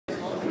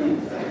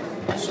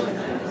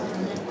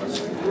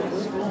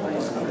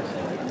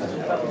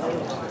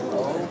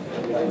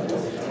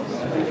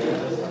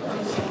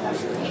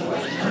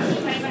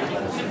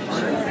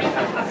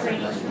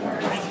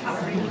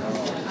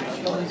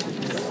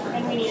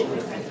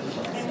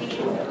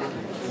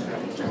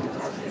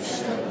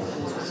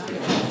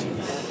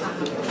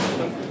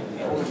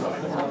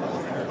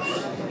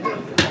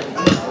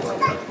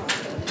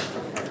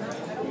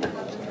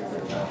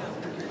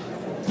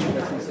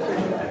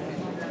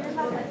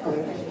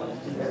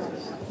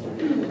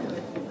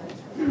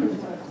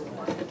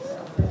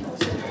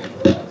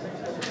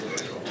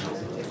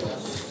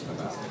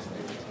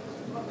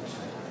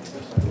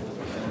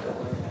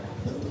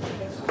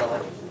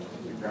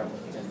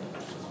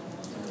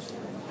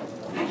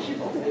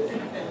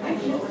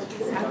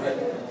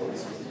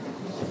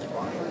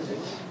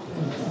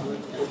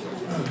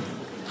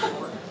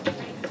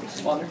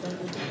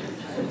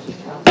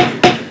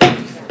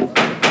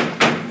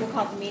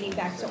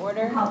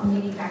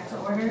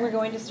We're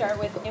going to start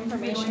with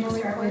informational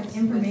reports.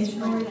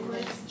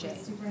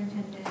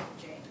 Superintendent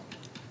Jay.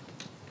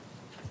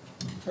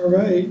 All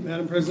right,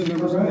 Madam President,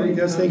 members of the board,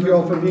 guys, thank you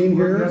all for being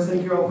here.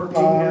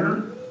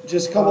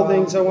 Just a couple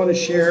things I want to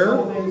share.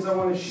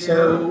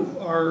 So,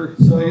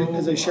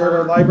 as I shared,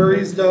 our library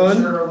is done.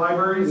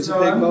 It was a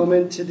big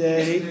moment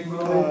today.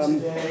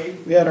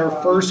 We had our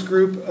first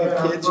group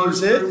of kids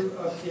use it.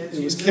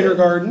 It was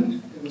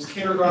kindergarten.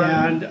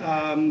 And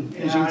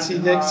as you can see,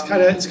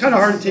 it's kind of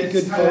hard to take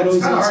good photos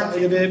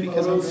inside of it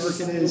because of how dark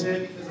it is.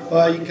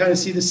 But you can kind of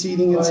see the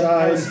seating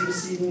inside.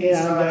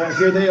 And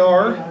here they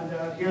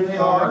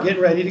are,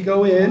 getting ready to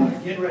go in,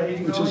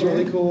 which is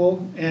really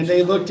cool. And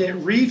they looked at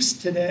reefs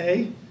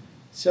today,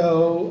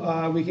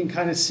 so we can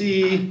kind of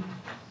see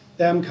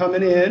them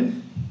coming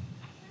in.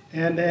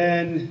 And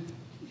then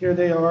here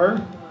they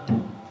are.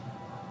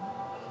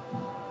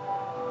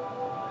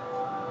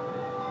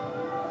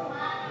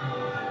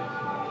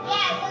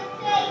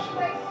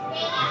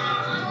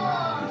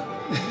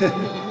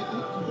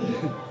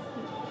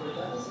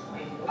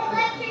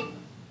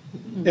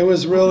 It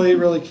was really,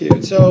 really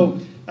cute. So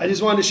I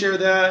just wanted to share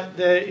that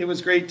it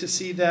was great to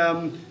see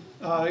them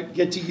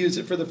get to use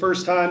it for the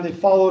first time. They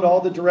followed all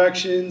the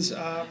directions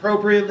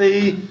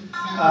appropriately.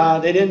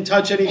 They didn't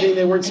touch anything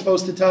they weren't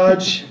supposed to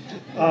touch,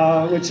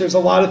 which there's a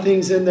lot of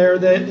things in there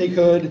that they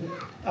could.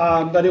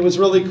 But it was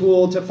really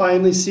cool to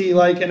finally see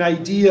like an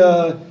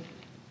idea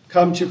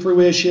come to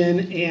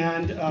fruition.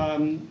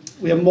 And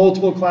we have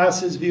multiple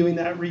classes viewing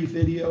that reef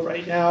video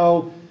right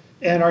now.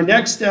 And our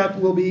next step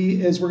will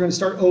be we're going to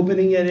start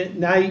opening it at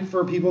night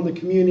for people in the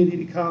community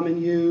to come and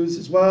use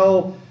as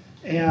well,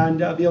 and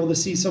be able to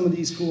see some of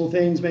these cool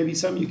things. Maybe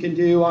something you can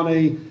do on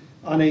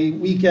a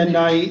weekend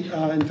night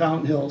in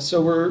Fountain Hills. So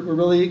we're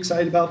really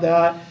excited about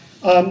that.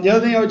 The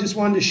other thing I just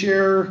wanted to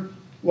share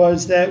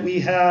was that we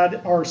had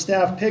our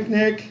staff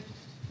picnic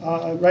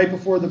right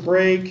before the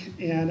break,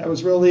 and I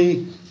was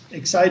really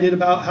excited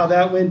about how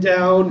that went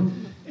down.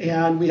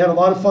 And we had a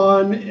lot of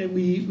fun, and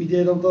we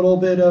did a little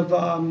bit of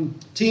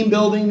team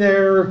building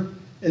there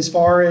as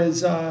far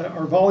as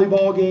our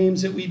volleyball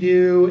games that we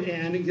do,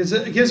 and it gives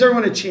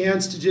everyone a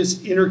chance to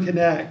just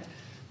interconnect.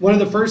 One of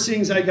the first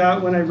things I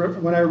got when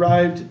I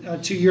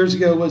arrived 2 years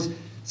ago was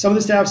some of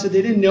the staff said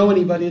they didn't know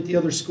anybody at the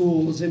other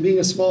schools, and being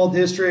a small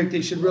district,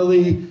 they should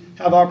really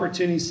have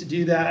opportunities to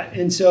do that.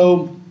 And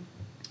so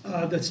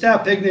the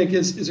staff picnic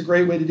is a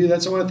great way to do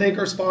that. So I want to thank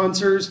our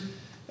sponsors,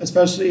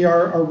 especially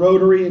our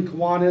Rotary and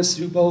Kiwanis,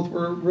 who both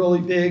were really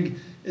big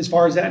as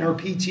far as that, and our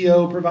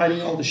PTO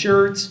providing all the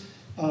shirts.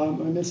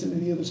 Am I missing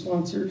any other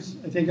sponsors?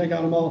 I think I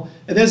got them all.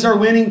 And this is our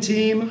winning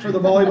team for the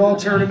volleyball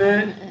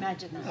tournament.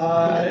 Imagine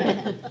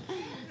that.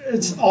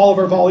 It's all of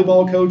our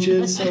volleyball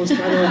coaches, so it's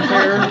kind of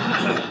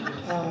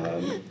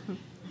unfair.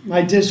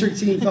 My district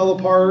team fell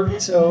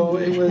apart, so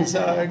it was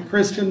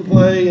Chris couldn't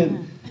play,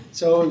 and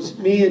so it was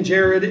me and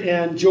Jared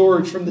and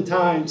George from the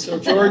Times. So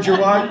George, you're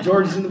what?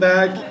 George is in the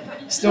back.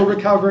 Still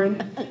recovering,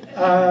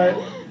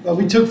 but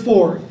we took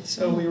fourth,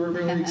 so we were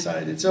really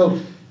excited. So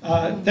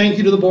thank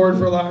you to the board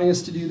for allowing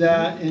us to do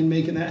that and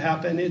making that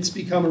happen. It's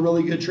become a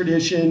really good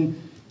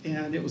tradition,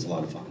 and it was a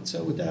lot of fun.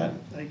 So with that,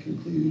 I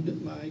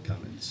conclude my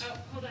comments. Oh,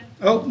 hold on.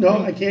 Oh,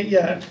 no, I can't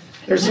yet.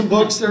 There's some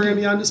books that are going to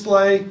be on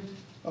display.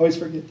 I always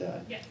forget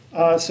that.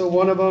 Yes. So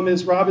one of them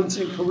is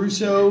Robinson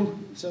Crusoe.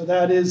 So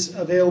that is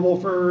available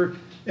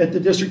at the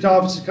district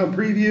office to come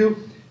preview.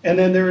 And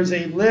then there is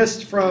a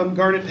list from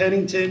Garnet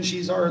Pennington.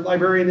 She's our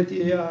librarian at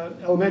the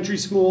elementary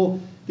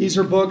school. These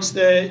are books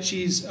that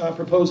she's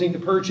proposing to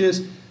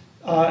purchase.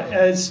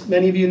 As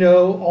many of you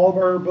know, all of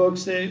our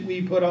books that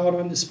we put out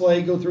on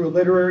display go through a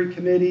literary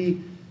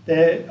committee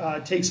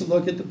that takes a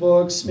look at the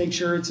books, make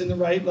sure it's in the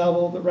right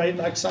level, the right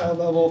lexile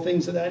level,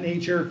 things of that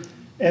nature.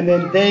 And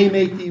then they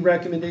make the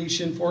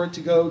recommendation for it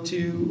to go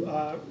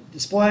to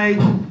display,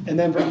 and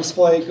then from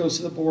display it goes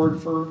to the board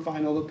for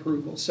final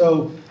approval.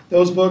 So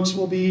those books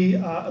will be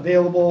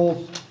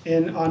available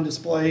on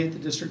display at the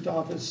district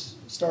office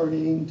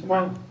starting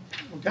tomorrow.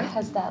 Okay.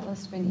 Has that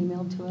list been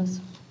emailed to us?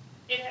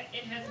 It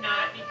has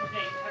not, because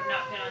they have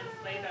not been on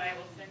display, but I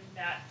will send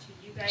that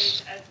to you you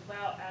guys as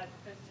well as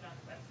posted on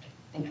the website.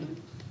 Thank you.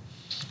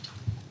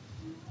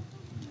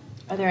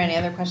 Are there any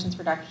other questions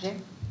for Dr. J?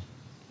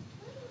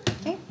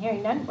 Okay,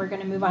 hearing none, we're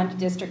going to move on to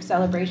district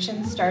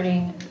celebrations,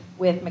 starting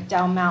with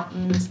McDowell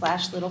Mountain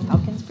 / Little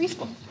Falcons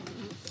Preschool.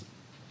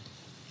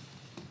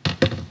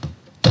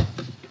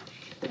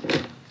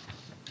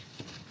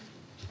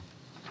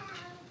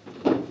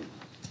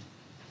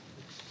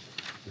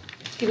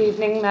 Good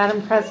evening,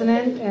 Madam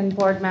President and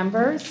board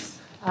members.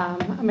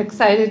 I'm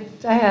excited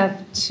to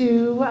have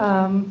two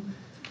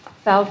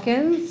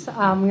Falcons.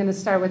 I'm going to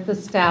start with the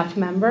staff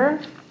member.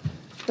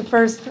 The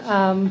first,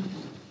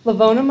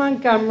 Lavona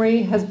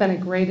Montgomery has been a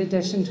great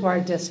addition to our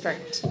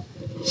district.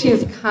 She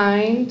is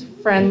kind,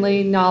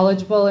 friendly,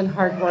 knowledgeable, and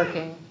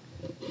hardworking.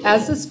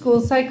 As the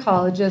school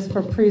psychologist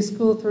for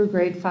preschool through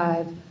grade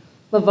 5,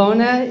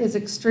 Lavona is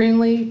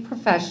extremely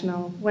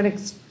professional when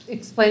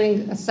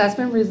explaining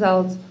assessment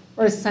results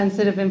or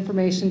sensitive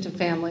information to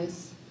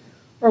families,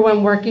 or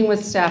when working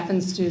with staff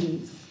and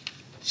students.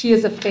 She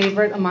is a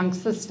favorite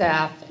amongst the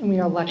staff, and we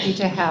are lucky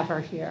to have her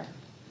here.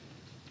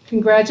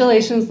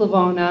 Congratulations,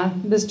 Lavona.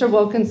 Mr.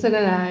 Wilkinson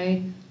and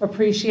I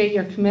appreciate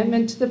your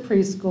commitment to the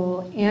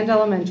preschool and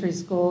elementary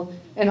school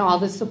and all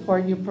the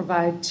support you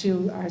provide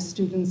to our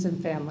students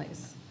and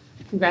families.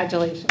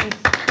 Congratulations.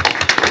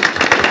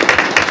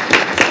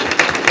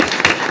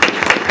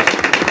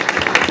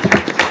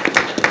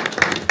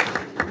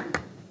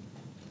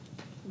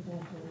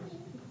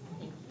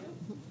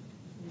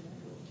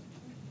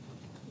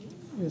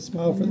 A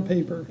smile for the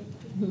paper.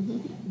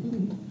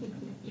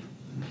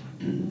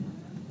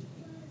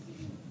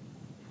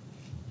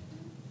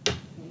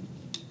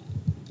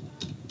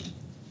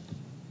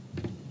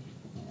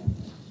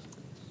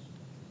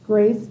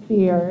 Grace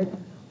Beard.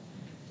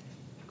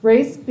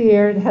 Grace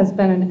Beard has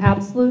been an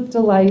absolute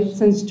delight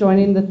since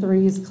joining the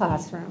Threes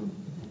classroom.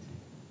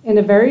 In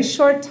a very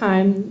short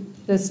time,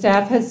 the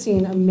staff has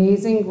seen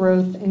amazing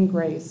growth in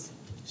Grace.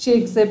 She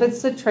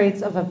exhibits the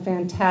traits of a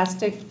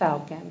fantastic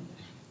Falcon: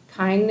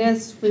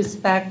 kindness,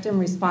 respect, and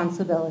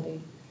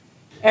responsibility.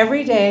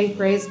 Every day,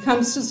 Grace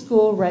comes to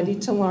school ready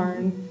to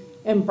learn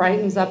and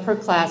brightens up her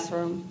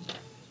classroom.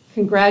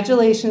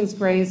 Congratulations,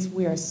 Grace.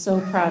 We are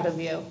so proud of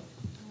you.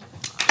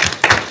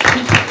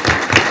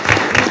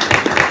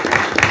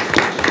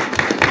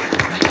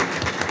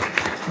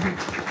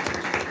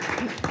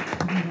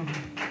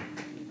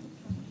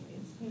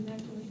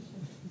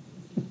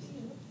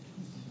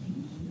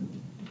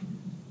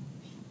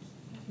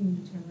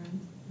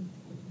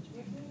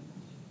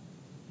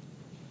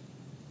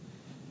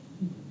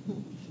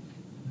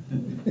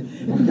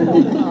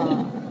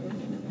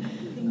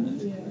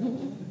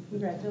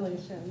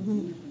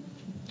 Congratulations.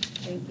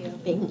 Thank you.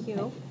 Thank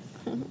you.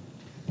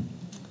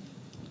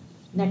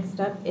 Next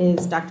up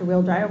is Dr.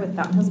 Will Dreyer with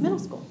Fountain Hills Middle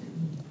School.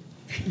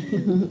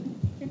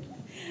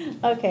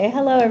 Okay,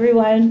 hello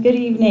everyone, good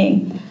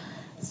evening.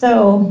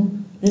 So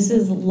this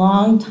is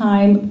long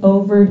time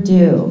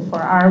overdue for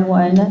our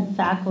one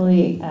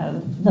Faculty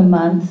of the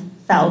Month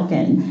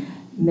Falcon,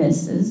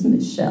 Mrs.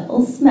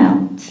 Michelle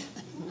Smelt.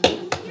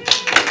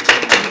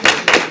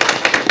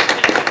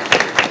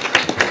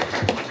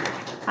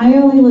 I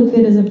only look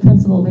good as a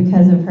principal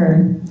because of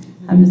her.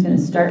 I'm just going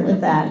to start with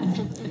that.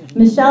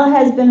 Michelle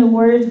has been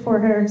awarded for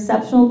her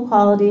exceptional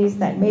qualities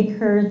that make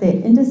her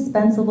the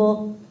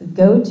indispensable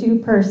go-to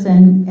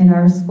person in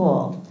our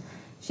school.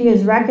 She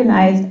is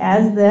recognized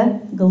as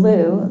the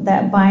glue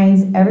that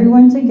binds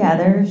everyone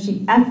together.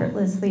 She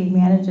effortlessly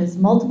manages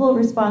multiple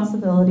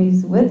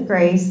responsibilities with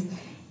grace,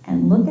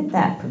 and look at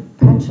that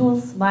perpetual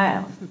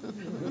smile.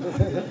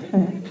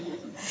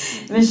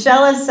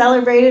 Michelle is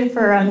celebrated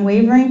for her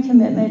unwavering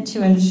commitment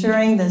to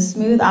ensuring the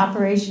smooth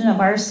operation of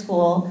our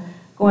school,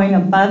 going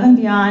above and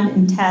beyond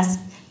in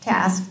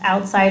tasks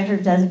outside her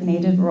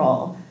designated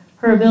role.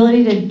 Her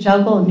ability to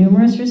juggle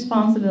numerous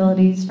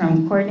responsibilities,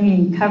 from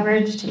coordinating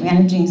coverage to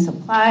managing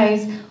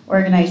supplies,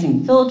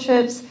 organizing field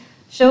trips,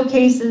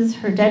 showcases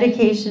her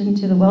dedication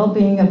to the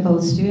well-being of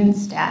both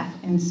students, staff,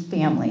 and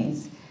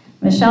families.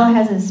 Michelle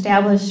has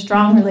established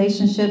strong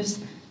relationships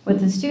with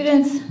the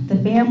students, the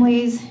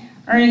families,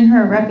 earning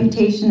her a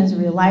reputation as a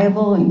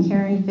reliable and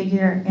caring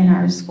figure in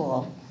our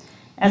school.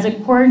 As a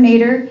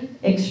coordinator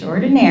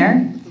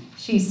extraordinaire,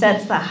 she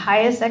sets the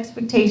highest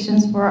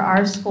expectations for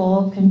our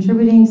school,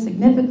 contributing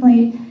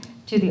significantly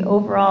to the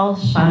overall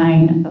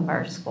shine of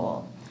our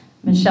school.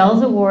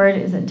 Michelle's award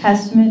is a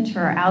testament to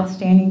her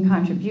outstanding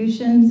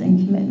contributions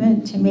and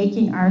commitment to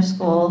making our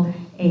school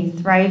a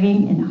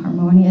thriving and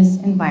harmonious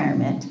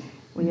environment.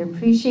 We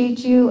appreciate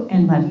you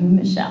and love you,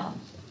 Michelle.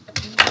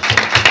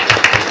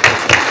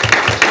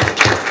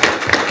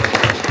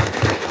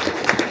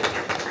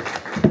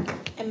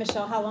 And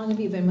Michelle, how long have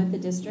you been with the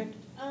district?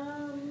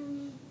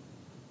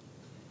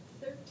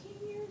 13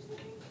 years, I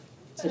think.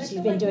 So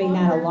she's been doing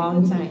that a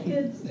long time.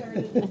 Kids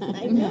started.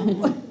 I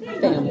know.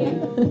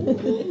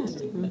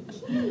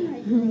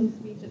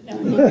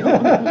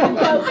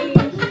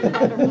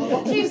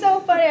 She's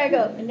so funny. I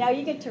go, and now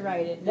you get to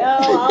write it. No,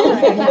 I'll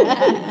write it.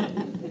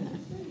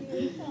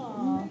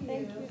 Aw,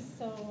 thank you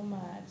so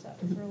much.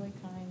 That was really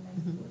kind.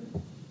 Thank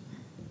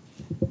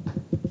you.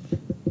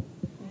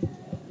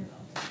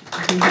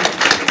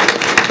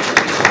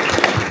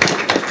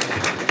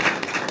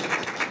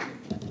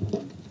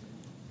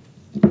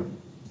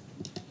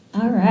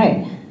 All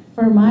right,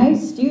 for my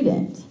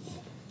student,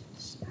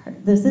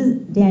 this is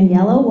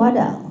Daniela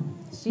Waddell.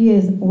 She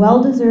is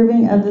well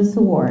deserving of this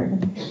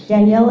award.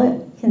 Daniela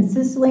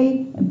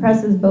consistently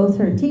impresses both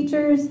her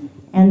teachers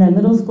and the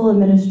middle school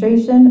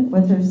administration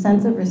with her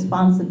sense of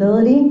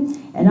responsibility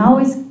and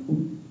always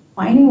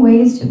finding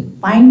ways to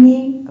find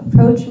me,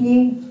 approach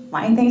me,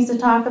 find things to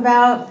talk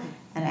about.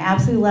 And I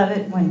absolutely love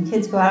it when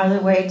kids go out of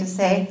their way to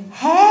say,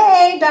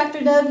 "Hey,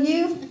 Dr.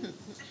 W."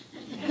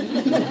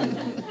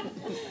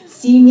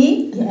 See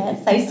me?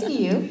 Yes, I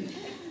see you.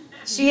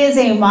 She is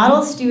a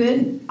model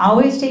student,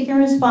 always taking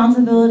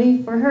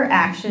responsibility for her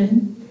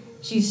action.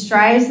 She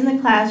strives in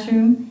the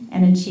classroom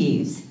and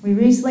achieves. We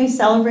recently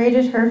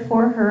celebrated her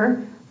for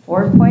her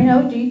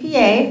 4.0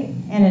 GPA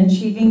and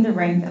achieving the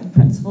rank of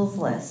principal's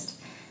list.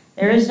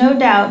 There is no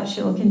doubt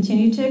she will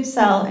continue to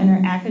excel in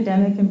her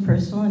academic and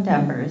personal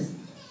endeavors.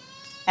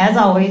 As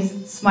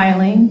always,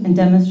 smiling and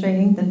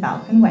demonstrating the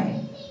Falcon way.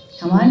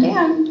 Come on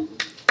down.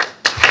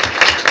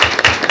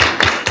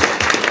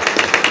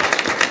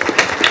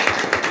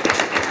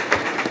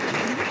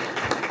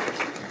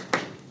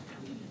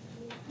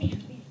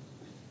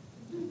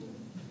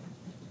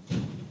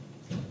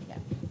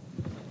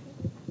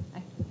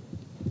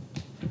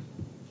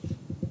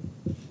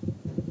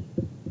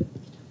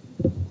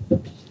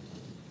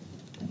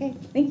 Okay,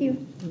 thank you.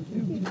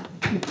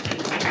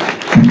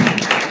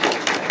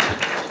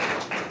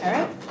 All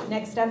right,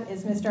 next up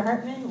is Mr.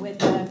 Hartman with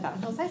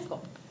Fountain Hills High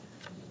School.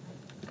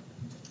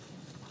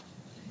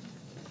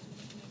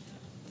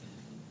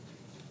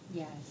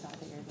 Yeah, I saw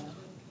that you're there.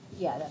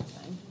 Yeah, that's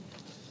fine.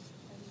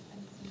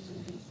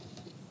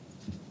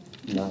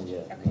 Not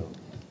yet. Okay.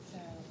 So,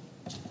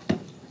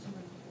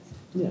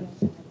 Yeah.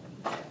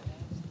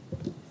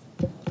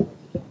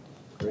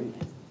 Great.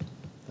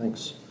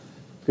 Thanks.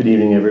 Good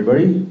evening,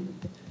 everybody.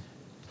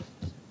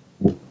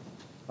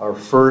 Our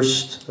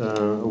first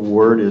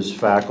award is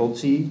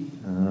faculty.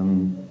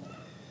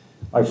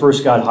 I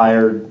first got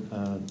hired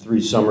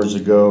 3 summers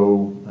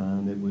ago.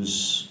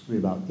 We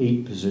had about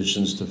 8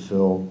 positions to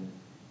fill.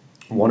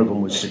 One of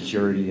them was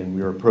security, and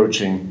we were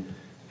approaching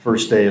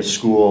first day of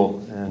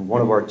school, and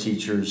one of our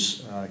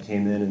teachers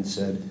came in and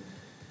said,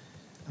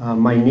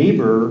 my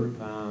neighbor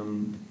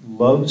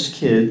loves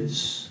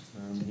kids,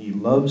 he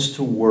loves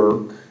to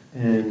work,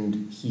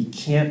 and he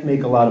can't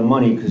make a lot of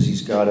money because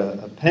he's got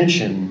a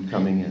pension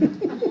coming in.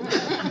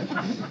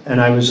 And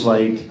I was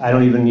like, I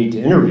don't even need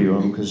to interview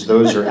him because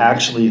those are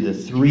actually the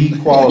 3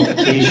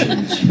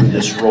 qualifications for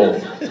this role.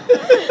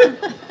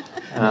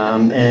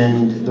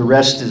 And the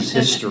rest is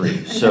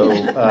history. So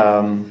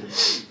I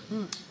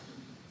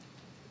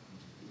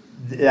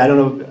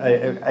don't know,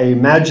 I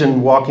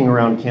imagine walking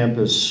around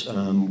campus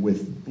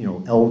with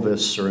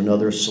Elvis or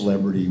another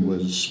celebrity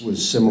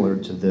was similar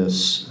to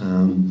this.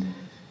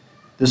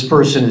 This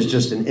person is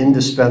just an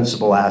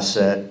indispensable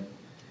asset.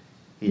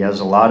 He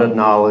has a lot of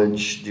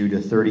knowledge due to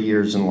 30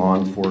 years in law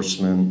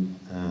enforcement,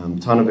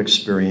 ton of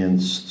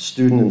experience.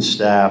 Student and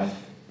staff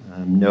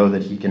know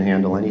that he can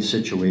handle any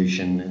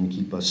situation and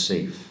keep us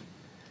safe.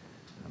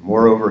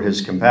 Moreover,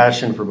 his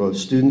compassion for both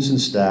students and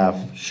staff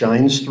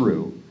shines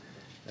through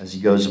as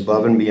he goes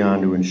above and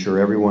beyond to ensure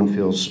everyone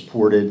feels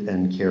supported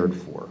and cared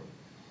for.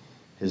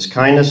 His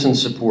kindness and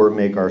support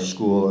make our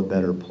school a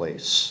better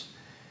place.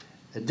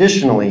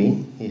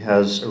 Additionally, he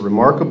has a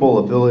remarkable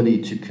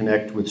ability to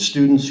connect with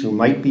students who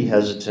might be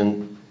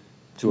hesitant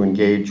to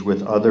engage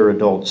with other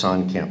adults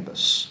on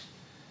campus.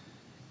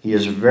 He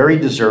is very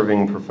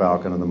deserving for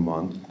Falcon of the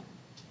Month,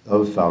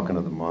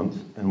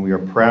 and we are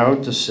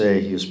proud to say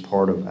he is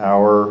part of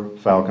our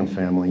Falcon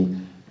family,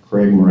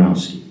 Craig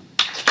Morawski.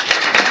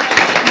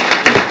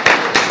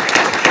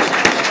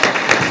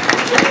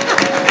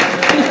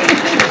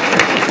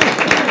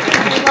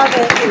 I love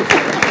it.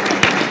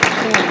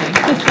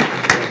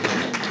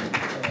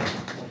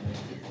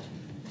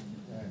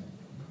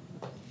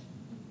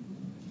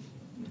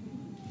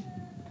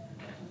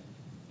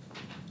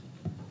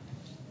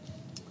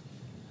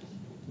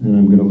 And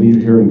I'm going to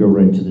leave here and go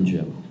right to the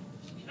gym.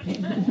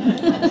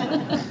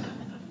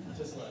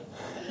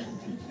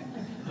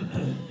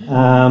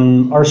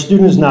 Our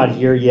student is not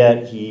here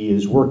yet. He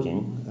is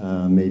working,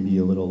 maybe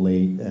a little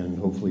late, and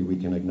hopefully we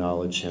can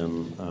acknowledge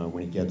him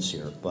when he gets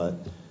here. But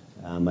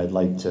I'd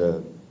like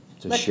to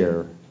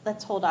share.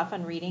 Let's hold off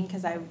on reading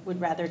because I would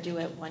rather do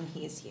it when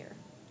he is here.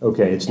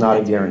 Okay, it's not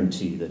a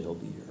guarantee that he'll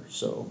be here,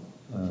 so.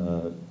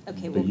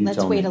 Okay, but well, you let's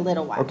tell wait me. a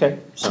little while. Okay,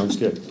 sounds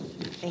good.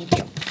 Thank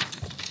you.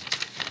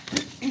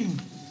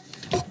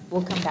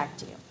 We'll come back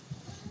to you.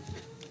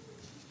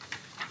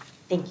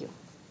 Thank you.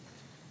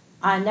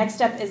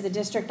 Next up is the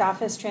district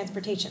office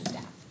transportation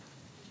staff.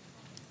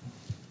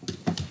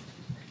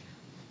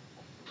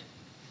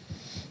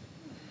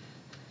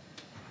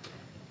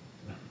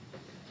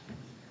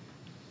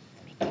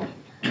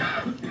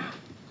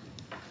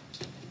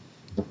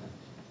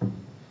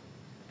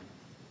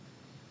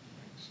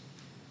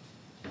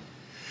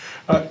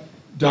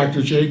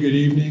 Dr. J, good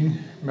evening.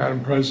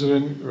 Madam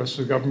President, the rest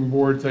of the Government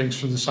Board, thanks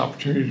for this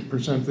opportunity to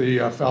present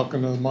the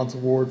Falcon of the Month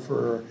Award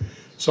for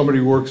somebody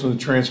who works in the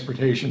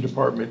Transportation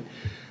Department.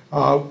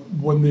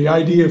 When the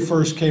idea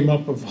first came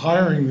up of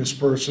hiring this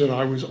person,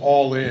 I was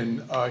all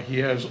in. He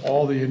has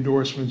all the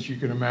endorsements you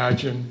can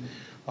imagine,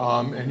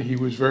 and he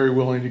was very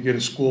willing to get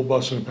a school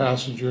bus and a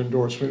passenger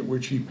endorsement,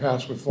 which he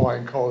passed with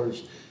flying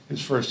colors his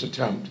first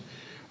attempt.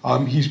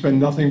 He's been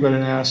nothing but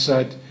an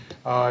asset.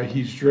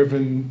 He's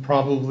driven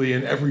probably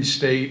in every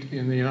state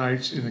in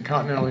the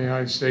continental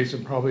United States,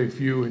 and probably a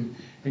few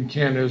in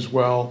Canada as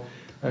well,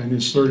 in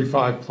his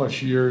 35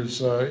 plus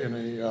years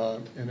in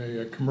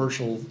a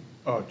commercial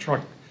truck.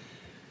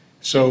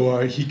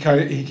 So he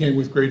came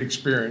with great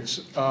experience.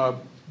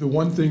 The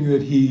one thing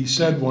that he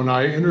said when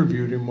I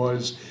interviewed him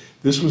was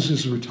this was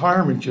his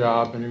retirement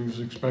job, and he was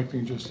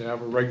expecting just to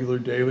have a regular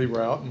daily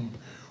route and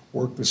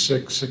work the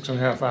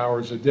 6.5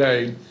 hours a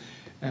day.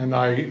 And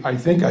I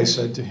think I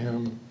said to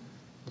him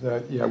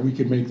that, yeah, we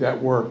could make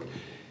that work.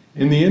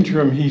 In the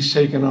interim, he's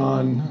taken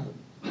on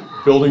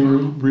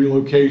building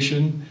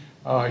relocation.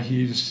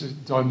 He's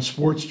done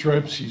sports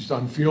trips, he's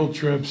done field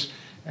trips,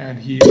 and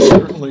he's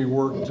certainly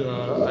worked,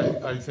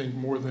 I think,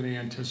 more than he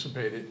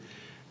anticipated.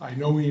 I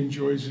know he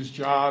enjoys his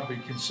job.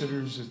 He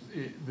considers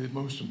it the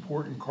most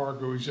important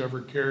cargo he's ever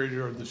carried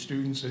are the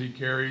students that he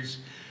carries.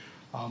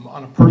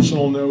 On a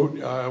personal note,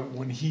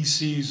 when he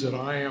sees that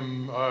I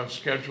am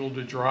scheduled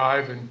to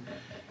drive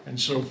and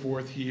so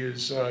forth, he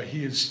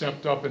has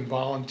stepped up and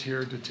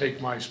volunteered to take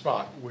my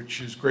spot,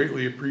 which is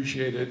greatly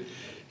appreciated.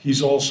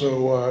 He's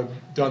also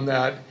done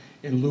that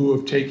in lieu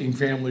of taking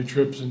family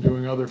trips and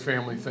doing other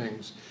family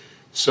things.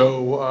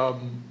 So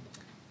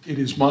it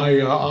is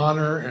my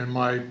honor and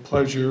my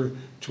pleasure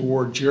to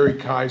award Jerry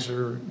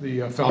Kaiser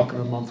the Falcon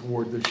of the Month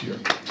Award this year.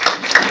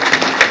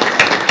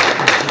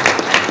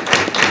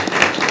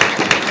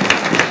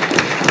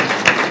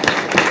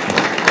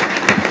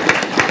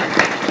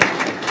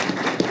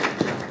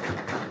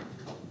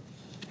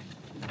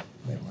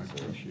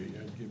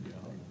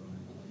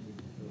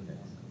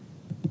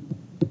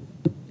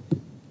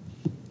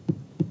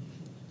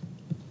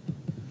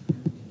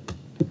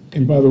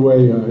 And by the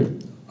way,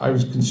 I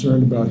was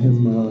concerned about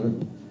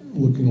him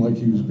looking like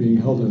he was being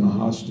held in a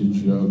hostage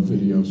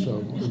video, so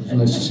it was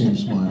nice to see him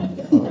smile.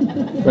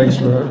 Thanks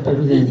for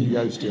everything that you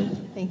guys do.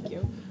 Thank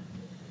you.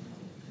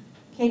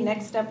 Okay,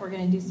 next up, we're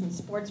going to do some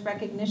sports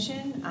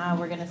recognition.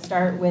 We're going to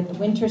start with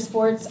winter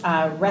sports,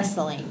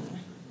 wrestling.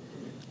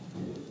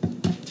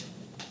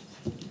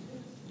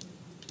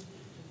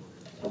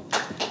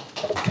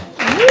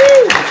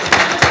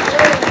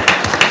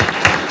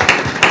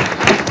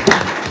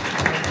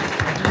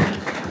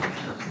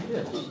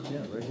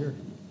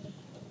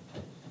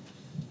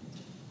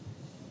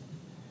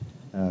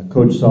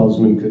 Coach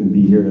Salzman couldn't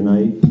be here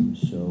tonight,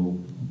 so,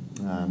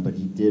 but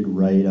he did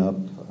write up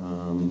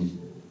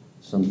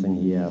something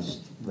he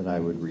asked that I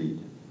would read.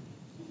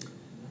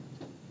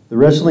 The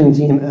wrestling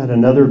team had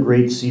another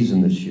great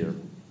season this year.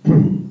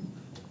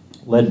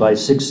 Led by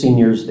 6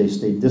 seniors, they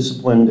stayed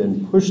disciplined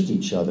and pushed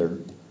each other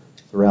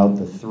throughout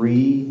the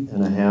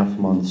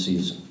 3.5-month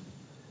season.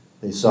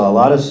 They saw a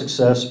lot of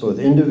success both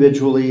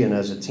individually and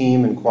as a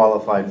team and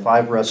qualified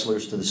 5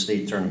 wrestlers to the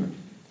state tournament.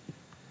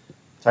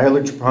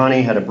 Tyler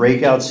Trapani had a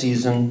breakout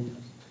season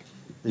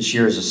this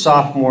year as a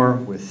sophomore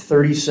with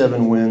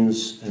 37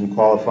 wins and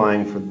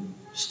qualifying for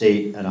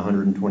state at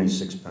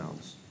 126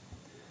 pounds.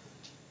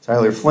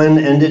 Tyler Flynn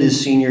ended his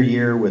senior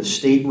year with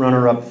state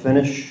runner-up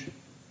finish,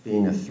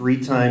 being a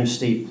 3-time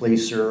state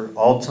placer,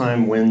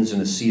 all-time wins and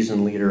a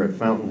season leader at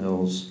Fountain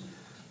Hills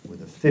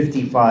with a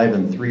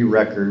 55-3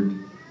 record,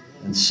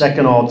 and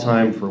second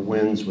all-time for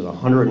wins with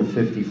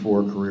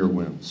 154 career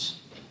wins.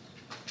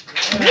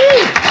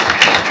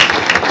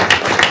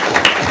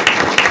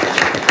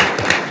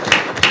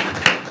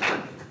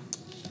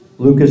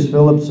 Lucas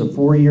Phillips, a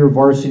 4-year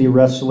varsity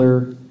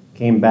wrestler,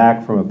 came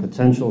back from a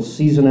potential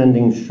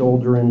season-ending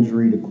shoulder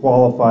injury to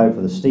qualify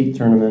for the state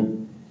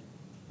tournament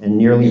and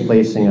nearly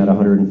placing at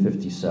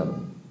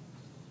 157.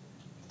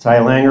 Ty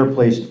Langer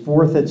placed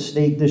 4th at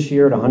state this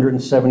year at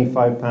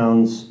 175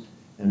 pounds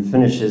and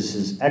finishes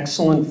his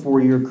excellent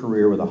 4-year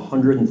career with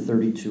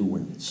 132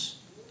 wins.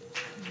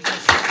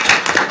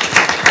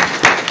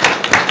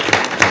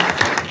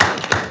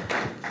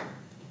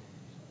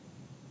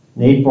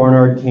 Nate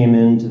Barnard came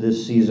into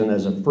this season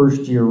as a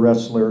first-year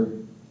wrestler,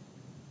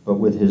 but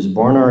with his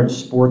Barnard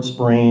sports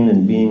brain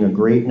and being a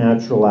great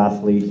natural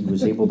athlete, he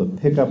was able to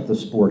pick up the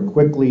sport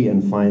quickly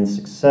and find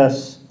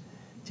success,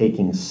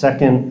 taking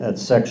 2nd at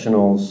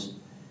sectionals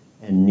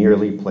and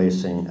nearly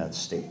placing at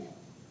state.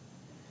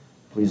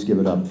 Please give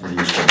it up for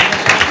these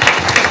guys.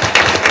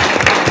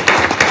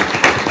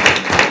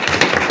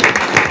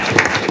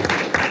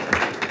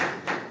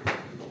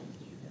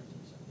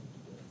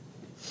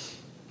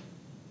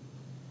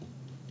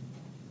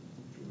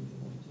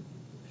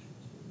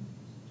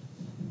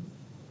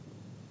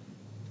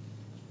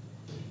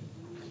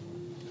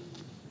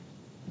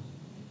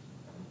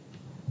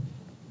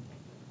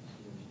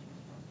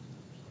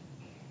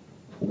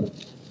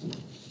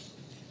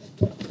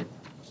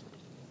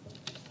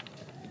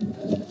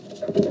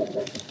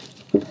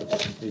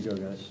 There you go,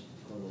 guys.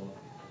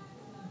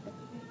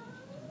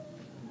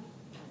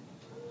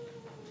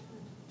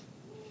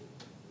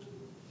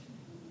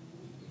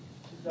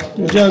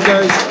 Good job,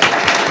 guys.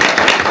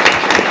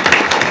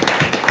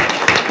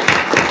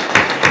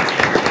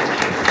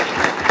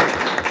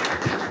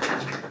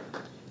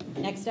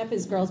 Next up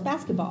is girls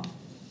basketball.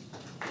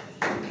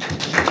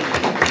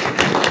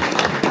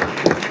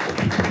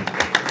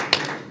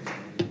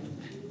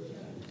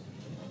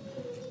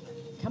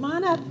 Come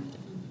on up.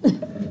 Do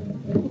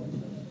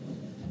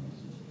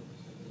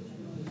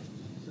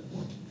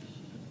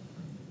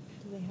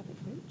they have a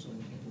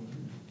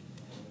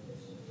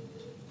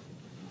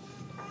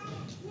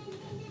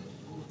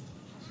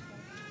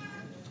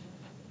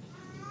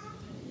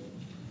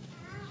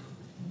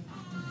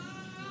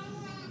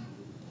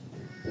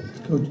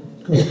coach?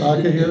 Coach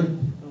Baca here. I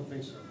don't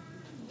think so.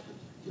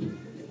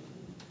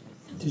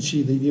 Did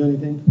she leave you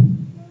anything?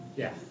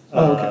 Yeah.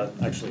 Oh, okay.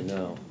 Actually,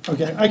 no.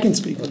 Okay, I can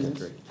speak on Okay, this.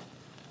 great.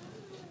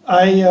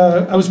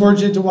 I was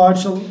fortunate to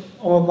watch a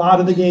lot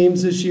of the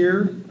games this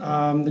year.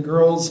 The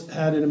girls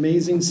had an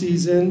amazing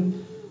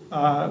season.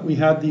 We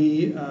had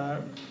the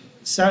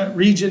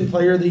Region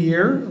Player of the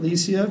Year.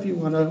 Alicia, if you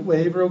want to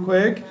wave real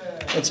quick.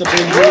 That's a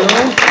big deal.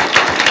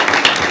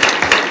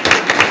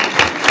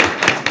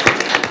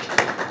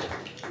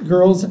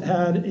 Girls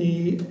had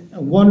a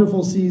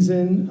wonderful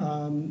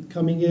season,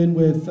 coming in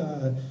with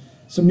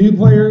some new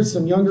players,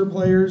 some younger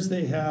players.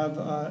 They have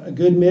a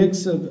good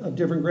mix of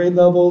different grade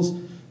levels.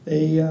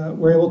 They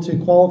were able to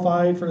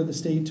qualify for the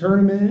state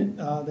tournament.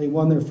 They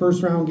won their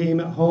first round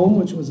game at home,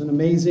 which was an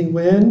amazing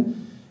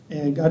win,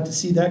 and got to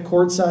see that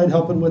courtside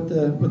helping with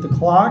the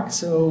clock.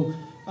 So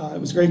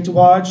it was great to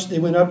watch. They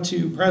went up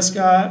to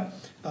Prescott,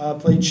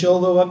 played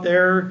Cholo up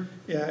there.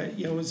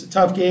 It was a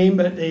tough game,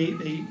 but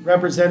they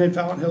represented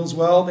Fountain Hills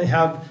well. They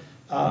have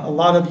a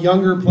lot of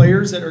younger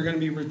players that are going to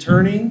be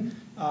returning.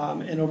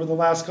 And over the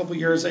last couple of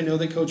years, I know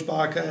that Coach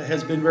Baca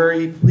has been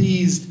very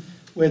pleased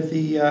with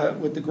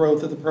the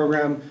growth of the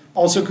program.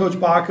 Also, Coach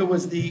Baca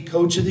was the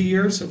Coach of the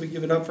Year, so we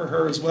give it up for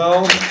her as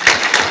well.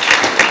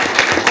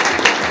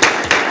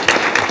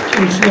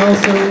 And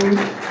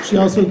she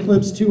also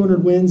eclipsed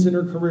 200 wins in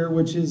her career,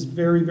 which is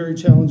very, very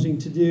challenging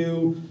to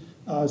do.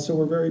 So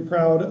we're very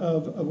proud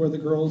of where the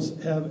girls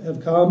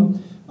have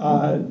come.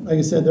 Like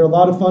I said, they're a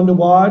lot of fun to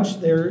watch.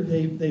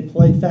 They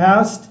play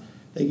fast.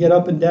 They get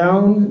up and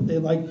down. They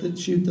like to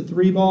shoot the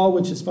three ball,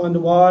 which is fun to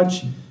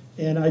watch.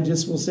 And I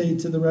just will say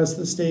to the rest of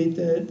the state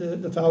that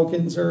the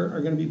Falcons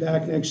are going to be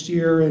back next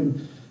year,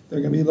 and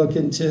they're going to be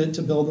looking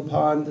to build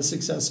upon the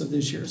success of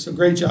this year. So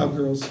great job,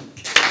 girls.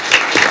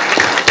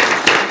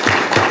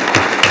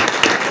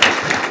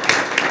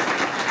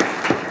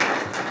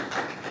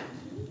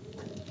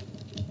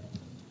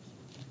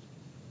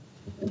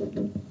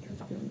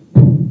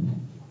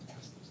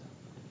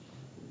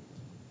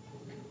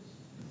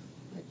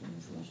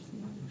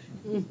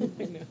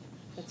 I know.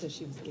 That's what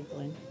she was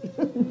giggling.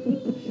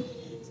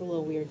 It's a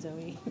little weird,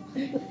 Zoe.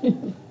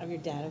 Of your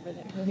dad over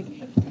there.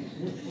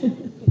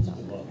 It's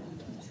all good.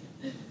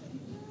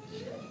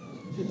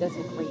 He does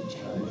a great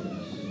job.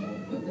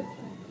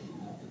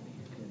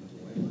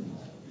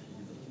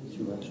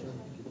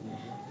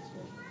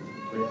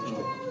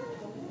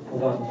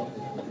 Hold on.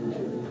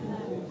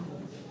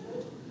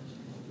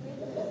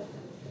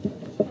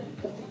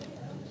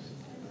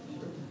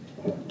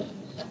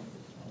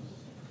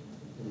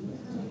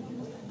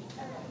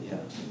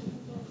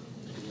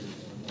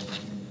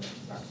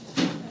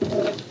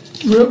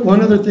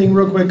 One other thing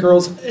real quick,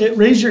 girls.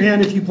 Raise your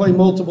hand if you play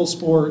multiple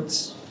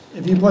sports.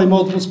 If you play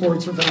multiple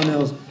sports for Fountain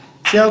Hills.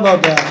 See, I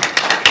love that.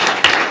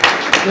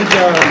 Good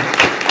job.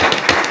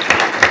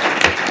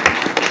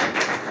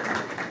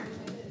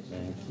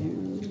 Thank you.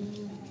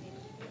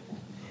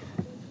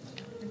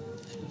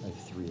 I have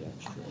 3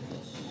 extras.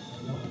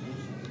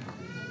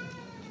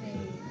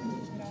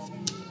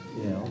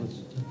 Yeah, I'll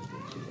just,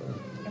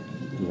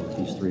 do you want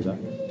these 3 back?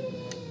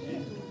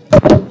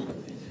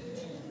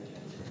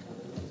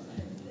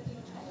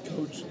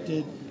 Coach,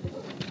 did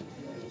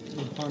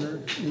Hunter?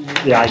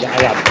 Yeah, I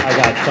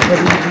got something.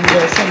 You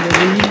got something to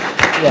read?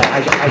 Yeah,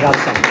 I got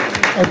something.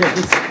 Okay,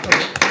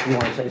 okay. You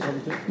want to say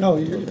something too? No,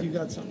 if you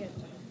got something.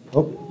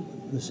 Oh,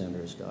 Miss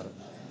Sanders got it.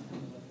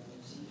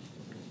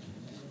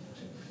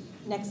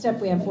 Next up,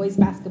 we have boys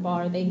basketball.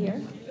 Are they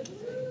here?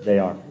 They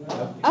are.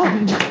 Oh,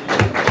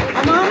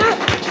 come on up.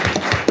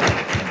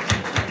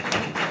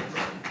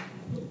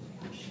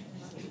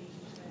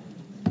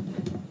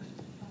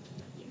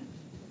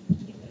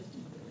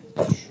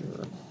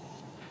 Sure.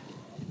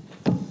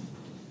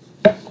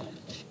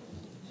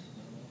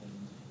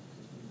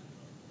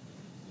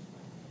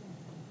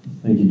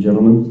 Thank you,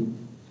 gentlemen.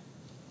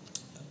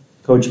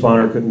 Coach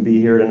Bonner couldn't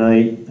be here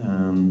tonight,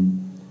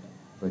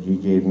 but he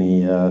gave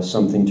me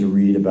something to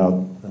read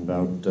about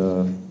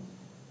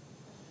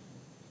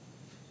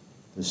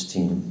this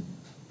team.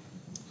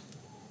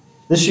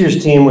 This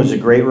year's team was a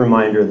great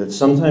reminder that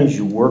sometimes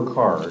you work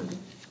hard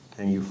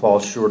and you fall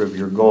short of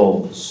your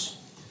goals.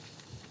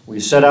 We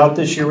set out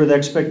this year with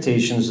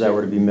expectations that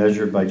were to be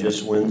measured by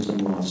just wins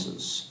and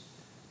losses.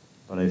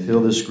 but I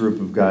feel this group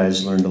of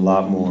guys learned a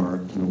lot more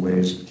in the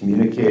ways of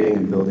communicating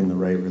and building the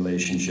right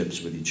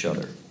relationships with each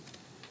other.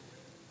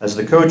 As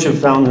the coach of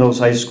Fountain Hills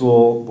High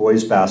School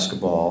boys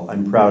basketball,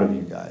 I'm proud of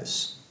you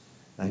guys.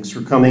 Thanks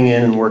for coming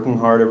in and working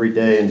hard every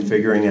day and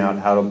figuring out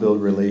how to build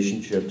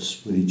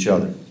relationships with each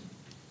other.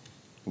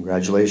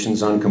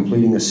 Congratulations on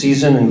completing a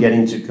season and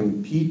getting to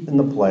compete in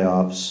the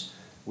playoffs,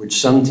 which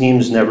some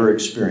teams never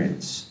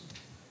experience.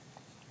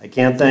 I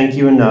can't thank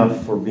you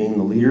enough for being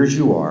the leaders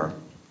you are,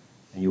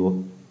 and you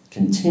will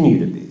continue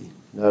to be,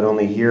 not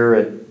only here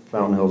at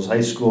Fountain Hills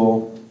High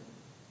School,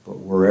 but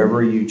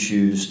wherever you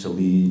choose to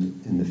lead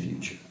in the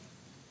future.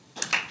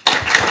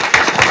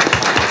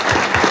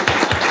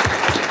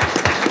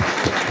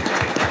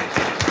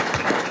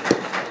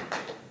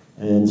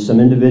 And some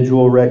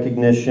individual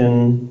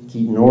recognition: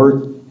 Keaton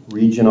Ort,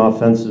 Region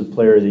Offensive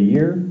Player of the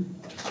Year.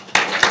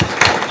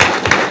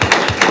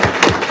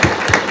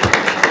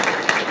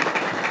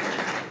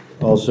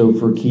 Also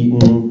for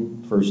Keaton,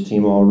 First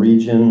Team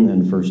All-Region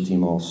and First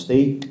Team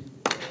All-State.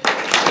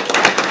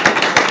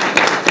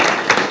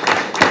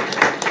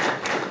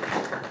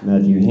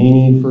 Matthew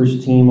Haney,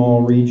 First Team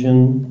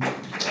All-Region.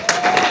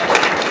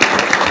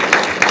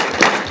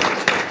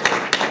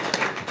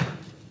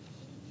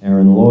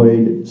 Aaron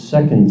Lloyd,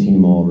 Second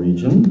Team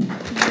All-Region.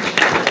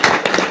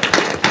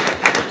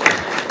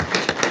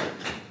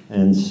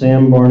 And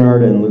Sam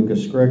Barnard and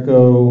Lucas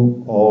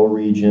Greco,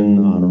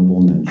 All-Region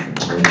Honorable Mention.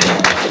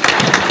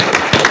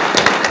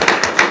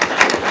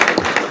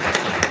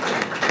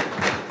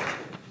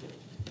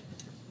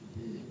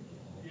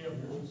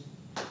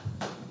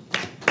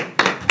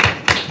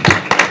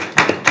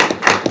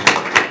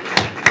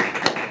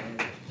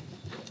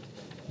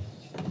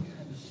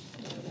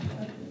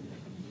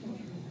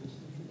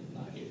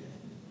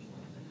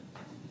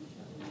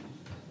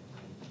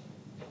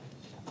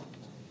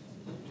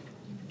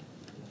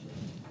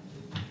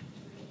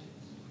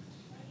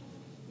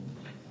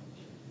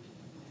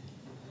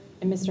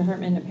 And Mr.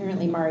 Hartman,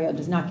 apparently Mario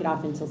does not get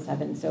off until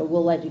 7, so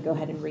we'll let you go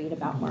ahead and read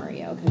about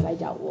Mario, because I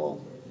doubt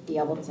we'll be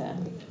able to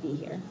be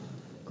here.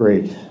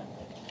 Great.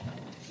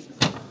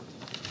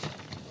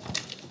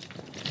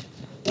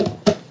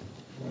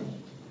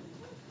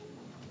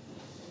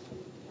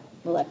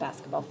 We'll let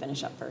basketball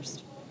finish up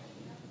first.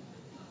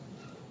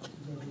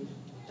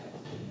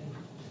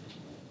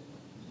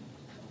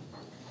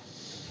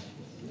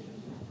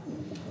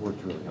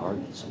 Worked really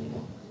hard this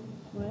evening.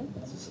 What?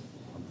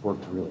 I've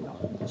worked really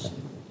hard this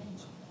evening.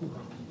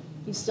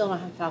 You still don't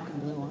have Falcon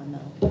Blue on,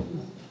 though.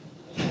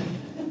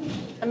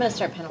 I'm going to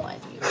start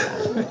penalizing you.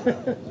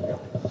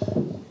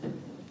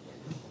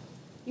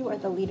 You are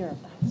the leader of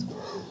the high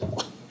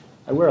school.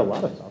 I wear a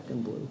lot of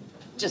Falcon Blue.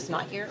 Just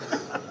not here.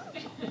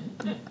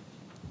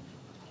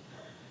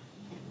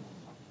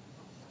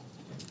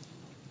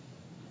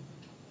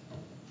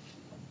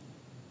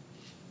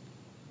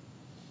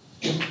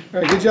 All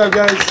right, good job,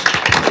 guys.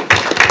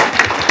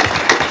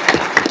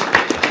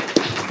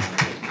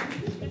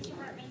 Mr.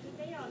 Hartman, did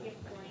they all get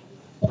coins?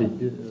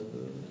 Did you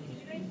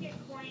guys get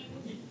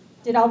coins?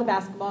 Did all the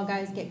basketball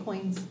guys get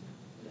coins?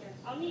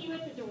 I'll meet you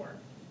at the door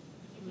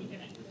if you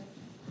didn't.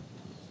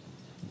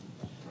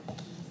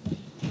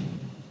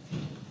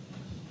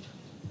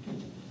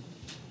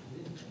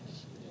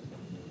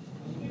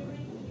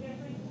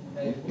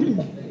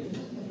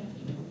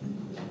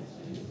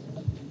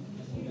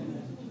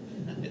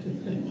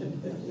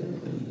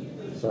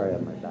 Sorry, I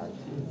have my back.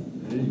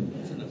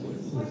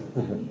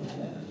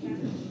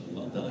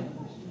 Well done.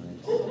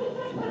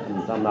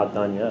 I'm not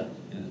done yet.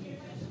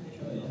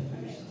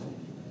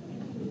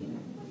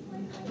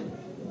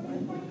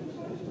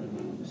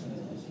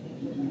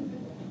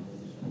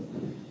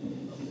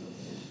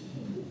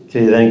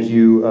 Okay, thank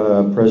you,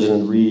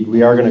 President Reed.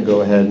 We are going to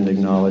go ahead and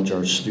acknowledge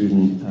our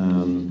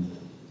student.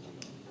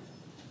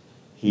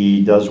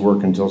 He does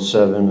work until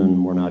 7,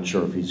 and we're not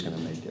sure if he's going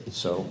to make it.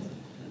 So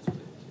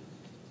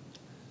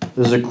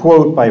there's a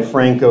quote by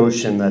Frank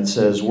Ocean that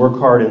says, "Work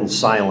hard in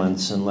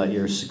silence and let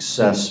your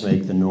success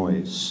make the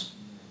noise."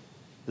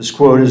 This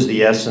quote is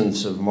the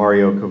essence of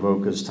Mario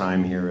Kavoka's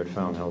time here at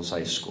Fountain Hills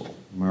High School.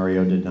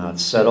 Mario did not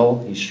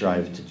settle. He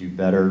strived to do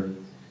better.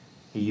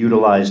 He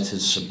utilized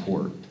his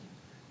support.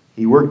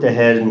 He worked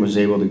ahead and was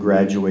able to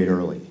graduate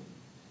early.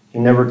 He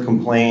never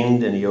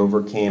complained, and he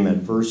overcame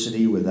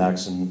adversity with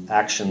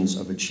actions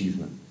of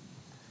achievement.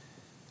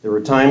 There were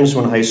times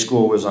when high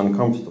school was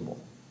uncomfortable,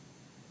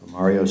 but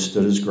Mario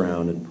stood his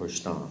ground and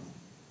pushed on.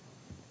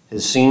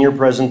 His senior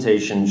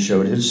presentation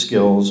showed his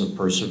skills of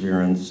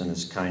perseverance and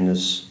his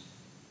kindness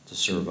to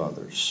serve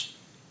others.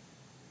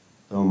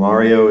 Though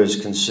Mario is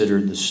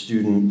considered the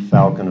Student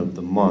Falcon of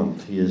the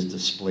Month, he has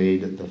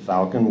displayed the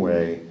Falcon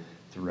way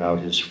throughout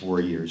his 4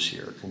 years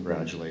here.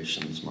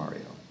 Congratulations,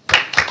 Mario.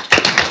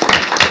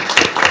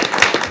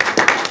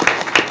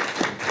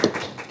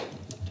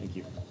 Thank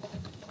you.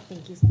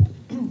 Thank you.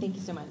 Thank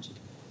you so much.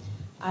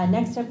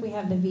 Next up, we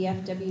have the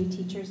VFW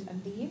Teachers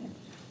of the Year.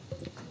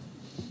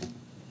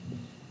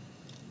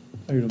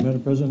 How you doing,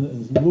 Madam President?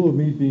 In lieu of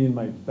me being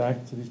my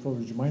back to these folks,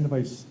 would you mind if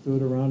I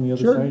stood around the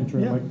other Sure, side and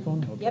turn yeah. the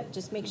microphone? Okay. Yep,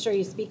 just make sure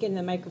you speak in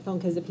the microphone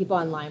because the people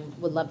online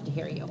would love to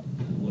hear you.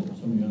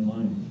 Somebody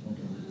online.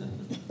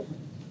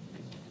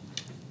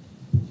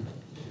 Okay.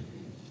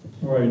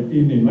 All right,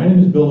 evening. My name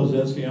is Bill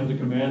Lazinski. I'm the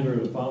commander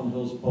of the Fountain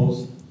Hills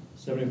Post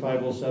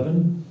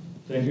 7507.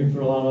 Thank you for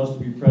allowing us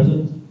to be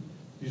present.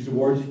 These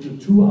awards to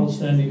two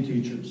outstanding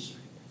teachers.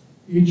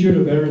 Each year,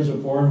 the Veterans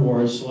of Foreign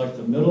Wars select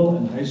the middle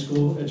and high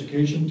school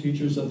education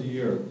teachers of the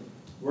year.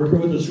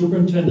 Working with the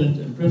superintendent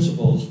and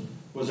principals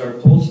was our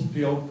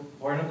post-PO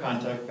point of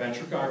contact,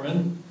 Patrick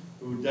Garman,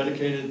 who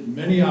dedicated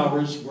many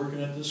hours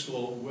working at the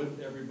school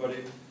with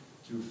everybody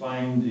to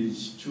find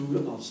these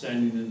two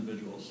outstanding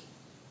individuals.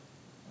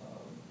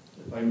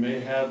 If I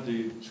may have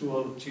the two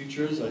other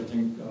teachers, I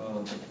think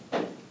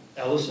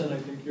Allison, I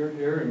think you're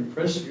here, and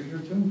Chris, you're here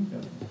too?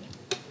 Yeah.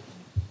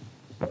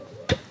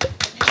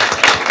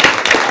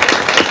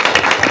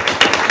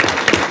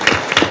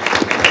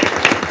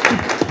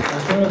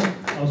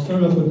 I'll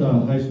start off with the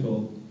high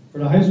school. For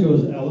the high school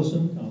is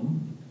Allison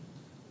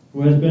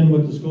who has been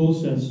with the school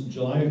since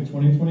July of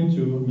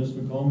 2022. Ms.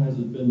 McComb has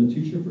been the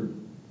teacher for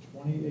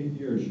 28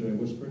 years. Should I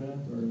whisper that?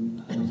 Or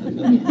you've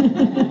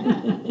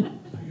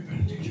been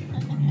a teacher for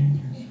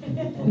 28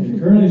 years. Okay,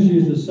 currently she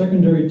is a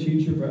secondary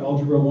teacher for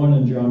Algebra 1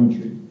 and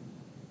Geometry.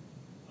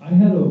 I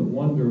had to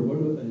wonder what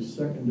a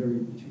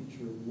secondary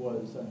teacher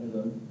was. I had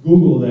to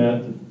Google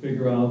that to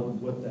figure out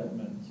what that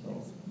meant,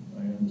 so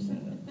I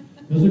understand that.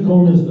 Ms.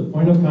 McComb is the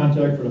point of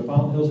contact for the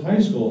Fountain Hills High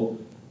School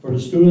for the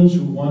students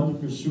who want to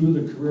pursue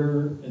the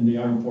career in the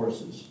armed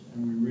forces,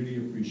 and we really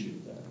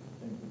appreciate that.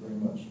 Thank you very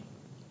much.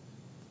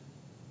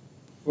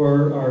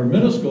 For our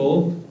middle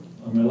school,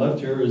 on my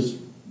left here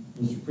is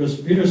Mr. Chris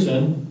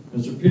Peterson.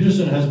 Mr.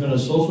 Peterson has been a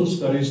social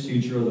studies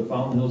teacher of the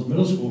Fountain Hills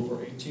Middle School for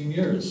 18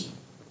 years.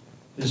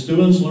 His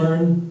students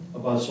learn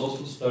about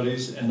social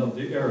studies and of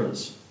the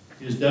eras.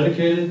 He is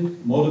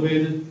dedicated,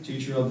 motivated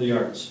teacher of the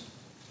arts.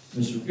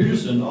 Mr.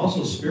 Peterson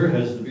also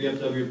spearheads the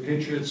VFW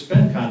Patriot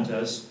Spend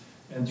Contest,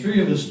 and 3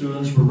 of his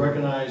students were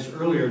recognized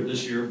earlier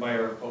this year by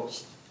our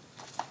post.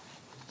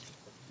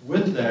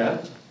 With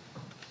that,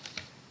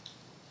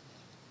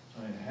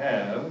 I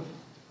have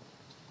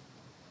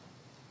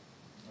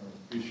our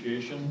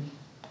appreciation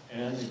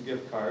and a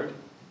gift card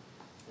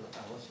for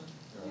Allison.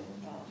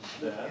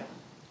 That.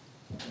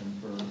 And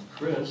for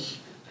Chris,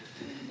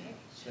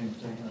 same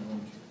thing. I'm going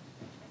to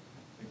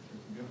take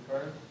the gift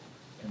card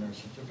and our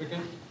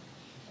certificate.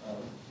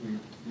 We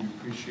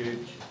appreciate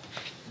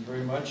you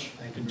very much.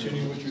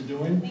 Continue what you're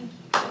doing. Thank you.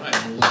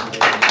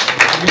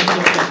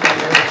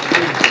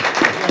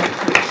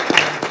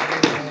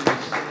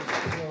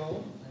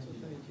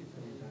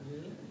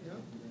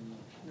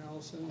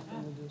 Allison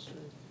from the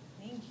district.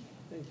 Thank you.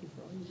 Thank you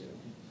for all you do.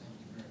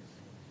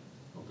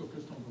 Oh, go,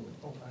 Chris, don't go.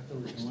 Oh, I thought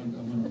we were going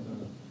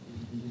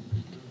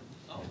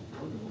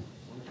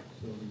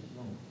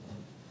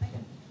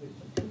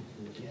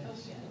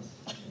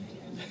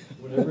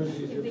whatever is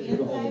easier for you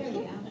to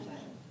hold.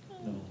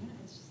 No.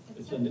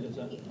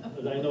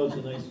 I know it's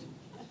a nice.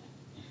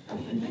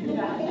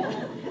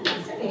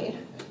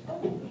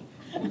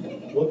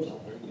 Whoops,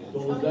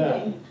 what was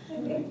that? 1,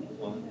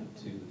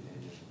 2, and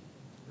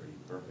 3.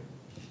 Perfect.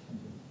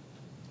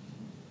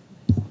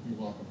 You're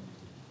welcome.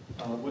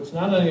 What's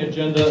not on the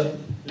agenda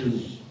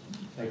is,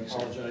 I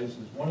apologize,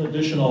 is one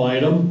additional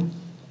item.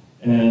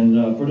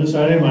 And for this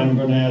item, I'm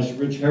going to ask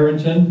Rich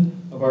Harrington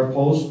of our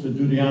post to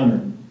do the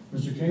honor.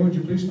 Mr. Kane, would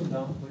you please come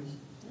down, please?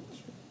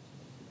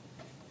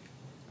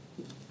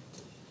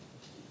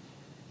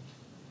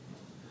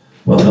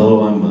 Well,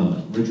 hello, I'm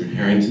Richard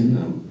Harrington.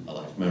 I'm a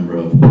life member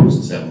of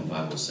Post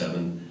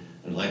 7507.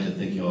 I'd like to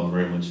thank you all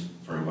very much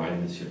for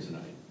inviting us here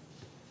tonight.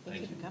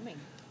 Thank you for coming.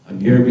 I'm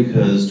here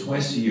because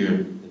twice a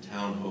year the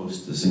town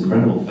hosts this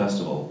incredible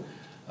festival,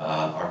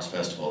 Arts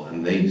Festival,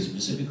 and they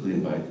specifically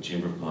invite the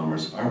Chamber of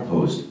Commerce, our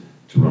post,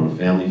 to run a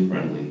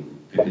family-friendly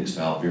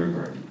picnic-style beer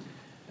garden.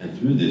 And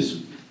through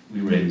this, we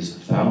raise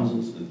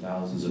thousands and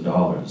thousands of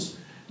dollars,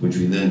 which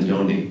we then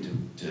donate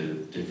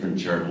to different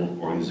charitable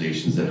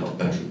organizations that help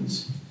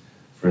veterans.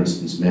 For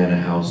instance, Manor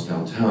House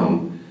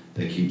downtown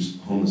that keeps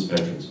homeless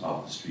veterans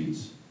off the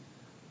streets.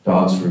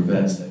 Dogs for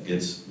Vets that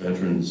gets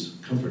veterans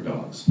comfort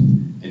dogs.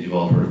 And you've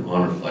all heard of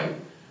Honor Flight,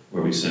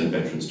 where we send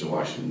veterans to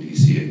Washington,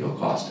 D.C. at no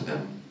cost to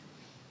them.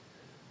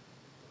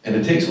 And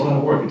it takes a lot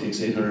of work. It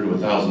takes 800 to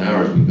 1,000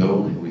 hours. We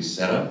go and we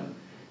set up,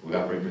 we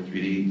operate for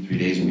 3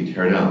 days and we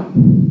tear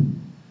down.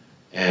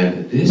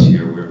 And this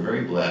year, we're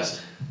very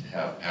blessed to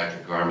have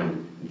Patrick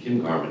Garman and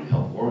Kim Garman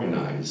help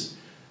organize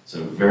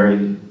some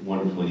very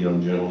wonderful young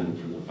gentlemen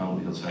from the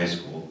Fountain Hills High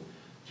School,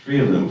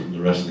 3 of them from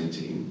the wrestling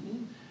team.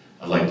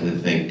 I'd like to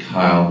thank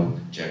Kyle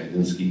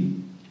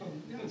Jagodinsky. Oh,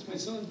 yeah, that's my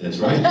son. That's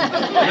right.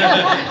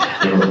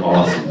 They were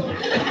awesome.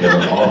 They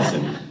were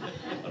awesome.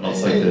 I'd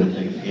also like to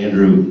thank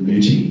Andrew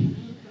Nucci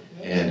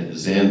and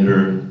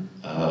Xander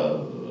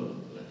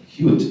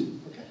Hewitt.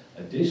 Okay.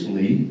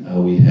 Additionally,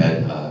 we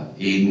had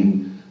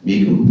Aiden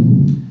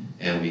Meekum,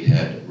 and we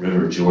had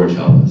River George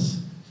help us.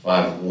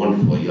 5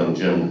 wonderful young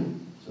gentlemen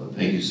So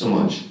thank you so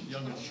much. To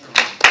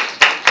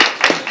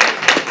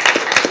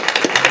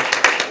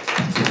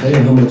tell you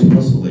how much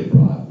muscle they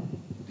brought,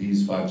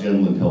 these 5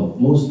 gentlemen helped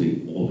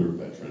mostly older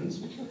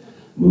veterans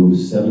move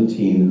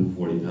 17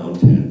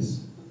 40-pound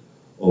tents,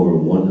 over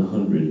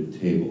 100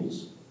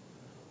 tables,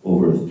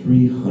 over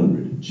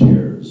 300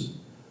 chairs,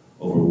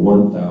 over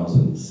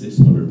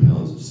 1,600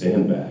 pounds of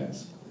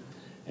sandbags.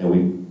 And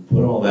we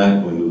put all that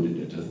and we moved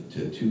it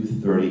to 2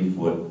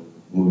 30-foot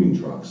moving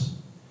trucks.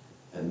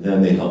 And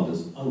then they helped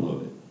us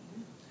unload it.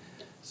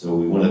 So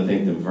we want to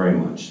thank them very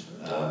much.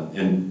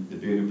 And the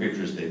bigger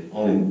picture is they've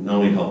not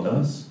only helped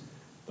us,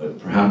 but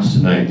perhaps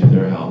tonight, through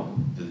their help,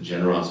 through the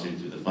generosity,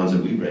 through the funds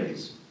that we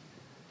raise,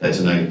 that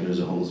tonight there's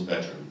a homeless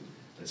veteran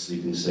that's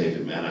sleeping safe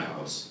at Manor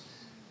House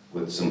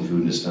with some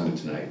food in his stomach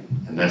tonight.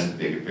 And that's the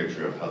bigger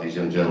picture of how these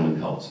young gentlemen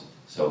helped.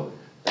 So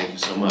thank you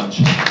so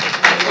much.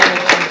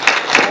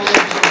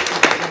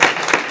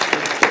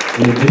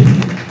 In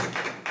addition,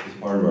 as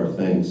part of our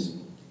thanks,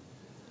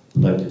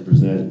 I'd like to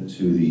present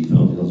to the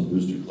Fountain Hills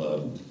Booster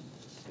Club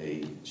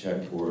a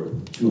check for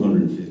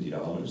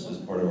 $250 as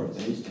part of our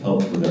thanks to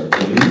help with our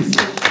activities.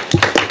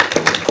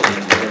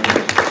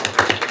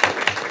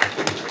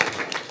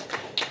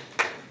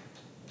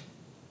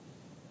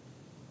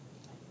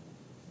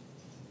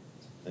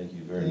 Thank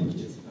you very much.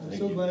 I'm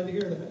so glad to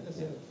hear that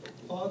as a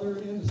father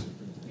and a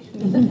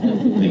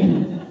superintendent. Thank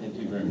you. Thank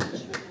you very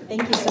much.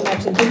 Thank you so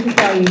much, and thank you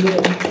for all you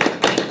do.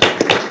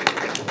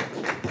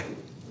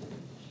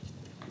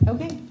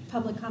 Okay,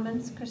 public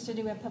comments. Krista,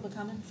 do we have public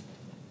comments?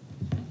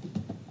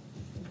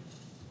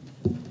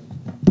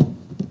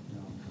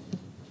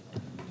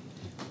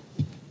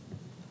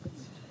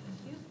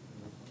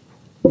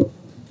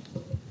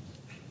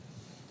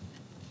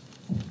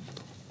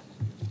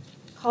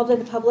 Call to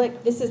the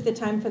public. This is the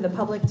time for the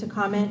public to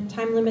comment.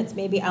 Time limits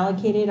may be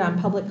allocated on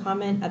public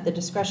comment at the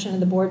discretion of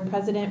the board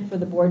president for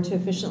the board to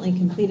efficiently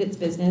complete its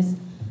business.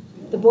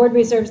 The board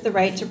reserves the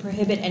right to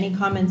prohibit any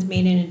comments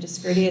made in a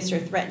discourteous or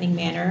threatening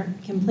manner.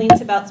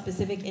 Complaints about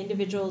specific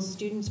individuals,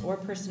 students, or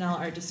personnel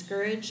are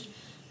discouraged.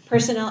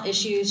 Personnel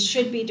issues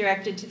should be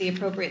directed to the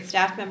appropriate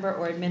staff member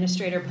or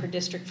administrator per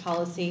district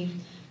policy.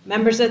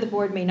 Members of the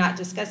board may not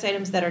discuss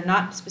items that are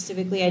not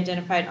specifically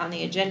identified on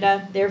the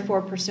agenda.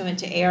 Therefore, pursuant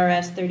to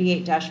ARS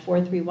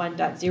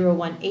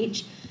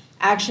 38-431.01H,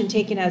 action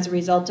taken as a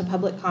result of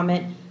public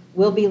comment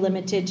will be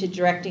limited to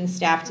directing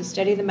staff to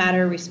study the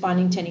matter,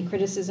 responding to any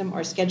criticism, or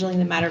scheduling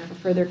the matter for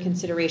further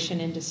consideration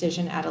and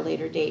decision at a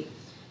later date.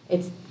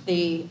 It's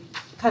the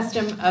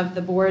custom of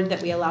the board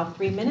that we allow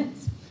 3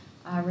 minutes.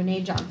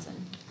 Renee Johnson.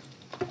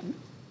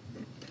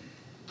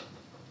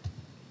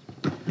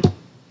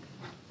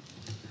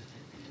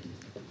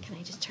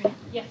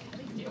 Yes,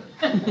 please do.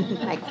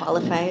 I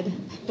qualified.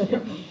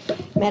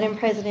 Madam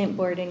President,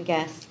 board, and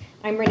guests,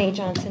 I'm Renee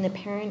Johnson, a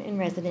parent and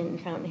resident in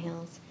Fountain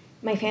Hills.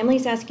 My family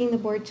is asking the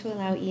board to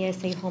allow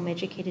ESA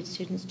home-educated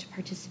students to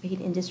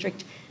participate in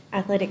district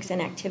athletics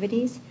and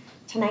activities.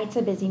 Tonight's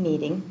a busy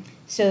meeting,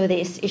 so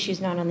this issue is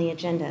not on the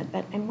agenda,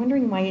 but I'm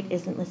wondering why it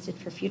isn't listed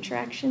for future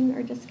action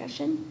or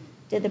discussion.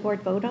 Did the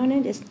board vote on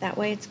it? Is that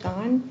why it's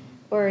gone?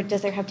 Or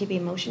does there have to be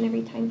a motion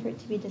every time for it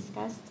to be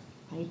discussed?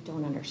 I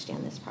don't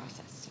understand this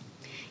process.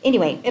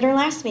 Anyway, at our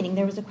last meeting,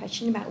 there was a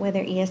question about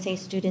whether ESA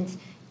students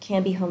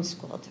can be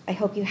homeschooled. I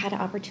hope you had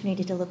an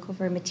opportunity to look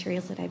over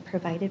materials that I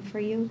provided for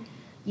you.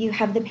 You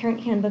have the parent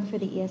handbook for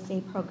the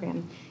ESA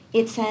program.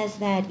 It says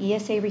that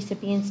ESA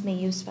recipients may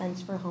use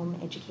funds for home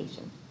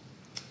education.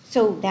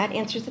 So that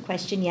answers the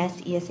question,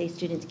 yes, ESA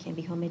students can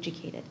be home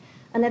educated.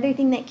 Another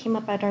thing that came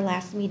up at our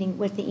last meeting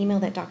was the email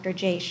that Dr.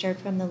 J shared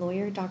from the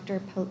lawyer,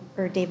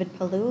 David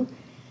Palou.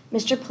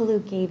 Mr. Palou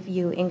gave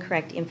you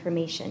incorrect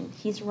information.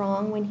 He's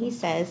wrong when he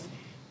says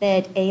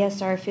that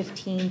ASR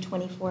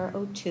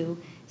 15-2402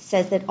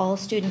 says that all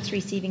students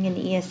receiving an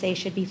ESA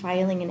should be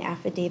filing an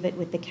affidavit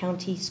with the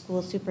county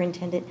school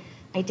superintendent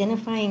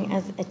identifying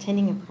as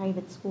attending a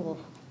private school.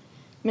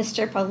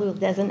 Mr. Palou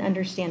doesn't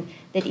understand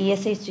that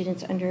ESA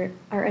students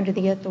are under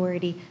the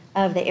authority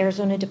of the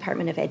Arizona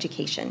Department of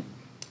Education.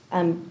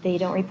 They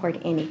don't report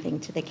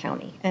anything to the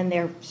county, and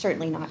they're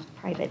certainly not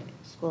private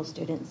school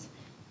students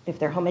if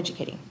they're home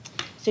educating.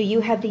 So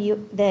you have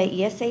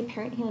the ESA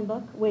parent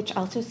handbook, which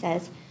also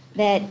says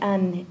that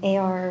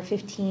AR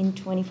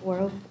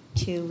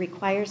 15-2402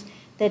 requires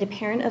that a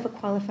parent of a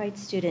qualified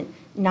student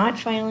not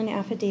file an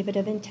affidavit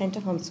of intent to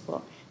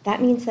homeschool.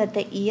 That means that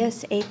the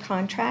ESA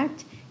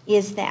contract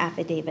is the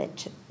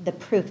affidavit, the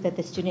proof that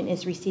the student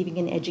is receiving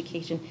an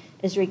education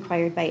is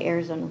required by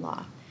Arizona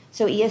law.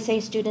 So ESA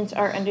students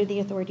are under the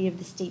authority of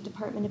the State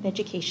Department of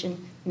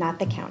Education, not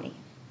the county.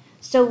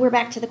 So we're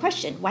back to the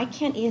question, why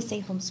can't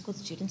ESA homeschool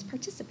students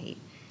participate?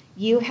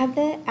 You have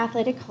the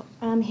athletic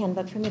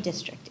handbook from the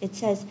district. It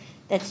says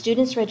that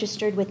students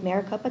registered with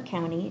Maricopa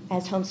County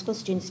as homeschool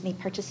students may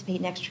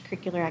participate in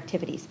extracurricular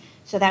activities.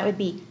 So that would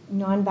be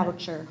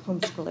non-voucher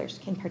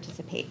homeschoolers can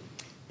participate.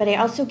 But I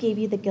also gave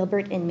you the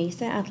Gilbert and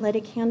Mesa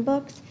athletic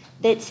handbooks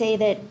that say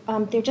that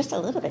they're just a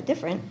little bit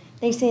different.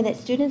 They say that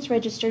students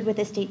registered with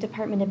the State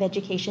Department of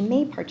Education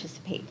may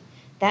participate.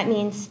 That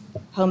means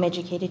home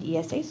educated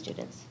ESA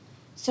students.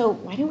 So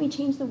why don't we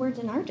change the words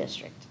in our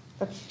district?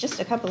 That's just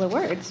a couple of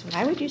words.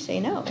 Why would you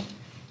say no?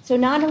 So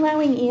not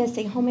allowing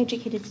ESA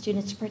home-educated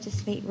students to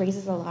participate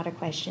raises a lot of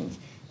questions.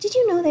 Did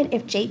you know that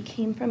if Jake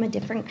came from a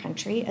different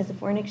country as a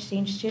foreign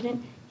exchange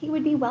student, he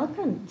would be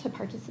welcome to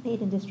participate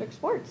in district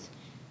sports?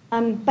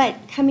 But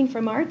coming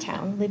from our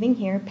town, living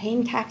here,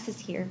 paying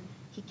taxes here,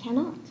 he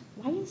cannot.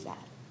 Why is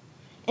that?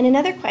 And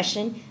another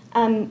question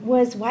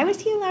was, why was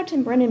he allowed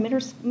to run in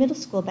middle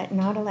school but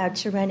not allowed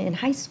to run in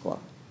high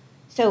school?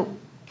 So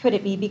could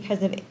it be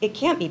because of, it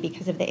can't be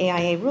because of the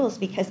AIA rules,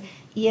 because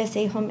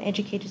ESA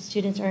home-educated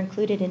students are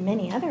included in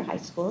many other high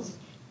schools,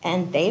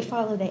 and they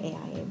follow the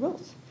AIA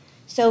rules.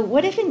 So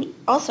what if an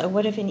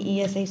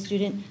ESA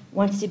student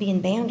wants to be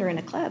in band or in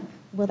a club?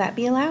 Will that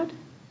be allowed?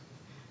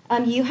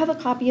 You have a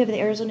copy of the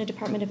Arizona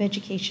Department of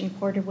Education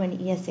Quarter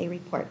 1 ESA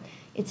report.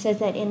 It says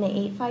that in the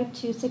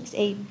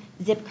 85268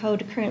 zip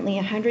code, currently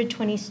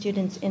 120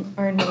 students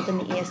are enrolled in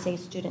the ESA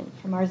student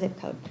from our zip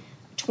code.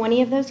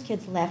 20 of those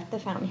kids left the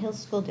Fountain Hills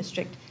School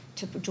District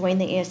to join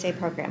the ESA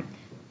program.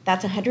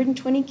 That's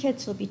 120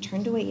 kids who will be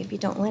turned away if you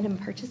don't let them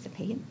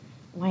participate.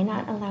 Why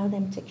not allow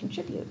them to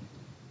contribute?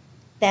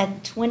 The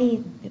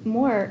 20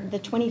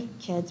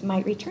 kids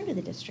might return to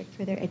the district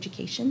for their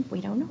education.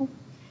 We don't know.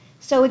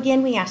 So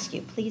again, we ask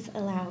you, please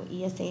allow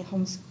ESA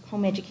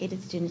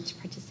home-educated students to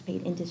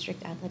participate in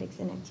district athletics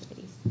and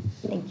activities.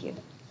 Thank you.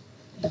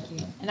 Thank you.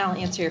 And I'll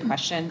answer your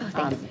question.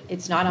 Oh,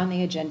 it's not on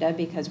the agenda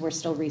because we're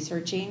still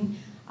researching.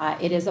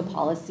 It is a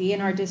policy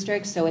in our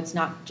district, so it's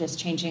not just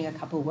changing a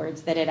couple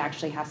words, that it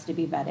actually has to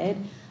be vetted.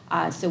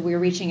 So we're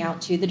reaching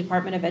out to the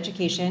Department of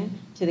Education,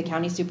 to the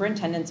County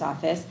Superintendent's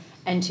Office,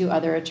 and to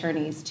other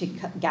attorneys to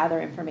gather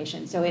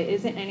information. So it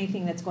isn't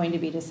anything that's going to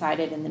be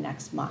decided in the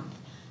next month.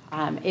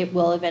 It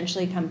will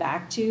eventually come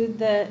back to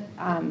the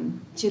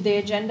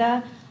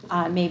agenda,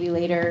 maybe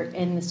later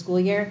in the school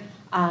year,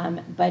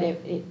 but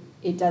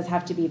it does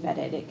have to be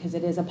vetted because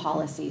it is a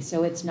policy,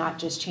 so it's not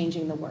just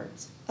changing the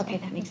words. Okay,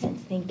 that makes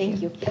sense.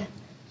 Thank you.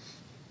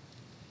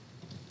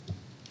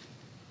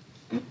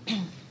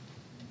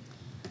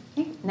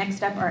 Okay,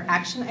 next up are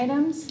action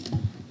items.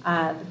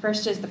 The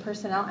first is the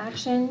personnel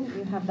action.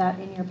 You have that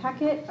in your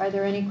packet. Are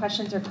there any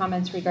questions or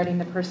comments regarding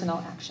the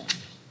personnel action?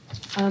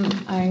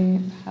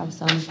 I have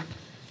some.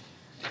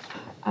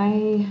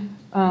 I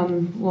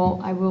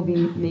will be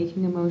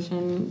making a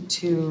motion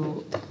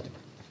to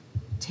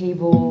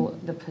table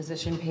the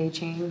position pay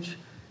change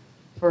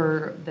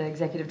for the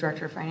Executive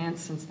Director of Finance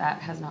since that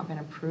has not been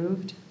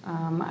approved.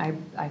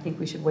 I think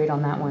we should wait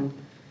on that one.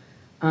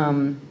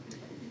 And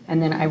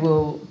then I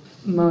will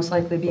most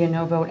likely be a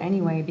no vote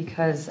anyway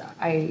because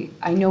I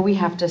know we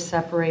have to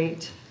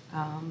separate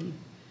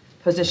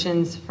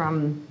positions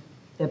from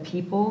the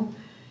people.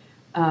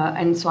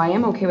 And so I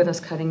am okay with us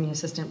cutting the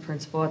assistant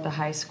principal at the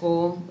high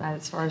school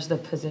as far as the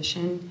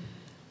position.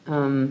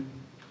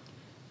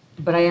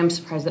 But I am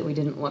surprised that we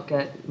didn't look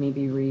at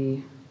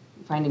maybe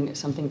finding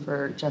something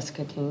for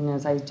Jessica King,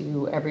 as I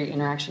do every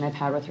interaction I've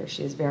had with her.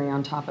 She is very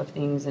on top of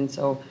things. And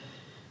so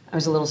I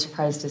was a little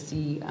surprised to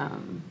see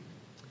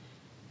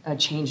a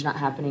change not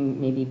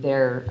happening maybe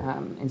there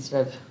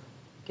instead of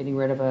getting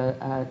rid of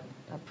a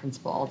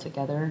principal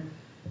altogether.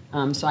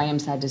 So I am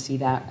sad to see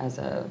that as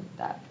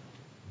that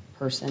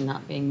person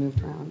not being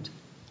moved around.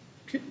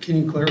 Can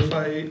you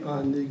clarify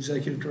on the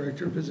executive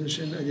director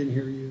position? I didn't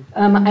hear you.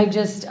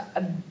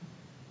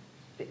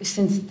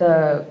 Since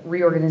the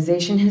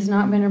reorganization has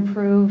not been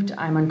approved,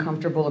 I'm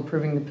uncomfortable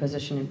approving the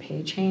position and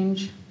pay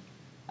change.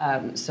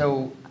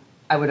 So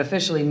I would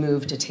officially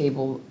move to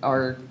table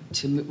or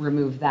to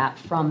remove that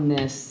from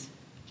this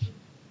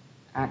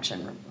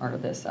action or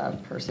this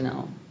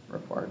personnel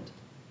report.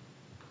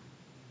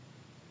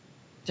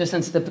 Just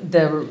since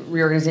the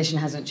reorganization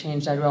hasn't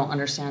changed, I don't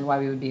understand why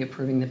we would be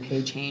approving the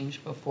pay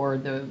change before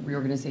the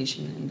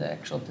reorganization and the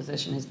actual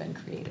position has been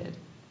created.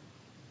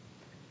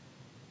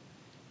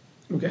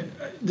 Okay.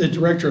 The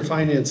Director of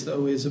Finance,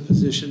 though, is a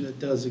position that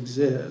does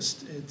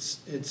exist.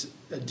 It's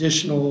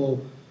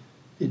additional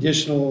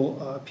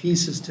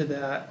pieces to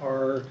that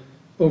are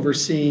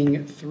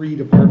overseeing 3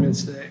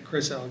 departments that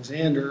Chris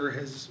Alexander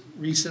has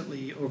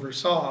recently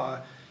oversaw,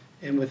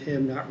 and with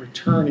him not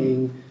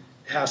returning,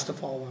 has to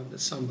fall onto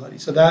somebody.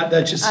 So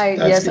that's just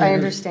yes, I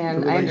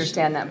understand. I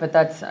understand that, but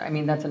that's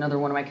another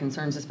one of my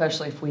concerns,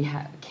 especially if we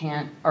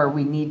can't or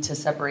we need to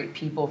separate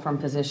people from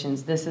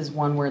positions. This is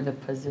one where the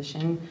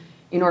position,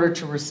 in order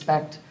to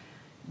respect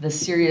the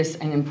serious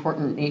and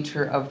important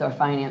nature of the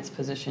finance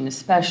position,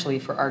 especially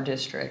for our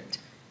district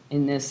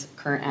in this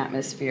current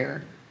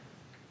atmosphere,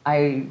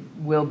 I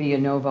will be a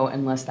no vote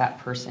unless that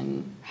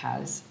person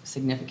has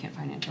significant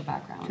financial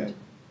background. Okay.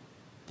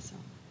 So.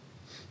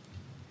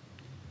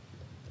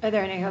 Are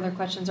there any other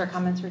questions or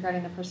comments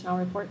regarding the personnel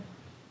report?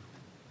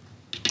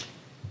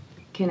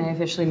 Can I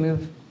officially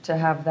move to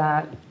have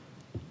that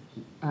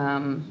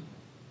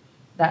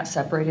that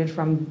separated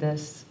from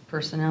this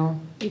personnel?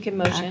 You can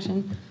motion.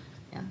 Action?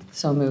 Yeah,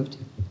 so moved.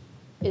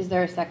 Is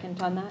there a second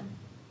on that?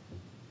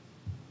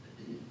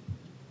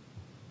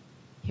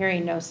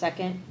 Hearing no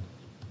second,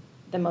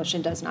 the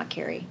motion does not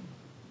carry.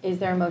 Is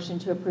there a motion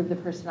to approve the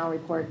personnel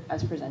report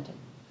as presented?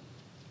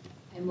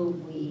 I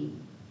move we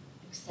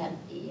accept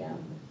the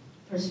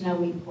personnel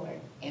report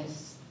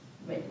as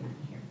written on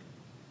here.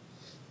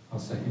 I'll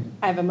second.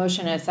 I have a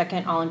motion and a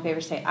second. All in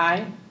favor say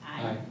aye.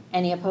 Aye.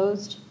 Any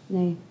opposed?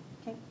 Nay.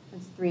 Okay,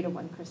 it's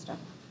 3-1, Krista.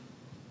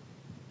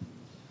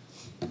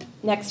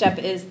 Next up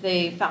is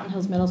the Fountain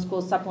Hills Middle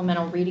School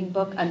supplemental reading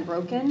book,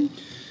 Unbroken.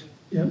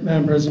 Yeah,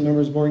 Madam President,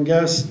 members of the board and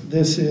guests,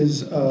 this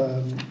is,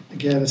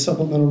 again, a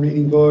supplemental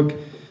reading book,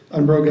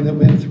 Unbroken, that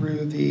went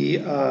through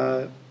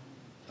the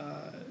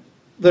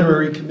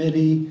literary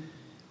committee.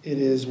 It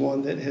is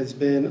one that has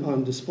been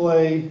on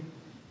display,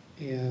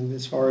 and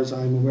as far as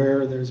I'm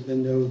aware, there's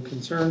been no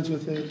concerns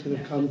with it that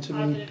have come to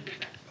me,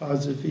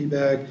 positive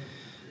feedback.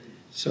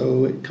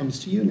 So it comes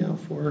to you now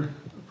for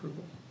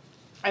approval.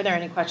 Are there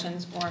any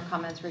questions or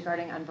comments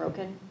regarding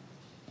Unbroken?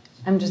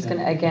 I'm just going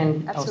to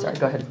again, oh, sorry,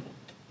 go ahead.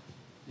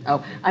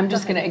 Oh, I'm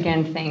just going to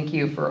again thank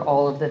you for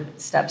all of the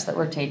steps that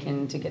were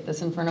taken to get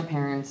this in front of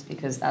parents,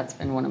 because that's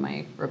been one of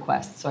my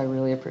requests, so I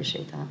really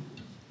appreciate that.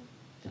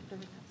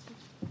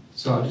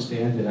 So I'll just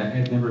add that I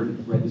had never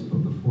read this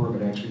book before,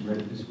 but I actually read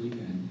it this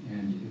weekend,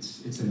 and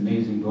it's an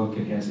amazing book.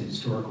 It has a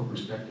historical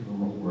perspective of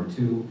World War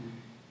II.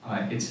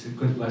 It's a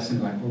good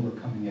lesson about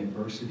overcoming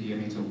adversity. I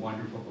mean, it's a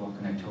wonderful book,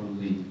 and I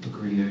totally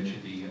agree that it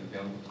should be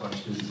available to our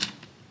students.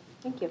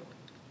 Thank you.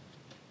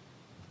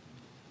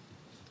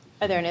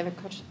 Are there any other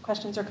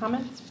questions or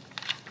comments?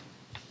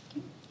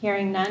 Okay.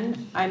 Hearing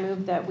none, I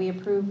move that we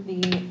approve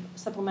the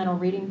supplemental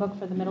reading book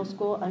for the middle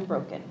school,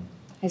 Unbroken.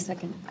 I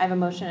second. I have a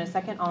motion and a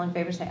second. All in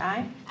favor say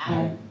aye.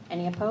 Aye.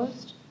 Any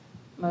opposed?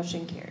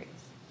 Motion carries.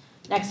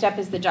 Next up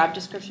is the job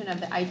description of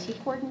the IT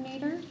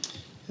coordinator.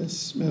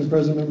 Yes, Madam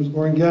President, members of the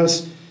board and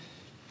guests,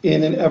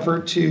 in an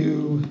effort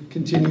to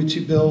continue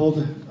to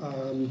build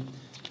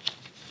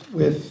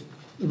with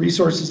the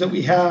resources that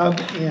we have,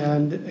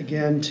 and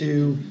again,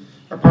 to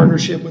our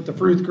partnership with the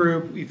Fruth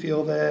Group, we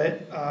feel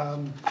that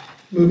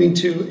moving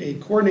to a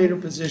coordinator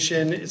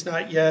position is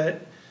not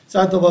yet, it's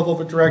not the level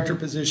of a director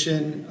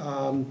position,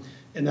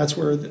 and that's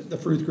where the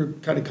Fruth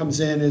Group kind of comes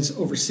in, is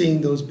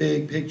overseeing those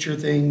big picture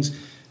things,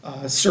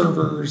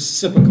 servers,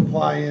 SIPA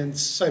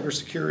compliance,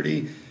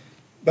 cybersecurity.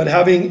 But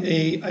having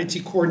a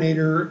IT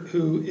coordinator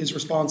who is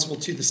responsible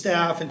to the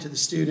staff and to the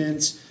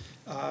students,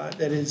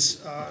 that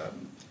is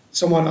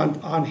someone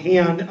on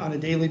hand on a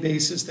daily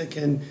basis that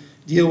can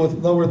deal with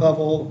lower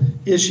level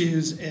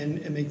issues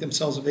and make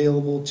themselves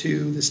available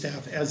to the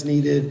staff as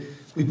needed,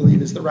 we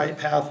believe is the right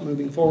path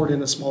moving forward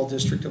in a small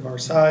district of our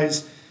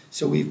size.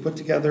 So we've put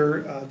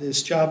together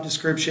this job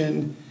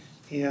description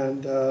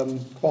and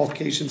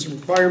qualifications and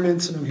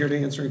requirements, and I'm here to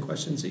answer any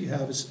questions that you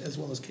have, as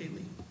well as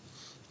Kaylee.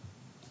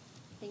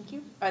 Thank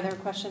you. Are there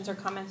questions or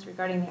comments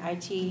regarding the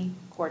IT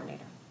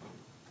coordinator?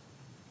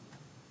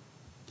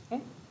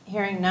 Okay.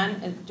 Hearing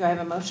none, do I have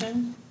a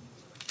motion?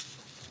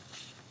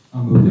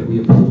 I'll move that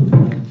we approve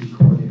the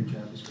coordinator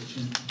job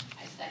description.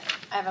 I second.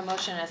 I have a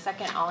motion and a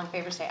second. All in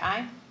favor say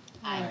aye.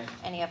 Aye.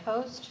 Any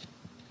opposed?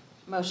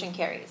 Motion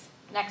carries.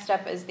 Next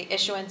up is the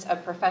issuance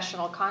of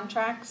professional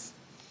contracts.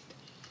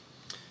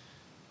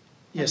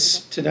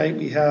 Yes, tonight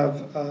we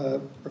have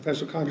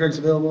professional contracts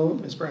available.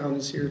 Ms. Brown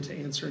is here to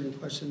answer any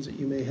questions that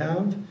you may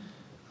have.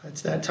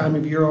 It's that time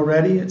of year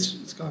already.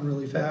 It's gone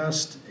really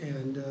fast.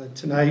 And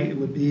tonight it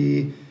would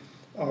be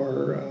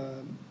our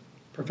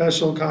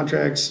professional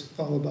contracts,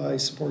 followed by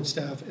support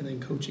staff, and then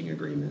coaching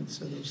agreements.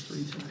 So those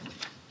three tonight.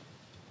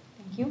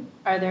 Thank you.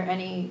 Are there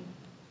any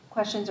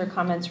questions or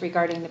comments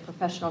regarding the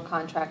professional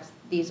contracts?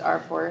 These are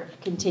for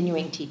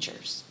continuing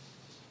teachers.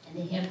 And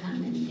they have how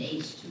many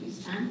days to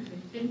respond?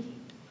 15?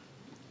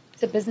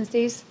 Is it business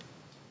days?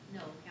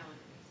 No,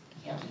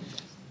 calendar days.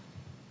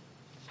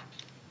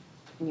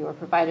 And you were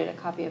provided a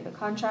copy of the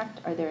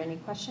contract. Are there any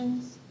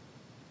questions?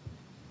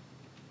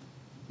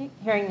 Okay.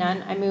 Hearing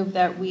none, I move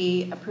that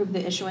we approve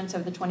the issuance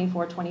of the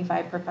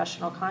 24-25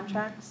 professional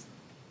contracts.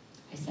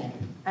 I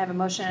second. I have a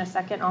motion and a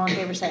second. All in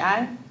favor say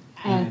aye.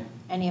 Aye.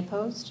 Any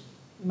opposed?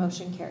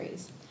 Motion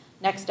carries.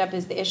 Next up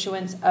is the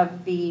issuance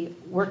of the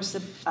work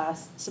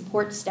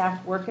support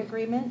staff work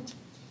agreement.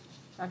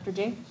 Dr.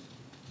 J.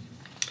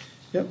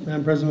 Yep,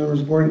 Madam President, members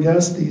of the board and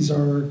guests, these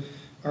are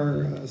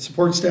our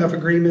support staff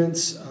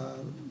agreements.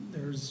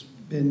 There's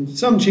been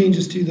some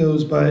changes to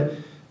those, but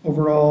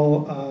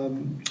overall,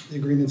 the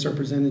agreements are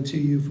presented to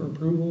you for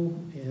approval,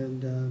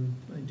 and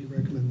I do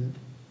recommend that.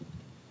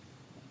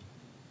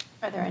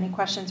 Are there any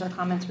questions or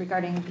comments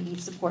regarding the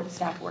support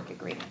staff work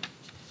agreement?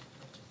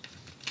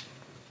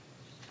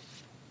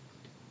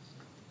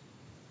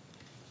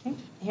 Okay.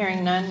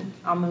 Hearing none,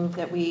 I'll move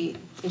that we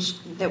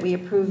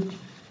approve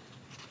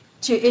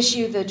to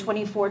issue the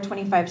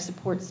 24-25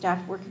 support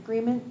staff work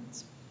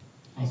agreements.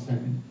 I'll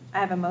second. I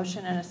have a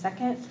motion and a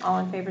second. All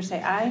in favor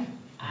say aye.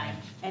 Aye.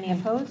 Any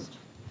opposed?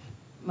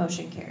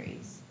 Motion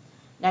carries.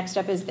 Next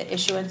up is the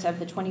issuance of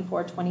the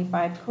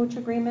 24-25 coach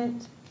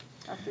agreement.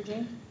 Dr.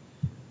 J.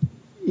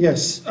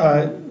 Yes,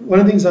 one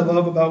of the things I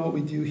love about what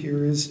we do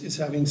here is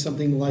having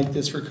something like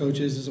this for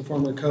coaches. As a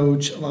former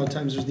coach, a lot of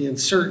times there's the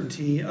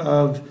uncertainty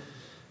of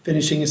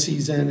finishing a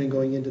season and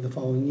going into the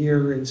following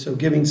year. And so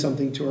giving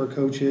something to our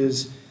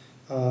coaches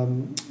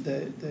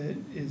that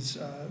is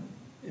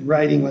in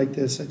writing like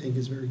this, I think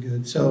is very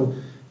good. So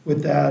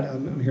with that,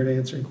 I'm here to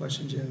answer any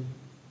questions you have.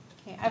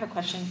 Okay, I have a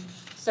question.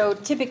 So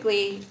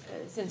typically,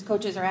 since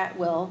coaches are at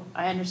will,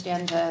 I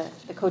understand the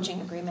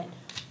coaching agreement,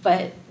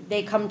 but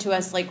they come to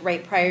us like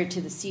right prior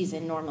to the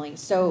season normally.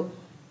 So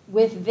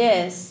with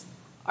this,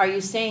 are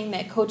you saying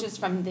that coaches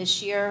from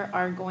this year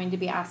are going to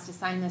be asked to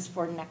sign this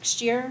for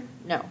next year?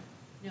 No.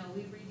 No,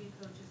 we redo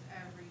coaches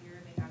every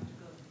year. They have to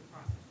go through the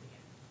process again.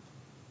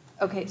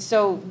 Okay,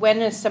 so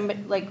when is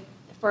somebody, like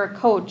for a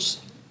coach,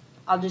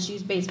 I'll just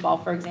use baseball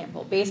for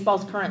example.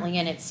 Baseball's currently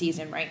in its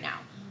season right now.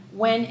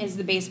 When is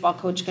the baseball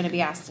coach going to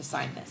be asked to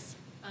sign this?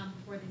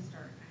 Before they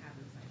start, I have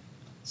them sign.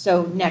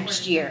 So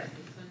next year?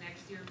 So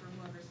next year for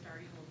whoever's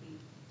starting, we'll be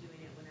doing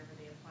it whenever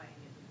they apply and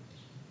get the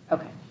position.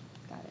 Okay,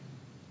 got it.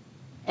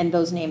 And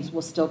those names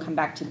will still come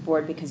back to the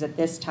board because at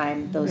this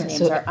time, those names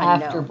So are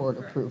unknown. after board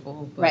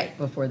approval, but Right.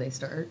 before they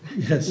start.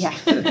 Yes. Yeah.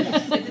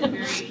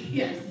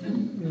 Yes.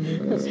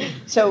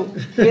 So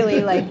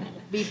really, like,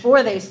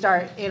 before they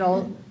start,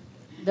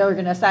 they're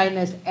gonna sign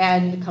this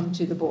and come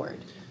to the board.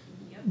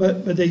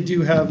 But they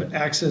do have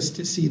access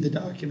to see the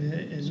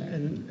document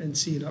and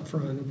see it up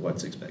front of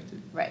what's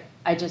expected. Right,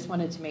 I just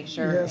wanted to make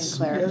sure and Yes,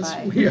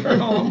 clarify. yes, we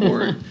are all on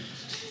board,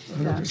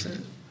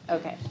 100%.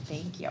 Okay,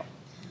 thank you.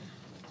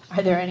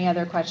 Are there any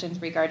other questions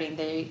regarding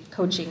the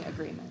coaching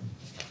agreement?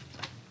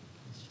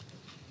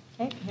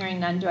 Okay,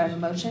 hearing none, do I have a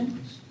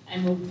motion? I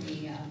move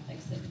we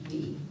accept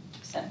the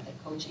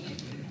coaching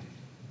agreement.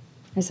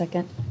 A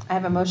second. I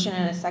have a motion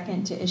and a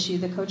second to issue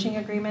the coaching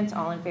agreements.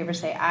 All in favor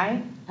say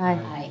aye.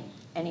 Aye.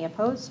 Any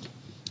opposed?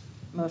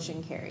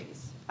 Motion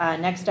carries.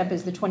 Next up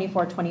is the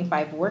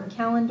 24-25 work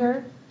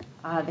calendar.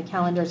 The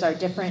calendars are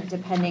different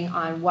depending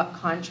on what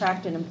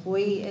contract an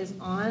employee is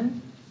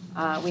on.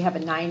 We have a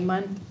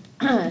 9-month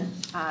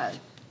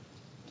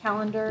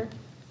calendar,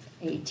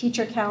 a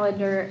teacher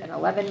calendar, an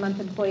 11-month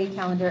employee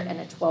calendar, and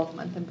a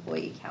 12-month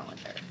employee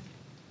calendar.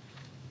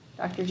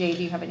 Dr. J,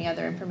 do you have any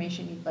other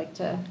information you'd like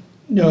to?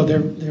 No,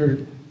 they're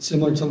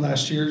similar to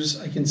last year's.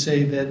 I can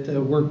say that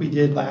the work we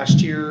did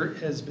last year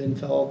has been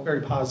felt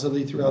very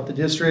positively throughout the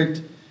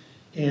district.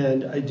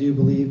 And I do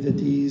believe that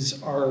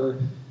these are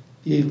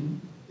the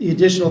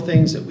additional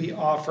things that we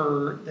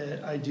offer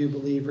that I do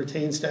believe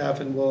retain staff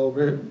and will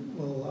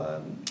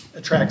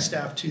attract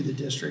staff to the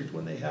district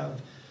when they have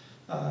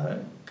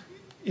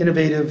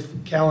innovative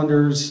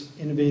calendars,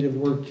 innovative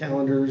work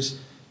calendars.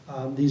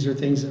 These are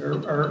things that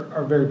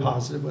are very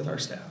positive with our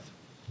staff.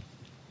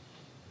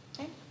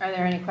 Okay. Are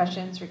there any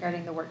questions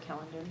regarding the work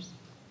calendars?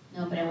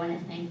 No, but I want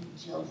to thank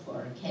Jill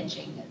for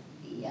catching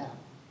the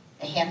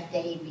half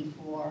day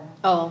before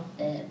the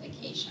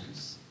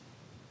vacations.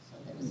 So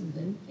that was a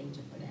good thing to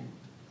put in.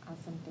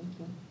 Awesome, thank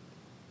you.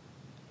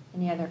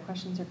 Any other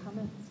questions or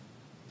comments?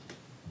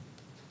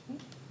 Okay.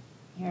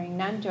 Hearing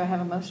none, do I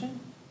have a motion?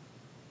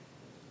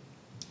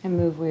 I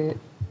move we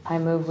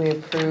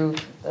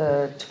approve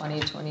the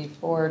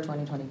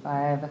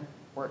 2024-2025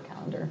 work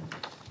calendar.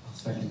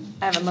 Second.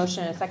 I have a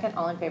motion and a second.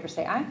 All in favor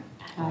say aye.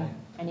 Aye.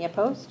 Any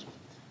opposed?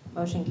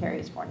 Motion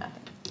carries 4-0.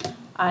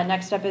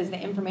 Next up is the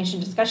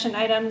information discussion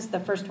items. The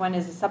first one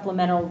is a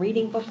supplemental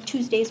reading book,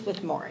 Tuesdays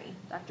with Maury.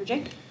 Dr.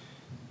 J?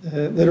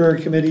 The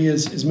literary committee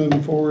is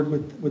moving forward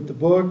with the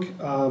book.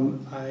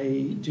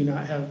 I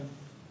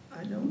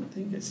don't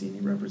think I see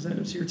any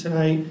representatives here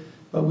tonight,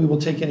 but we will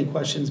take any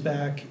questions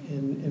back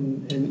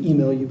and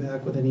email you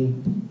back with any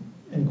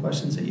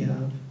questions that you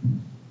have.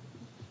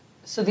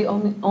 So the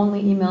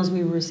only emails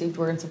we received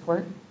were in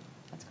support?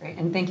 That's great.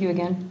 And thank you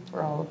again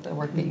for all of the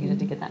work that you did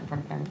to get that in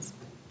front of parents.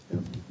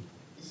 Yep.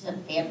 This is a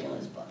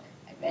fabulous book.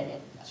 I read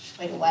it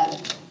quite a while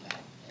ago, but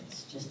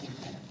it's just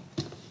incredible.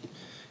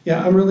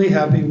 Yeah, I'm really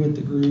happy with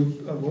the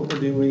group of what we're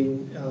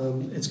doing.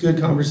 It's good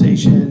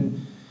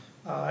conversation.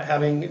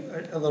 Having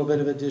a little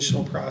bit of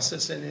additional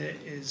process in it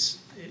is,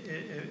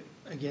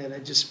 again, I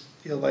just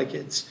feel like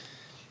it's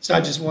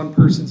not just one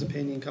person's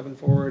opinion coming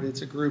forward.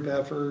 It's a group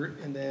effort,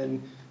 and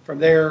then from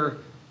there,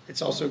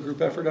 it's also a group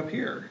effort up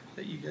here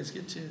that you guys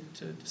get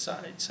to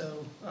decide.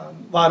 So a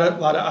lot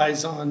of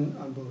eyes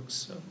on books.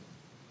 So.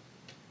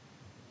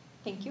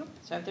 Thank you.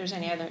 So if there's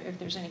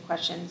any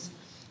questions,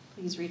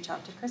 please reach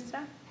out to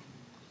Krista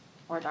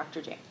or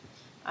Dr. J.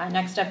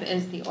 Next up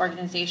is the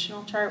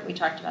organizational chart. We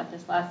talked about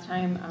this last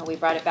time. We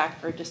brought it back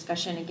for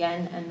discussion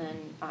again, and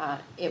then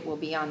it will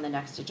be on the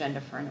next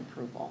agenda for an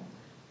approval.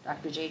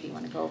 Dr. J, do you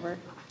want to go over it?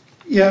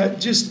 Yeah,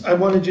 I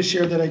wanted to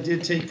share that I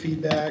did take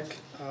feedback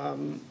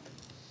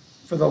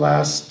for the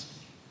last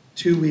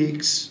 2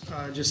 weeks,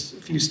 just a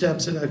few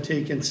steps that I've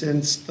taken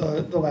since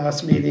the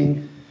last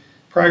meeting.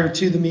 Prior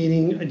to the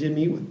meeting, I did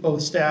meet with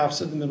both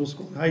staffs at the middle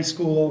school and high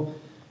school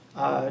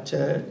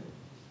to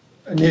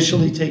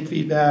initially take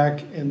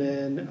feedback, and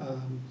then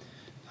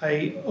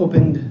I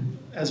opened,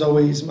 as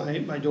always,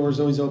 my door is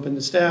always open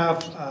to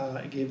staff.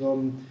 I gave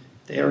them,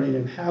 they already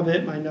didn't have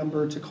it, my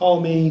number to call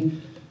me.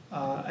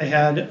 I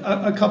had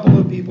a couple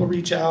of people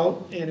reach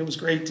out, and it was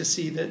great to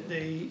see that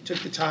they took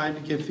the time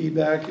to give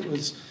feedback. It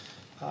was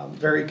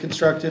very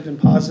constructive and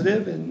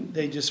positive, and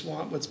they just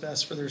want what's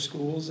best for their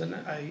schools, and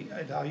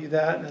I value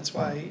that, and that's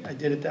why I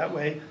did it that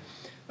way.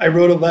 I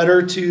wrote a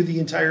letter to the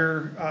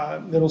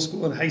entire middle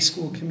school and high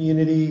school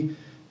community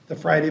the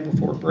Friday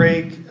before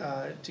break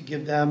to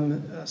give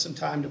them some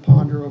time to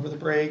ponder over the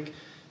break,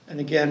 and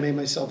again, made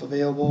myself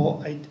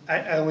available.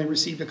 I only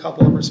received a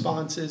couple of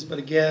responses, but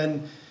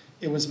again,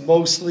 it was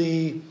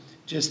mostly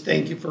just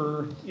thank you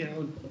for,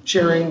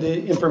 sharing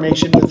the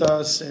information with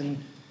us, and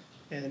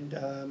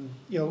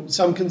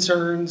some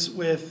concerns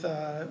with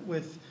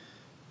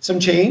some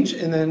change,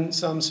 and then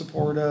some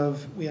support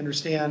of, we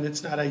understand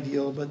it's not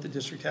ideal, but the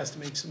district has to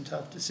make some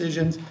tough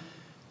decisions.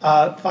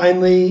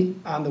 Finally,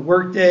 on the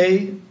work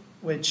day,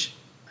 which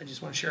I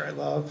just want to share I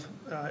love,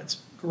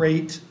 it's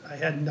great. I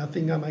had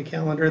nothing on my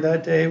calendar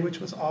that day,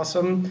 which was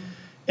awesome,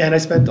 and I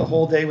spent the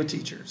whole day with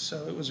teachers,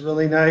 so it was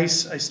really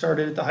nice. I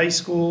started at the high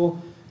school.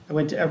 I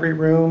went to every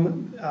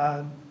room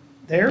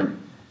there,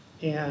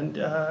 and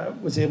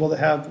was able to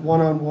have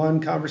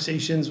one-on-one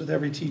conversations with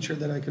every teacher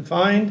that I could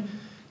find.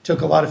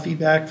 Took a lot of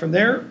feedback from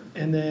there,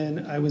 and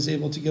then I was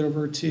able to get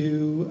over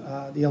to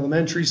the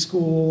elementary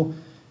school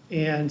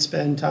and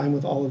spend time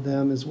with all of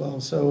them as well.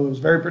 So it was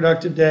a very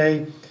productive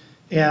day,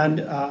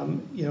 and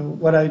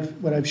what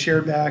I've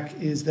shared back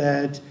is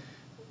that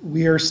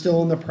we are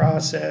still in the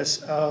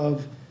process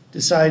of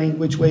deciding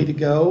which way to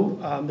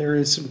go. There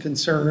is some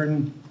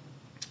concern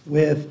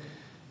with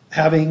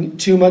having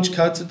too much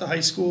cuts at the high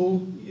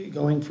school,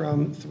 going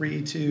from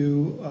 3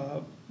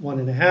 to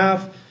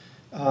 1.5.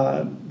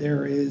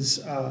 There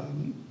is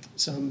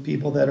some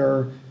people that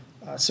are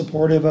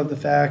supportive of the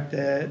fact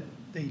that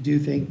they do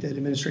think that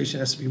administration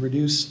has to be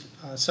reduced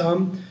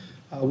some.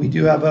 We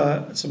do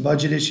have some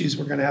budget issues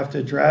we're going to have to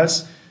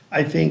address.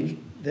 I think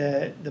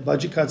that the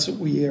budget cuts that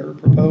we are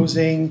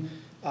proposing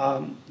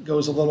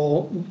goes a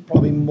little,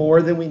 probably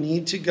more than we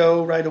need to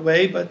go right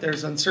away, but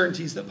there's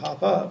uncertainties that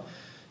pop up.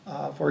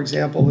 For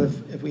example,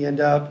 if we end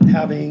up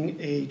having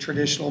a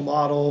traditional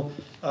model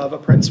of a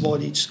principal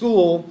at each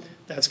school,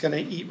 that's going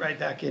to eat right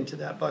back into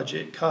that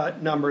budget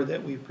cut number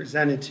that we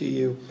presented to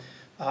you.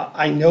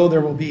 I know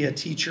there will be a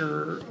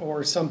teacher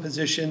or some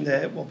position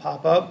that will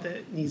pop up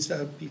that needs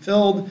to be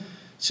filled,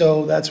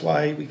 so that's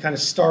why we kind of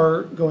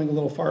start going a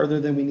little farther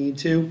than we need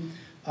to.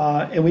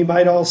 And we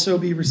might also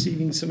be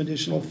receiving some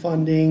additional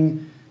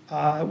funding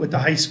with the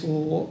high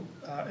school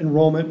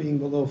enrollment being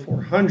below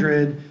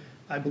 400.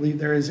 I believe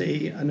there is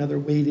another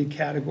weighted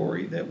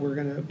category that we're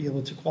going to be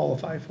able to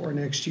qualify for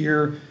next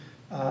year.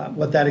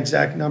 What that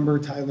exact number,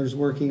 Tyler's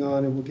working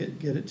on, and we'll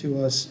get it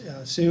to us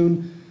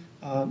soon.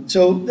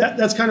 So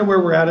that's kind of where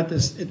we're at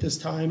this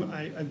time.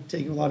 I've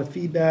taken a lot of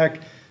feedback.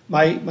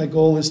 My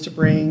goal is to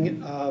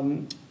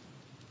bring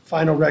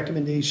final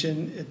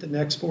recommendation at the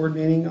next board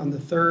meeting on the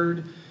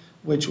 3rd,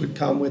 which would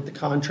come with the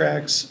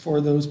contracts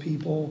for those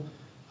people.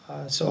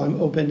 So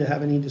I'm open to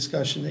have any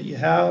discussion that you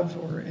have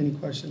or any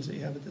questions that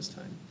you have at this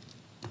time.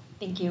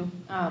 Thank you.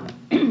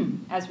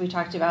 As we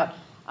talked about,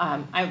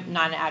 I'm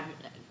not an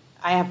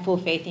I have full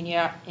faith in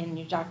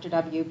you, Dr.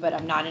 W., but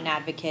I'm not an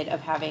advocate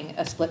of having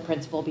a split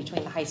principal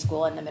between the high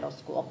school and the middle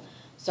school.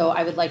 So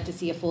I would like to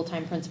see a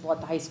full-time principal at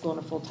the high school and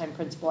a full-time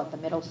principal at the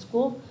middle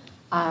school,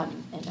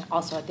 and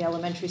also at the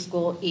elementary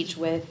school, each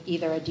with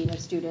either a dean of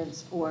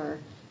students or,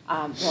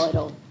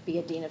 it'll be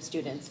a dean of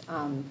students.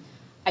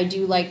 I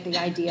do like the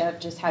idea of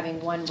just having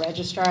one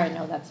registrar. I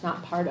know that's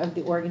not part of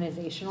the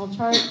organizational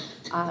chart,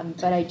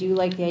 but I do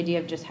like the idea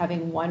of just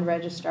having one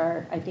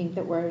registrar. I think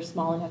that we're a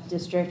small enough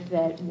district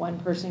that one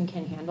person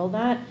can handle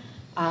that,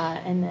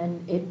 and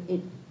then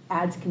it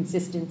adds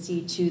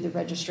consistency to the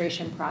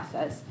registration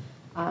process.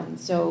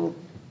 So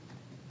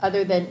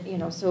other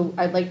than, so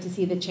I'd like to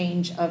see the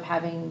change of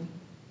having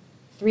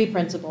 3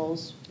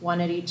 principals,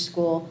 1 at each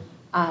school.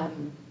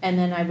 And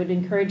then I would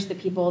encourage the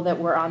people that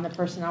were on the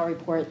personnel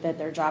report that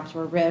their jobs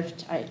were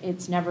riffed.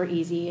 It's never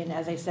easy, and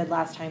as I said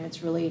last time,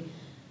 it's really,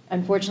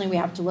 unfortunately, we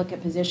have to look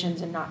at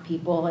positions and not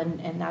people,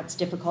 and that's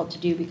difficult to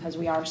do because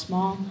we are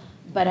small.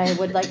 But I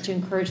would like to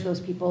encourage those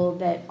people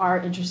that are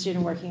interested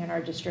in working in our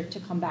district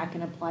to come back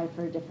and apply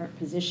for a different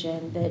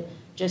position, that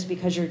just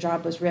because your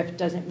job was riffed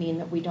doesn't mean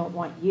that we don't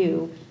want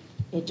you.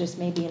 It just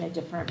may be in a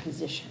different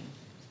position.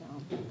 So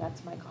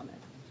that's my comment.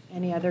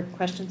 Any other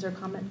questions or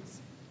comments?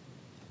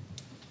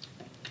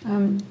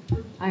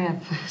 I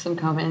have some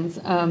comments.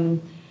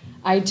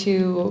 I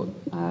too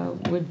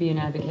would be an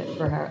advocate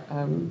for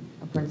a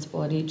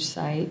principal at each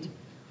site,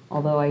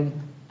 although I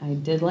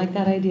did like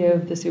that idea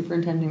of the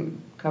superintendent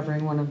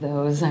covering one of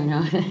those. I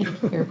know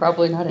you're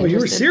probably not interested. Well, you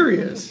were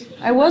serious.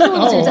 I was a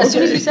little serious. As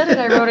soon as you said it,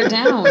 I wrote it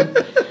down.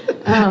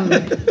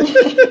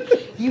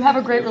 You have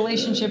a great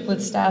relationship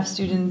with staff,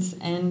 students,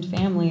 and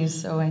families,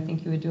 so I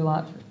think you would do a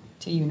lot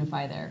to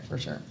unify there, for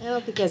sure. I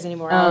don't think he has any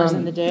more hours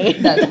in the day.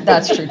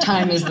 That's true.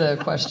 Time is the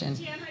question.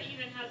 Yeah,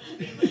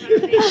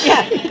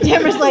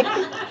 Tamara's like,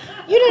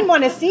 you didn't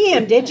want to see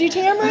him, did you,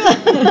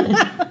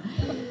 Tamara?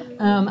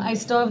 I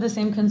still have the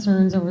same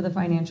concerns over the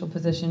financial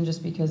position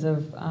just because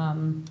of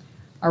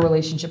our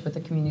relationship with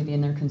the community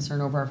and their concern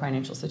over our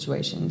financial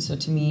situation. So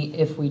to me,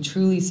 if we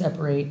truly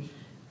separate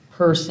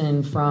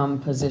person from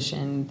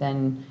position,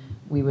 then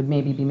we would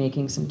maybe be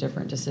making some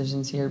different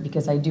decisions here,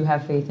 because I do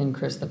have faith in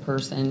Chris, the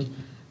person.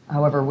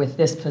 However, with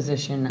this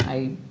position,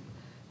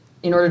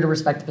 in order to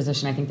respect the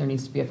position, I think there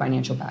needs to be a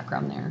financial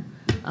background there.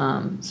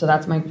 So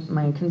that's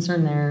my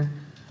concern there.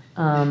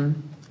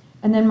 And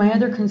then my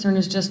other concern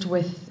is just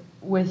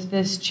with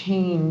this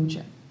change.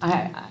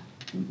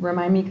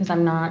 Remind me, because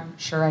I'm not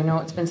sure. I know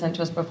it's been sent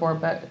to us before,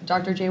 but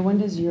Dr. J, when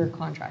does your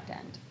contract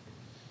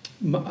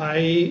end? I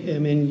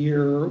am in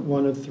year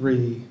 1 of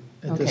 3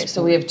 at this Okay, point.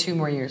 so we have 2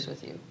 more years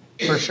with you,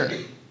 for sure.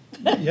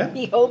 Yeah.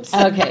 He hopes.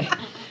 Okay,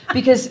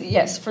 because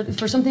yes,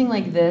 for something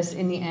like this,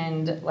 in the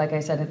end, like I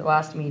said at the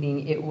last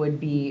meeting, it would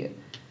be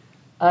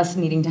us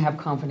needing to have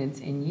confidence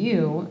in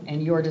you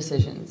and your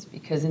decisions,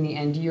 because in the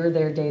end, you're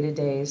there day to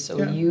day, so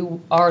Yeah.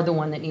 you are the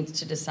one that needs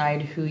to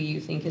decide who you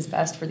think is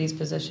best for these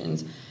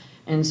positions.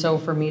 And so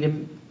for me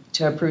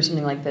to approve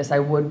something like this, I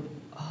would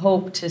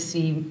hope to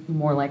see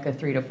more like a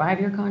 3 to 5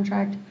 year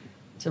contract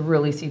to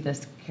really see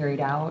this carried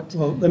out.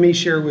 Well, let me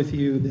share with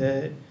you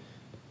that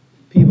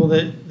people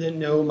that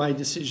know my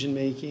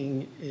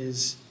decision-making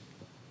is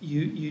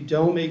you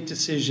don't make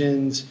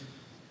decisions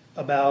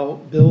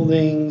about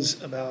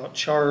buildings, about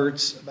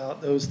charts,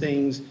 about those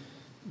things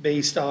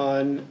based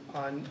on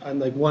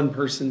like one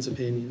person's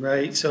opinion,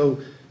 right? So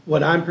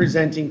what I'm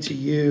presenting to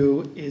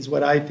you is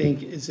what I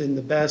think is in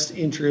the best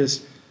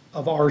interest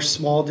of our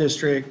small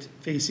district,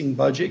 facing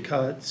budget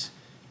cuts,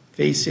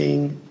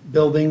 facing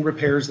building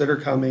repairs that are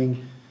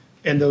coming,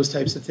 and those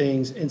types of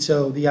things. And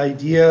so the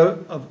idea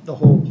of the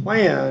whole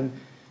plan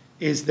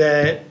is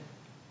that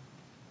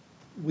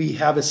we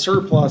have a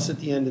surplus at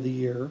the end of the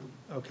year,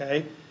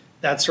 okay?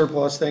 That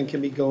surplus then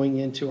can be going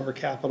into our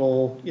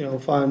capital,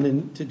 fund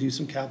and to do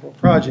some capital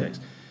projects.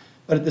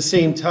 But at the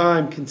same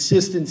time,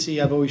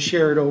 consistency, I've always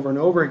shared over and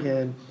over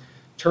again,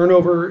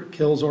 turnover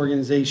kills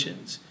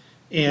organizations.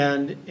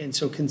 And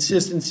so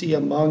consistency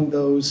among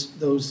those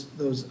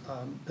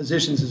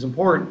positions is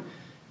important.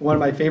 One of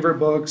my favorite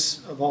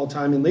books of all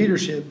time in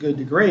leadership, Good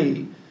to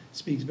Great,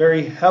 speaks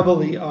very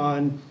heavily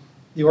on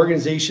the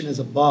organization as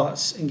a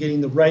bus and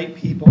getting the right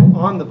people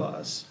on the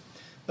bus.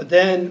 But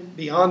then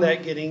beyond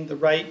that, getting the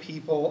right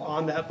people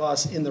on that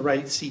bus in the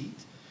right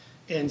seat.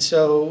 And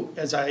so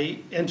as I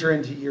enter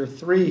into year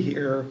 3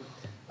 here,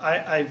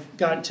 I've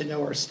gotten to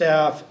know our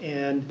staff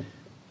and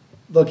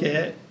look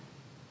at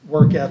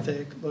work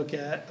ethic, look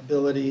at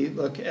ability,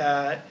 look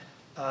at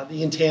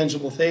the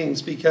intangible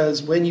things.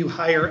 Because when you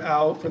hire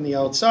out from the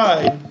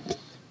outside,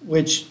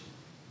 which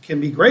can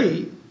be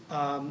great,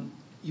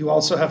 you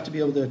also have to be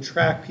able to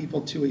attract people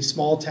to a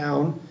small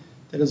town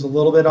that is a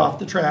little bit off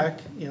the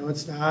track.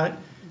 It's not,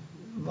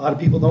 a lot of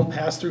people don't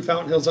pass through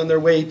Fountain Hills on their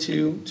way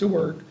to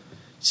work.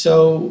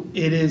 So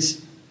it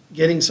is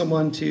getting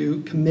someone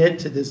to commit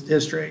to this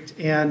district.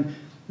 And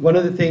one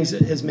of the things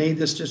that has made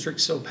this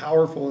district so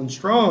powerful and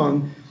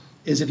strong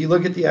is if you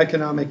look at the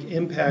economic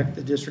impact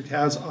the district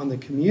has on the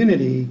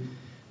community,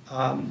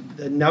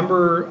 the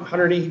number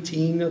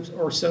 118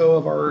 or so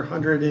of our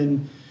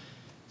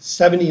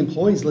 170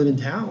 employees live in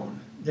town.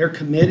 They're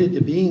committed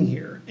to being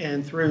here.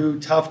 And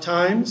through tough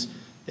times,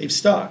 they've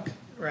stuck,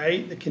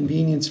 right? The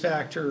convenience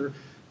factor,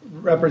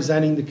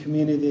 representing the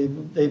community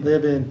they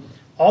live in,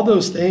 all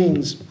those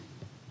things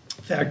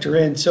factor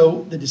in.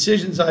 So the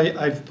decisions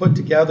I've put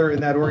together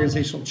in that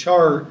organizational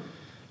chart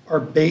are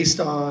based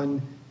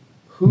on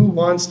who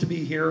wants to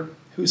be here,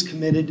 who's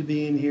committed to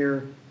being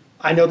here.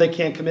 I know they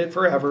can't commit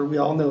forever, we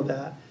all know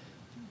that.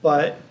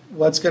 But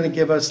what's going to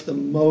give us the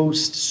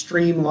most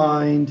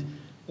streamlined,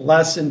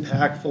 less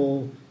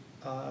impactful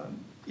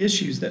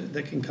issues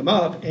that can come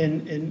up.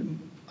 And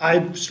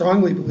I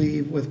strongly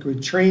believe with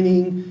good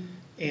training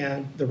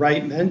and the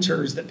right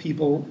mentors that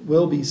people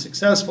will be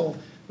successful,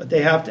 but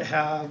they have to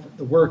have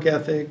the work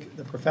ethic,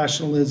 the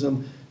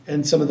professionalism,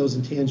 and some of those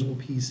intangible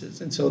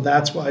pieces. And so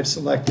that's why I've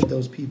selected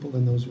those people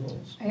in those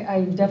roles.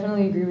 I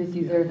definitely agree with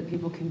you there that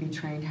people can be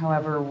trained.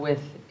 However,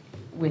 with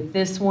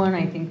this one,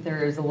 I think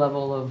there is a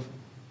level of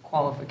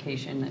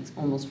qualification that's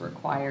almost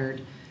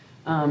required.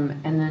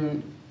 And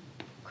then,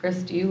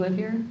 Chris, do you live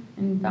here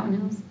in Fountain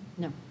Hills?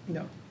 No.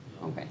 No.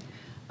 Okay.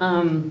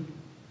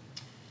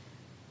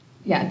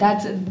 Yeah,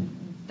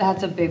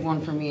 that's a big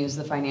one for me, is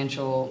the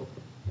financial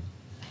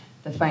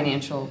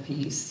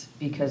piece,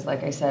 because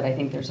like I said, I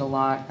think there's a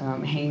lot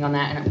hanging on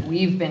that. And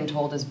we've been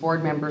told as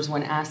board members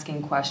when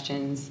asking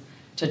questions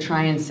to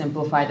try and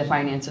simplify the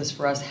finances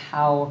for us,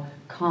 how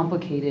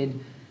complicated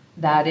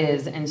that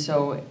is. And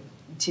so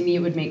to me, it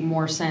would make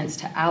more sense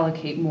to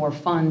allocate more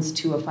funds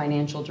to a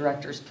financial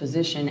director's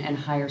position and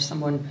hire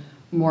someone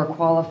more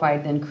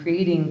qualified than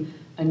creating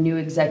a new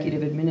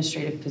executive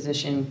administrative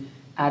position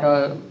at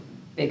a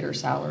bigger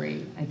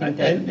salary. I think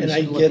that we and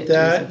I should look get at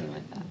that, doing something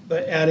like that.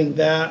 but adding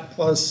that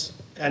plus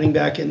adding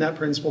back in that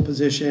principal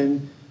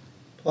position,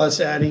 plus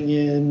adding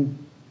in,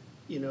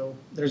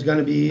 there's going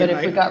to be. But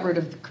if we got rid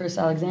of the Chris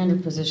Alexander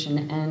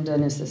position and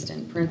an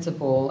assistant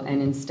principal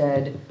and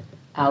instead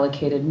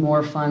allocated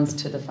more funds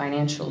to the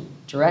financial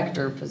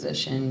director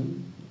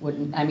position,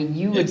 wouldn't, I mean,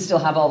 you would still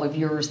have all of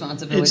your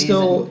responsibilities it's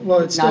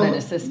not still, an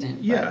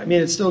assistant. Yeah, I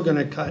mean, it's still going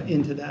to cut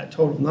into that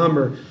total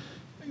number.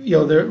 You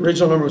know, the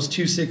original number was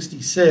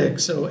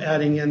 266, so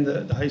adding in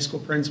the high school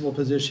principal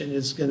position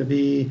is going to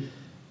be,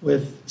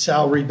 with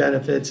salary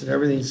benefits and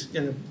everything's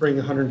going to bring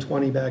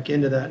 120 back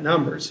into that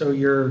number. So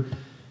you're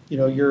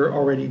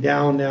already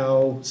down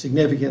now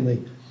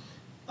significantly.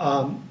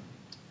 I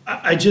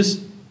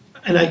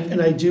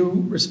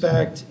do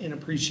respect and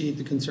appreciate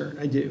the concern.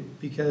 I do,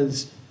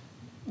 because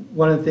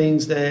one of the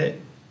things that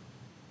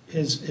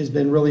has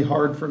been really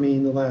hard for me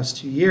in the last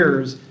 2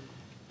 years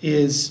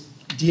is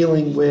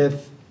dealing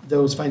with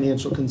those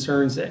financial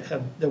concerns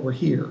that were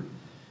here.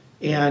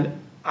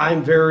 And I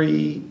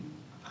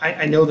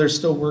know there's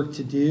still work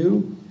to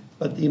do,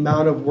 but the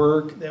amount of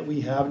work that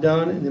we have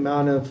done and the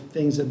amount of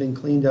things that have been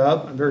cleaned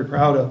up, I'm very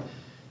proud of.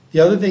 The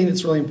other thing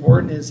that's really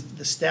important is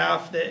the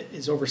staff that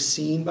is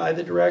overseen by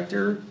the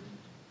director.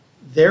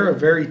 They're a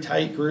very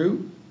tight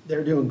group.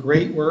 They're doing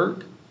great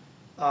work.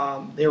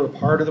 They were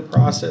part of the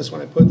process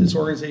when I put this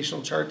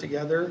organizational chart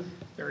together.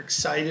 They're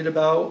excited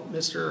about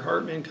Mr.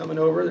 Hartman coming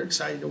over. They're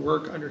excited to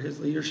work under his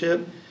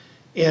leadership.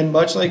 And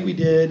much like we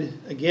did,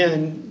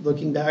 again,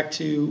 looking back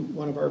to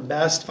one of our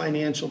best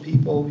financial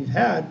people we've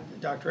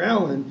had, Dr.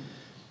 Allen,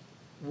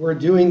 we're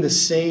doing the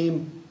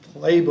same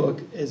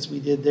playbook as we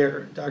did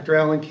there. Dr.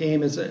 Allen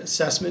came as an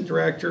assessment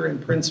director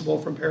and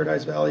principal from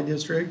Paradise Valley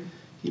District.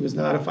 He was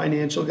not a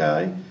financial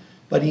guy,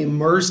 but he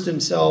immersed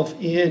himself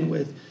in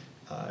with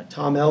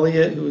Tom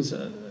Elliott, who is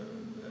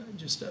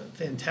just a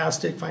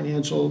fantastic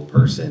financial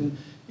person,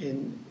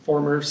 and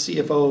former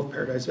CFO of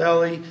Paradise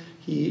Valley.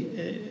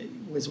 He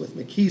was with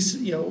McKees,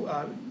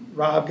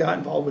 Rob got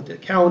involved with the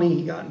county.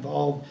 He got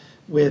involved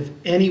with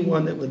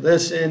anyone that would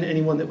listen,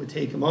 anyone that would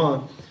take him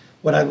on.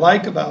 What I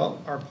like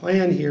about our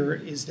plan here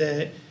is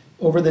that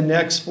over the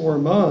next 4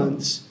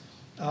 months,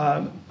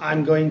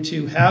 I'm going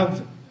to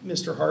have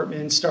Mr.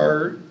 Hartman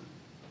start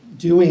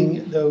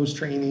doing those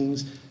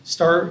trainings,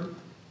 start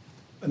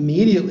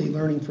immediately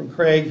learning from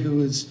Craig,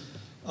 who is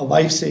a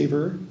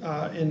lifesaver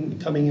and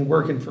coming and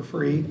working for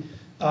free.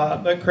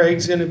 But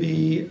Craig's going to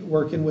be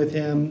working with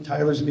him.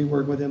 Tyler's going to be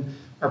working with him.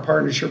 Our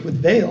partnership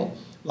with Vail.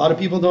 A lot of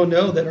people don't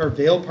know that our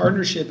Vail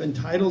partnership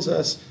entitles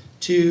us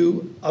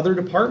to other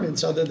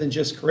departments other than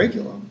just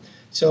curriculum.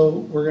 So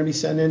we're going to be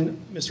sending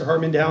Mr.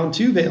 Hartman down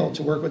to Vail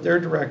to work with their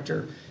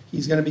director.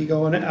 He's going to be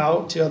going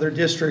out to other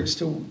districts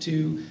to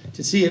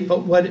see it.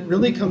 But what it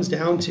really comes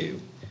down to,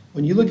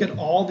 when you look at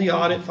all the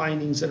audit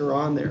findings that are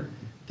on there,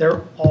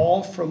 they're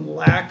all from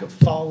lack of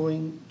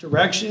following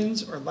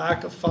directions or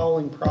lack of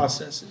following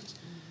processes.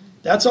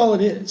 That's all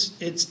it is.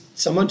 It's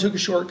someone took a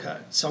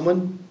shortcut.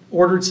 Someone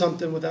ordered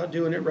something without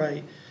doing it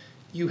right.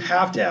 You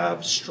have to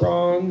have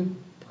strong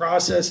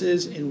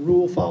processes and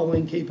rule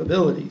following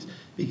capabilities,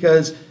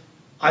 because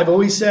I've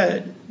always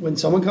said when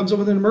someone comes up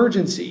with an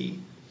emergency,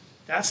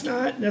 that's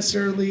not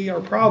necessarily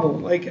our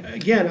problem. Like,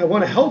 again, I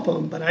want to help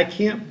them, but I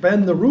can't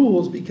bend the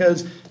rules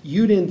because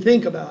you didn't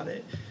think about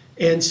it.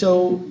 And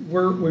so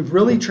we've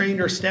really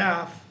trained our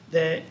staff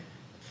that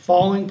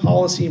following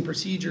policy and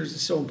procedures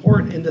is so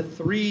important. And the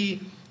 3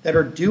 that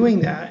are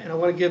doing that, and I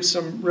want to give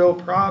some real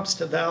props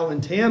to Val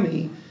and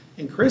Tammy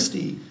and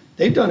Christy,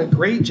 they've done a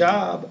great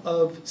job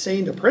of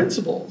saying to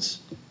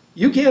principals,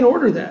 you can't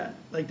order that.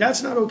 Like,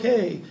 that's not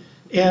okay.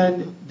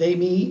 And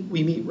we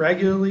meet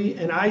regularly,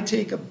 and I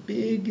take a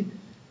big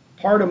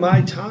part of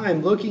my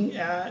time looking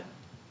at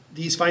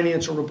these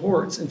financial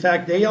reports. In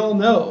fact, they all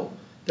know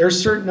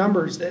there's certain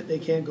numbers that they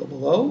can't go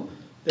below.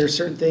 There's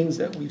certain things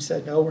that we've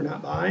said, no, we're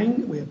not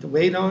buying, we have to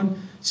wait on.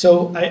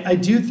 So I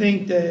do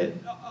think that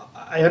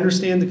I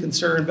understand the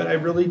concern, but I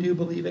really do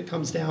believe it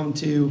comes down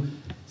to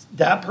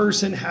that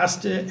person has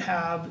to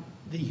have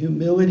the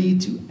humility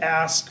to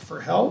ask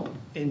for help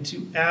and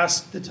to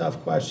ask the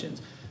tough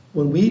questions.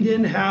 When we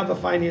didn't have a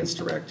finance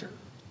director,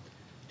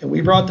 and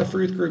we brought the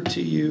Fruth Group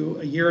to you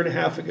a year and a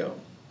half ago,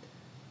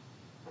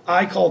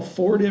 I called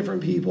 4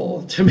 different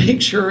people to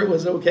make sure it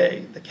was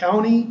okay. The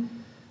county,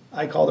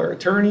 I called our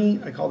attorney,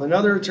 I called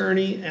another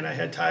attorney, and I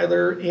had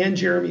Tyler and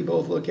Jeremy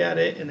both look at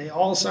it, and they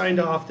all signed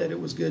off that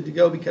it was good to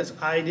go because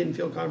I didn't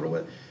feel comfortable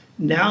with it.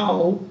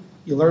 Now,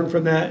 you learn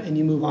from that and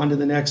you move on to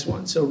the next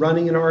one. So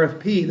running an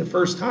RFP the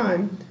first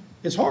time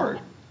is hard,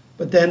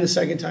 but then the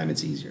second time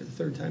it's easier, the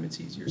third time it's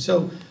easier.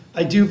 So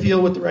I do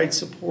feel with the right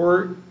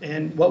support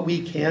and what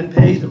we can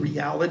pay, the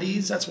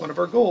realities, that's one of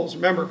our goals.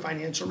 Remember,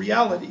 financial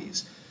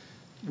realities.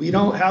 We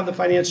don't have the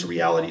financial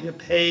reality to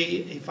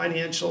pay a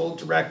financial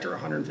director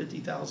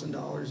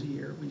 $150,000 a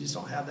year. We just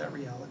don't have that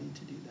reality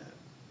to do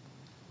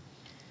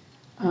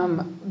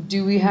that.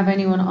 Do we have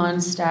anyone on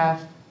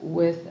staff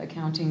with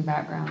accounting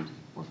background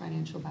or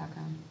financial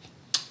background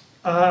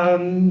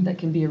that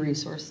can be a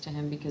resource to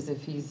him? Because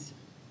if he's...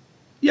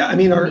 Yeah, I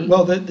mean,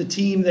 the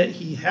team that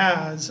he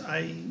has,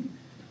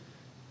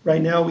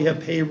 right now we have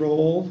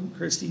payroll.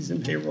 Christy's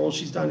in payroll.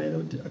 She's done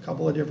it a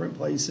couple of different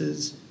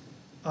places.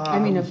 I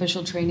mean,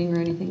 official training or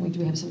anything, like, do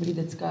we have somebody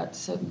that's got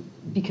some,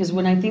 because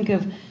when I think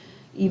of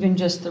even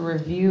just the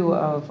review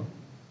of,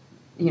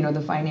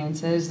 the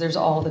finances, there's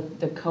all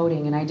the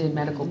coding, and I did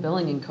medical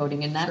billing and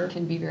coding, and that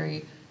can be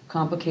very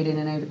complicated,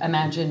 and I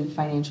imagine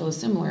financial is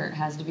similar. It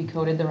has to be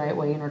coded the right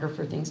way in order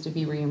for things to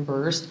be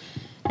reimbursed,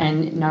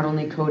 and not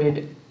only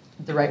coded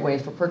the right way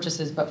for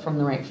purchases, but from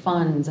the right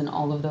funds and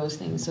all of those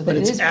things. So that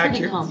it is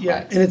pretty complex.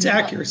 Yeah, and it's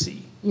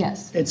accuracy.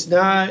 Yes. It's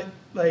not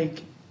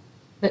like.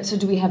 But so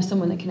do we have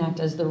someone that can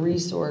act as the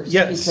resource?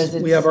 Yes, because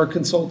we have our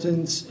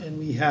consultants, and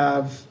we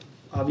have,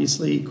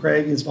 obviously,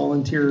 Craig has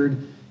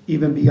volunteered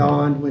even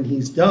beyond when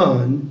he's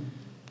done,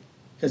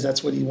 because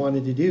that's what he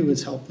wanted to do,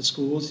 is help the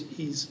schools.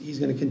 He's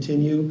going to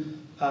continue.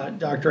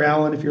 Dr.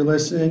 Allen, if you're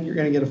listening, you're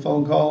going to get a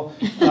phone call.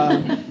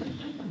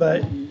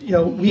 But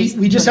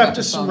we just have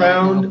to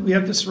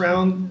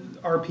surround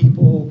our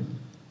people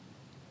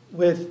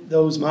with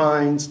those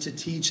minds to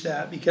teach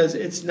that, because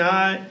it's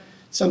not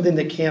something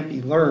that can't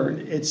be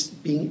learned. It's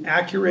being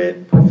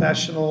accurate,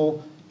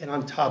 professional, and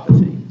on top of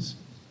things.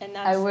 And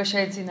I wish I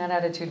had seen that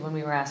attitude when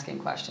we were asking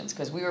questions,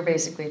 because we were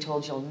basically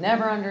told you'll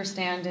never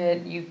understand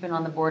it. You've been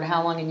on the board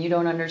how long and you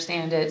don't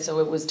understand it? So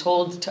it was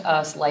told to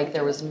us like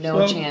there was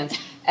no chance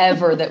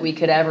ever that we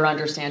could ever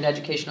understand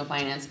educational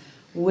finance,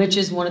 which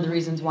is one of the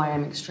reasons why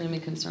I'm extremely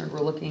concerned.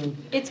 We're looking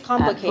it's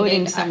complicated. At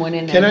putting someone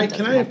in there.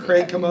 Can I have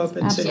Craig come up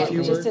and say a few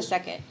words? Just a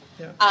second.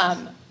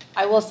 Yeah.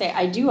 I will say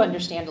I do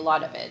understand a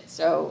lot of it,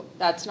 so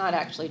that's not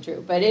actually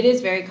true, but it is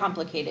very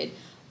complicated.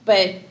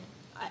 But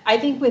I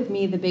think with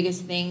me, the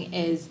biggest thing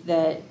is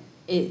that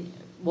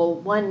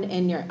one,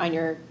 on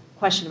your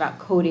question about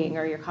coding,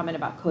 or your comment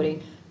about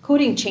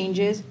coding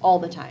changes all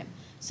the time.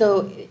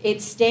 So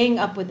it's staying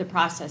up with the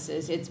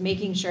processes. It's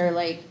making sure,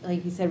 like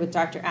you said with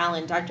Dr.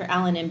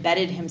 Allen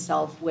embedded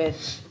himself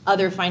with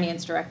other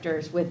finance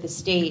directors, with the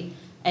state,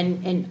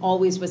 and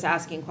always was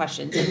asking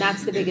questions. And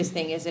that's the biggest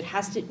thing, is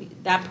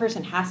that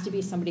person has to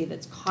be somebody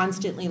that's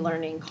constantly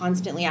learning,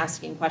 constantly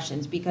asking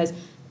questions, because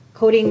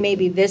coding may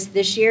be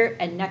this year,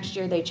 and next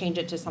year they change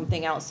it to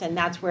something else. And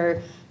that's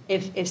where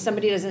if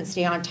somebody doesn't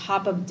stay on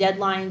top of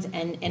deadlines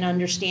and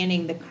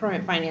understanding the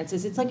current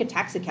finances, it's like a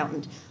tax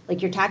accountant.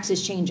 Like, your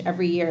taxes change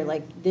every year.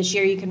 Like, this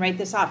year you can write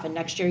this off and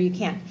next year you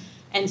can't.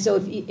 And so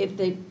if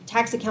the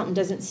tax accountant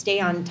doesn't stay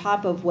on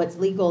top of what's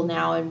legal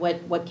now and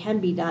what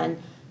can be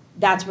done,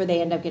 that's where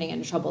they end up getting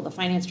into trouble. The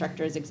finance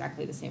director is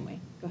exactly the same way.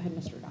 Go ahead,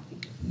 Mr. Duffy.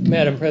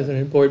 Madam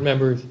President, board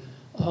members,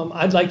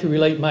 I'd like to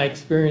relate my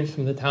experience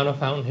from the town of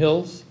Fountain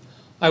Hills.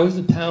 I was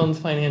the town's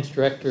finance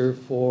director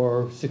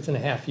for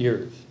 6.5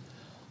 years.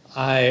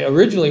 I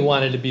originally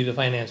wanted to be the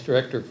finance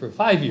director for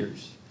 5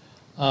 years.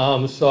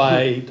 So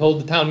I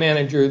told the town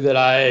manager that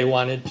I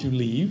wanted to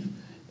leave,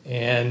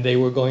 and they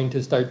were going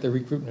to start the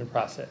recruitment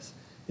process.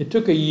 It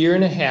took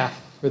 1.5 years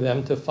for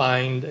them to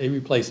find a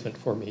replacement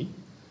for me.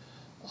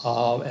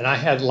 And I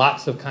had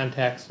lots of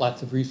contacts,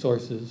 lots of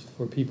resources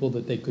for people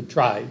that they could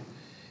try.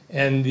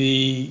 And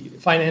the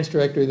finance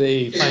director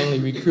they finally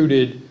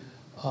recruited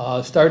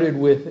started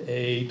with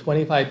a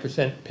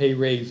 25% pay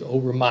raise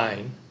over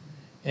mine,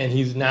 and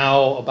he's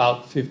now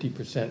about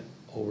 50%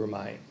 over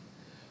mine.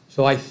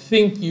 So I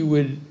think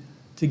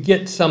to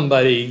get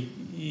somebody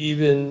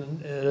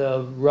even at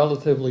a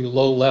relatively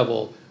low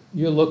level,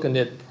 you're looking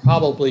at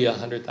probably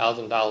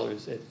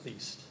 $100,000 at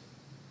least.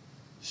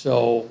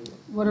 So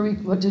what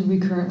did we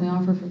currently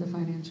offer for the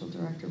financial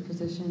director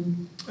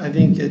position? I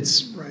think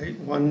it's right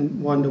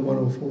 1 to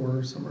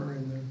 104, somewhere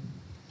in there.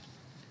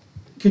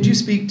 Could you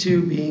speak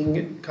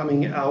to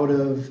coming out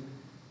of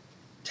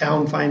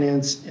town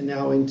finance and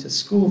now into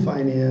school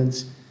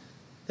finance,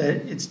 that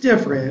it's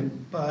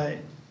different, but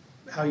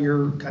how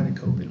you're kind of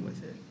coping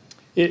with it?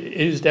 It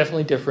is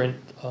definitely different.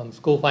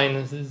 School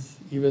finances,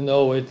 even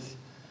though it's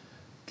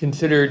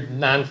considered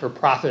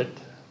non-for-profit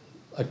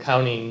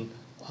accounting,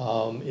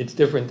 it's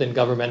different than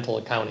governmental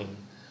accounting.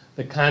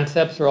 The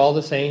concepts are all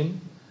the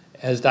same.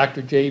 As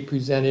Dr. J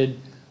presented,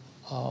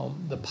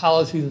 the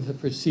policies and the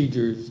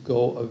procedures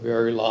go a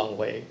very long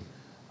way.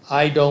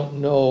 I don't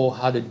know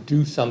how to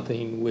do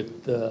something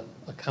with the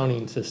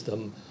accounting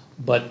system,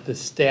 but the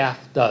staff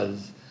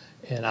does.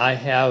 And I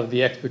have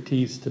the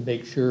expertise to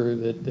make sure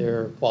that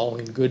they're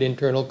following good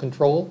internal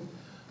control,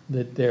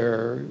 that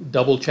they're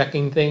double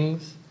checking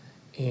things,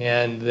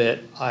 and that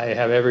I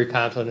have every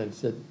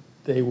confidence that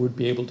they would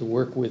be able to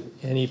work with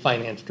any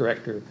finance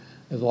director,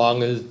 as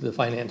long as the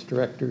finance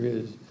director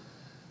is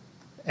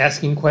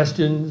asking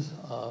questions,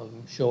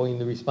 showing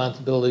the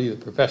responsibility, the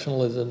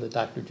professionalism that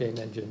Dr. J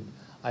mentioned.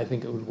 I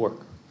think it would work.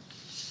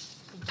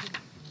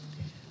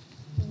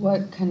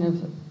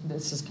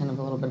 This is kind of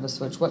a little bit of a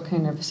switch, what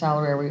kind of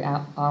salary are we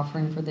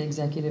offering for the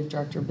executive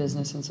director of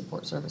business and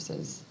support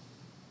services?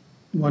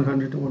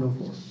 100 to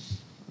 104.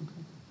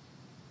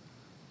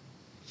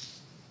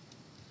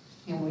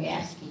 And we're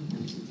asking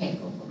him to take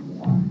over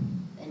more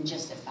than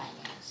just the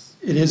finance.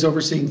 It is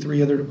overseeing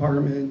 3 other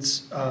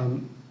departments.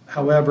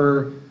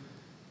 However,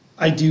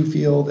 I do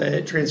feel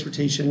that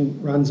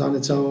transportation runs on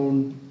its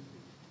own.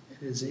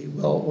 It is a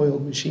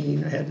well-oiled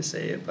machine. I had to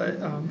say it, but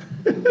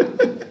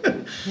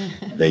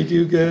they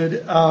do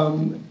good.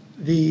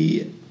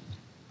 The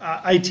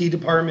IT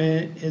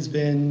department has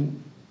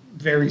been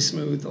very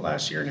smooth the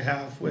last 1.5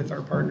 years with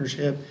our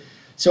partnership.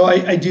 So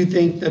I do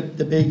think that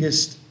the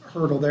biggest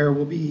hurdle there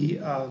will be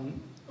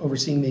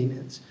overseeing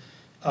maintenance.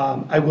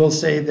 I will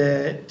say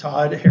that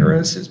Todd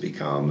Harris has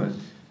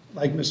become,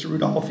 like Mr.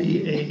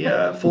 Rudolphi,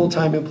 a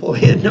full-time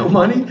employee at no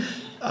money.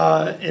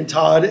 And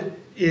Todd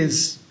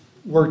is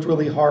worked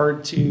really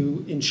hard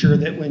to ensure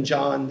that when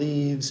John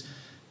leaves,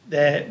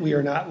 that we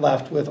are not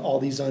left with all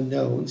these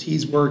unknowns.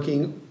 He's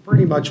working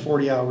pretty much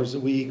 40 hours a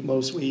week,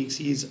 most weeks.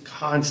 He's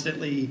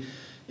constantly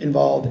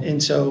involved.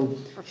 And so,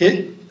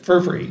 for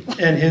free.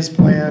 And his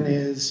plan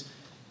is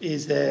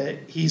that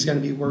he's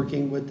going to be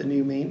working with the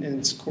new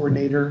maintenance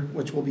coordinator,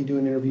 which we'll be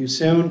doing interviews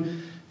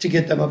soon, to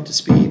get them up to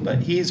speed. But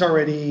he's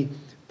already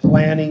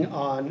planning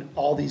on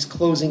all these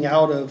closing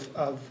out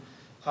of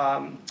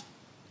some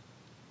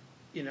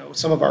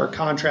of our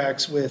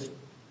contracts with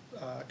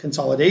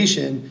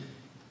consolidation.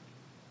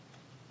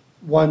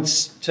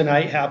 Once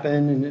tonight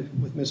happened,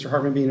 and with Mr.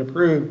 Hartman being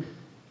approved,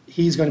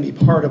 he's going to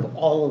be part of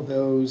all of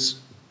those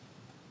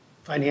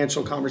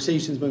financial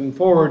conversations moving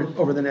forward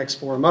over the next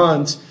 4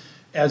 months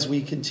as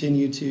we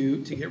continue to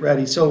get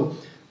ready. So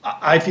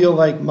I feel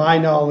like my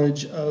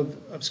knowledge of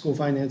school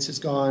finance has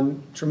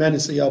gone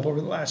tremendously up over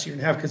the last year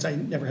and a half because I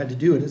never had to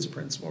do it as a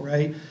principal,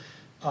 right?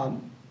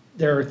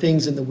 There are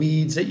things in the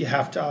weeds that you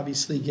have to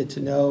obviously get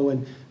to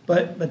know,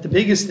 but the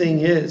biggest thing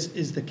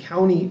is the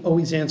county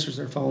always answers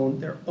their phone.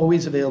 They're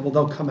always available.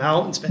 They'll come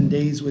out and spend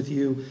days with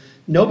you.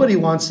 Nobody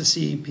wants to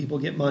see people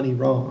get money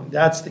wrong.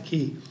 That's the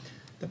key.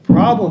 The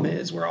problem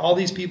is where all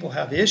these people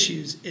have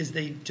issues is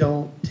they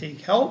don't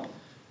take help,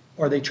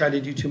 or they try to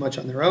do too much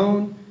on their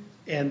own,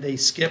 and they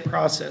skip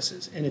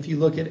processes. And if you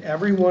look at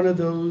every one of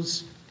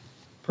those,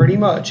 pretty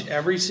much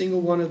every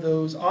single one of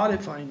those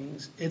audit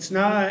findings, it's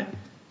not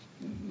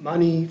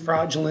money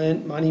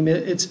fraudulent,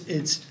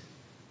 it's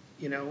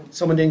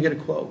someone didn't get a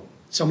quote,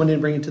 someone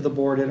didn't bring it to the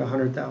board at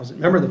 100,000.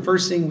 Remember, the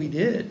first thing we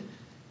did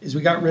is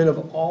we got rid of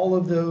all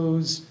of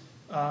those,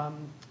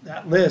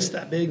 that list,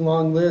 that big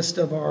long list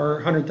of our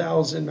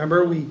 100,000.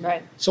 Remember, we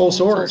sole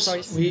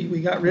source.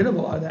 We got rid of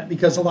a lot of that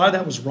because a lot of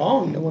that was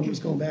wrong. No one was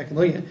going back and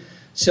looking at it.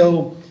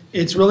 So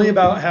it's really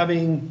about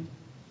having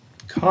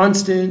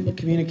constant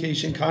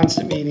communication,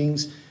 constant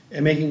meetings,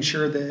 and making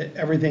sure that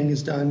everything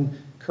is done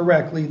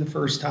correctly the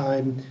first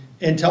time,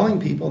 and telling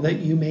people that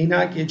you may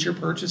not get your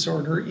purchase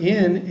order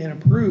in and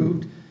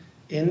approved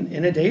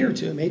in a day or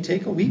two. It may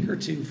take a week or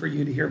two for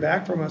you to hear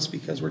back from us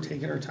because we're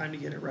taking our time to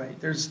get it right.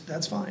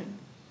 That's fine.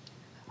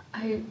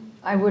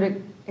 I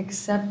would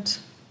accept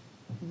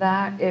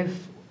that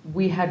if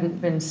we hadn't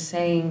been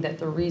saying that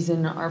the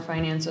reason our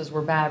finances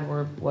were bad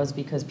was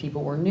because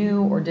people were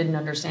new or didn't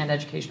understand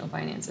educational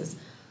finances.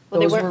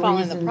 Well, they weren't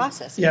following the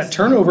process. Yeah,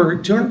 turnover,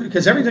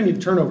 because every time you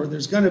have turnover,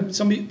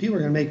 some people are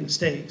going to make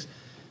mistakes.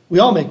 We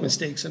all make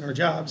mistakes in our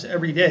jobs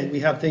every day. We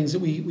have things that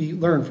we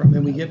learn from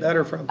and we get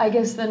better from. I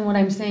guess then what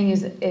I'm saying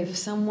is if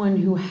someone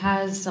who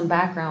has some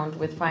background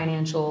with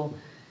financial,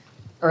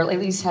 or at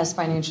least has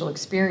financial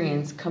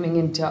experience coming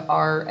into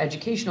our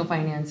educational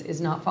finance is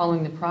not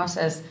following the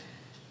process,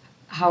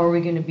 how are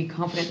we going to be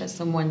confident that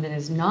someone that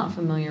is not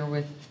familiar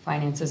with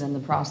finances and the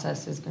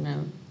process is going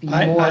to be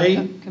more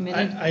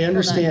committed? I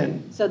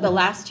understand. So the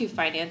last two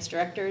finance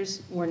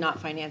directors were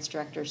not finance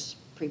directors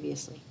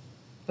previously.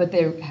 But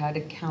they had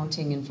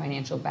accounting and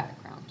financial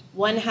background.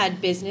 One had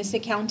business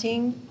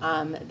accounting.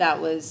 That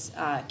was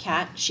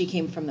Kat. She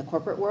came from the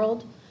corporate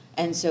world,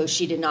 and so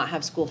she did not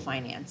have school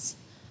finance.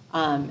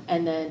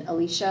 And then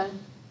Alicia.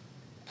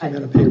 Came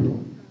out of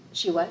payroll.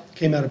 She what?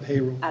 Came out of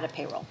payroll. Out of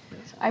payroll.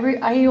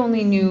 I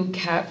only knew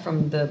Kat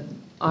from the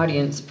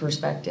audience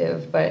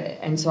perspective,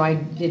 and so I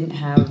didn't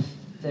have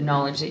the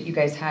knowledge that you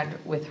guys had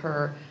with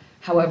her.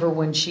 However,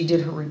 when she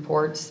did her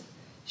reports,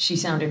 she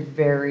sounded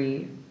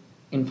very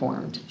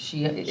informed.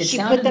 It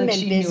sounded put them like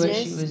in she business, knew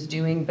what she was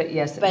doing, but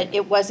yes. But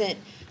it wasn't.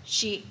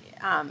 She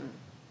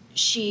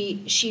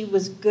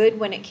was good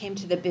when it came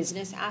to the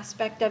business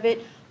aspect of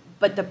it,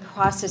 but the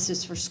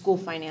processes for school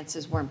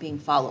finances weren't being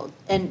followed.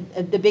 And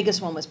the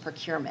biggest one was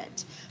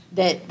procurement.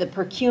 That the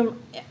procurement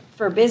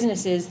for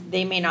businesses,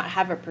 they may not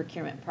have a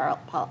procurement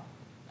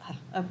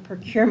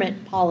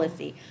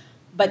policy,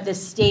 but the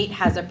state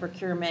has a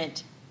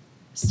procurement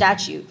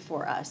statute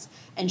for us,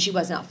 and she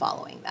was not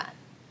following that.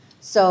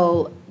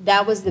 So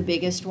that was the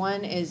biggest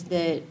one, is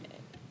that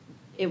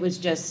it was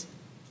just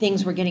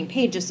things were getting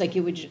paid just like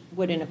you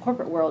would in a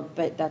corporate world,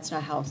 but that's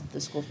not how the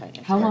school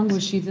finance How long works.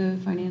 was she the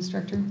finance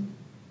director?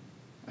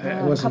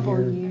 A couple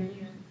of years.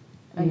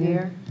 A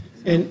year.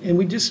 And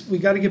we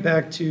got to get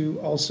back to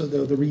also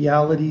though the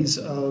realities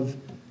of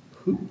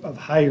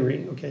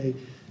hiring. Okay,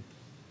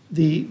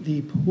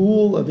 the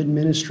pool of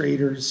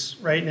administrators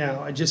right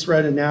now. I just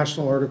read a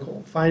national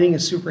article. Finding a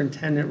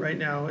superintendent right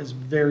now is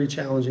very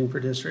challenging for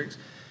districts,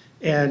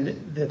 and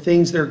the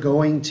things they're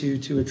going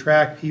to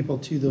attract people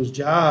to those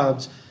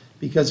jobs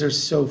because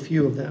there's so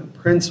few of them.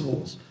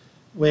 Principals.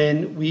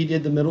 When we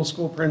did the middle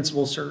school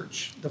principal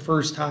search the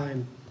first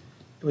time,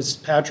 it was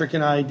Patrick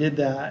and I did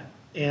that,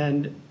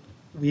 and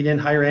we didn't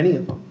hire any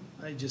of them.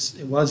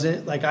 It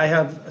wasn't like I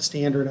have a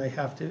standard I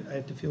have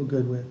to feel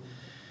good with.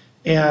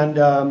 And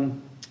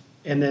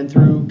And then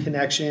through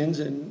connections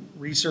and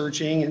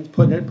researching and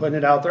putting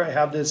it out there, I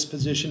have this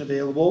position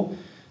available.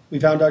 We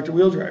found Dr.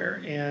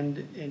 Wheeldryer,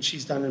 and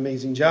she's done an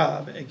amazing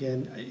job.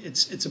 Again,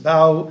 it's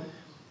about,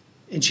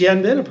 and she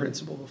hadn't been a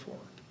principal before.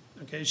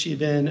 Okay, she had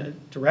been a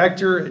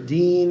director, a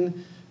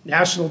dean,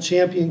 national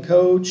champion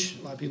coach.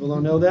 A lot of people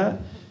don't know that.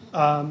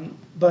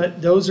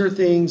 But those are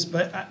things,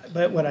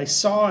 but what I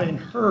saw in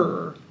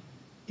her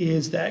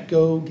is that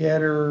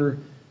go-getter,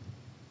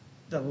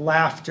 the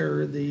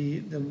laughter,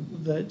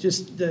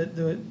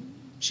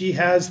 she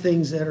has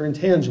things that are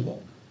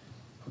intangible.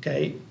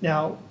 Okay,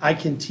 now I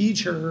can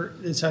teach her,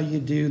 this is how you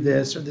do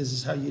this, or this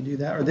is how you do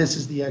that, or this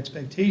is the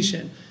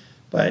expectation.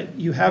 But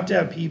you have to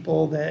have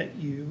people that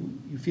you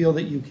feel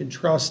that you can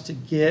trust to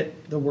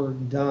get the work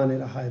done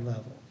at a high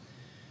level.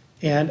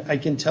 And I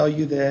can tell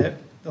you that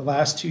the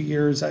last 2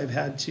 years I've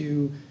had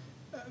to,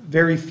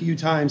 very few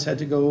times had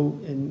to go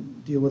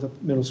and deal with a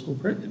middle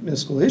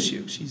school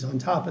issue. She's on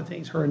top of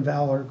things. Her and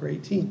Val are a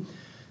great team.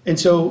 And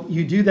so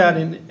you do that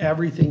in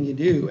everything you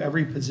do.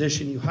 Every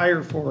position you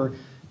hire for,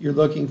 you're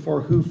looking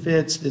for who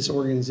fits this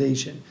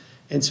organization.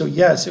 And so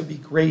yes, it would be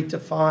great to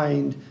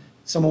find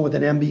someone with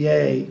an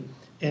MBA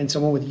and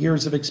someone with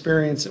years of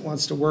experience that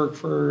wants to work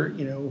for,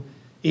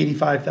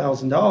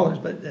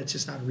 $85,000, but that's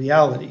just not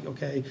reality,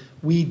 okay?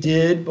 We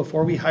did,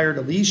 before we hired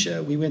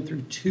Alicia, we went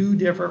through 2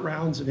 different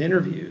rounds of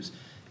interviews,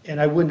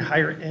 and I wouldn't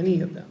hire any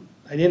of them.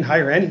 I didn't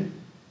hire any.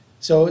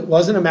 So it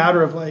wasn't a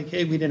matter of like,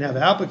 hey, we didn't have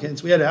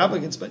applicants. We had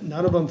applicants, but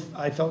none of them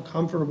I felt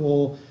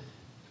comfortable,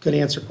 could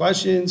answer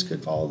questions,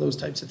 could follow those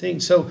types of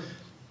things. So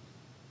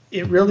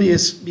it really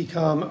has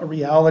become a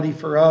reality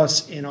for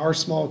us in our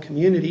small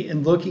community,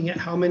 and looking at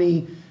how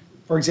many,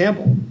 for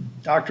example,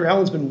 Dr.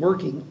 Allen's been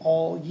working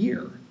all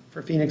year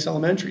for Phoenix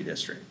Elementary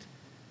District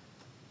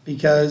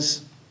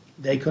because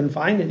they couldn't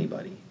find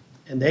anybody,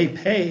 and they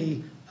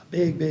pay a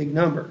big, big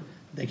number.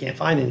 They can't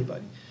find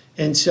anybody.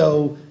 And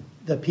so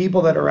the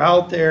people that are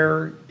out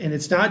there, and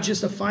it's not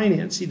just a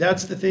finance. See,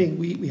 that's the thing.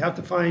 We have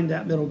to find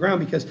that middle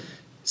ground, because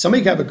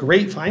somebody can have a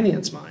great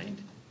finance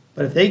mind,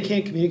 but if they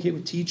can't communicate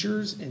with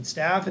teachers and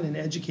staff in an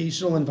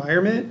educational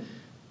environment,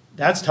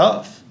 that's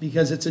tough,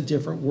 because it's a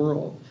different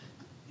world.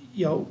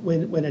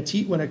 When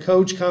a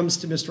coach comes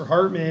to Mr.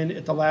 Hartman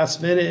at the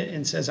last minute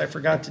and says, I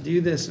forgot to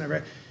do this,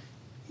 and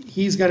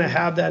he's going to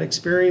have that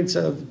experience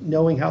of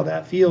knowing how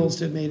that feels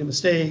to have made a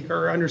mistake,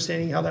 or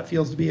understanding how that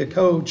feels to be a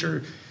coach,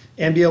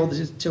 and be able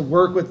to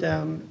work with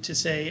them to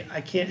say,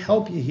 I can't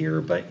help you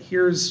here, but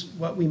here's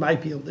what we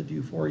might be able to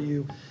do for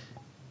you.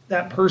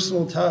 That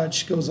personal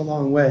touch goes a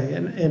long way,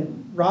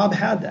 and Rob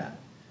had that.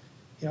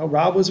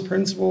 Rob was a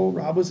principal,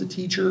 Rob was a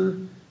teacher,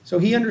 so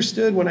he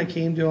understood when I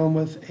came to him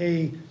with,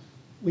 hey,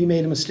 we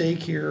made a mistake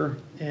here,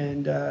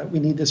 and we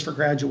need this for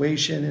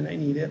graduation, and I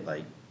need it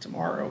like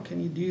tomorrow.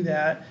 Can you do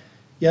that?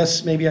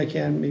 Yes, maybe I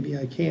can, maybe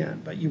I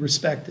can't, but you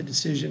respect the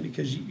decision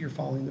because you're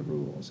following the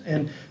rules.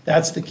 And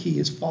that's the key,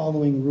 is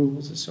following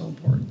rules is so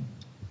important.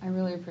 I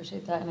really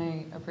appreciate that, and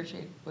I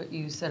appreciate what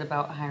you said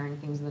about hiring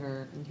things that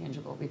are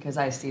intangible, because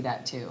I see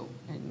that too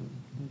in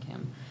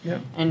Kim. Yeah.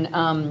 And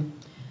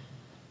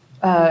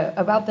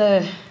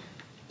about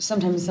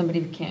sometimes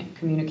somebody can't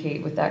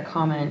communicate with that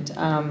comment,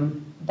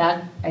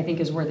 that I think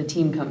is where the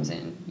team comes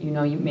in.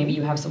 Maybe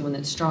you have someone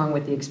that's strong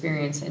with the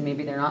experience, and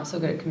maybe they're not so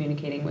good at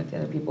communicating with the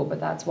other people, but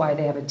that's why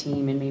they have a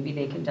team, and maybe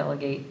they can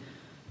delegate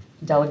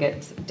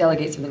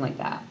something like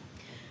that.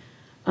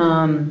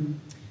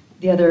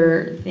 The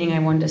other thing I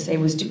wanted to say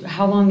was,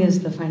 how long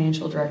is the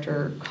financial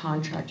director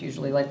contract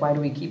usually? Like, why do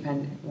we keep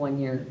 1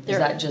 year? Is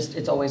that just,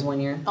 it's always 1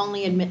 year?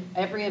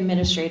 Every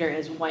administrator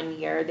is 1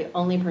 year. The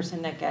only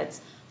person that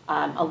gets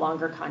a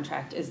longer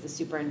contract is the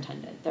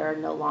superintendent. There are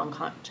no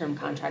long-term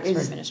contracts for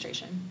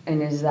administration.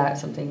 And is that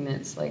something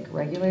that's like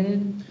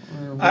regulated?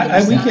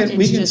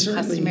 It's just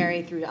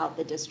customary throughout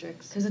the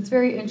districts. Because it's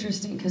very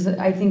interesting, because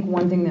I think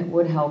one thing that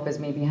would help is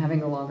maybe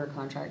having a longer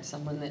contract,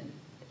 someone that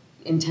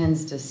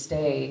intends to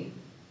stay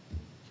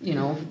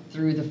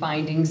through the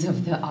findings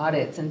of the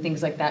audits and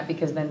things like that,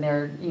 because then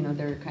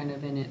they're kind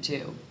of in it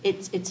too.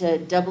 It's a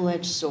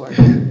double-edged sword.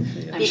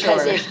 Because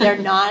sure. If they're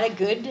not a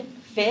good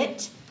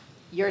fit,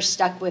 you're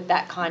stuck with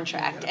that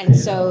contract. And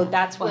so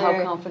that's where... Well,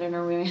 how confident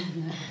are we?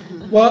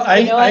 Well, I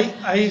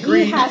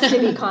agree. He has to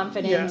be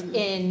confident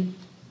in,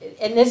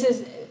 and this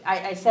is,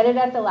 I said it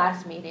at the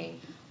last meeting,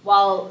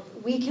 while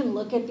we can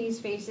look at these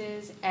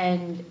faces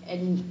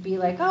and be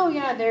like, oh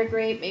yeah, they're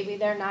great, maybe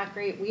they're not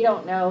great, we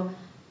don't know.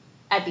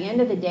 At the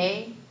end of the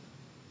day,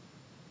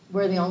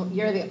 you're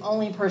the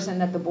only person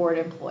that the board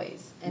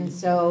employs. And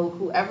so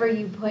whoever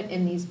you put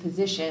in these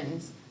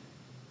positions,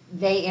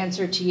 they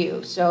answer to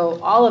you. So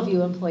all of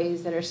you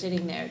employees that are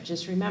sitting there,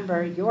 just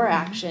remember your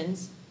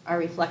actions are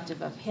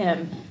reflective of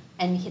him,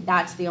 and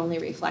that's the only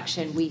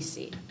reflection we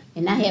see.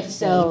 And I have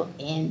faith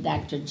in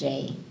Dr.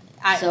 J.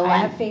 I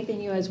have faith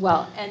in you as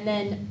well. And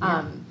then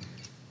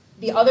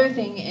the other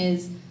thing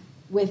is,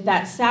 with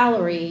that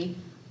salary,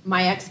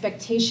 my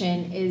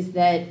expectation is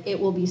that it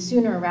will be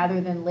sooner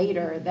rather than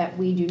later that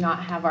we do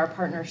not have our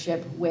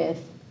partnership with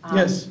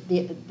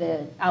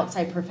the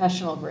outside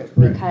professional group,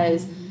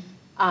 because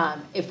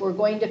If we're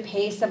going to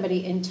pay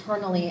somebody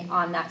internally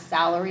on that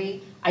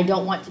salary, I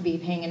don't want to be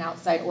paying an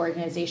outside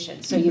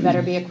organization. So you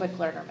better be a quick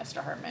learner,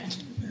 Mr. Hartman.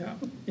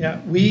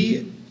 Yeah,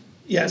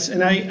 yes,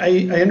 and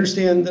I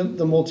understand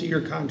the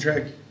multi-year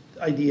contract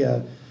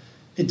idea.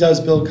 It does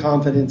build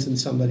confidence in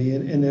somebody,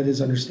 and that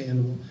is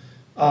understandable.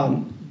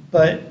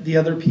 But the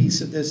other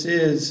piece of this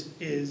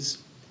is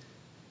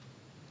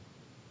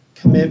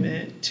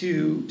commitment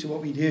to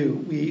what we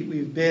do.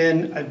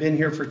 I've been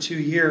here for 2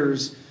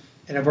 years,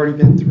 and I've already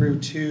been through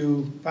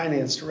 2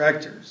 finance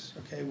directors.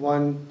 Okay,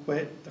 one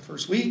quit the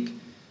first week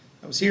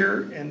I was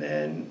here, and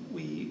then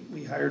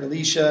we hired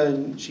Alicia,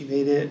 and she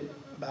made it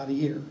about a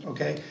year.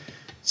 Okay,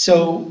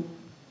 so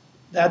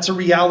that's a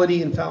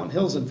reality in Fountain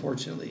Hills,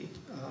 unfortunately.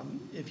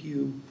 If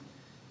you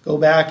go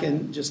back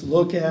and just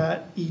look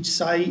at each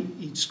site,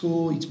 each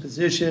school, each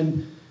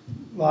position,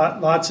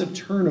 lots of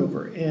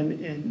turnover.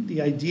 And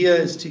the idea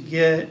is to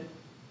get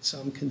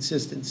some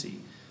consistency.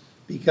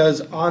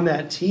 Because on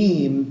that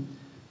team,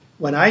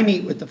 when I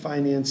meet with the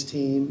finance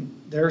team,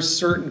 there are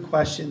certain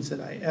questions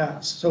that I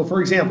ask. So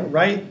for example,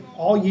 right,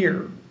 all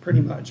year,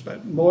 pretty much,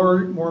 but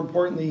more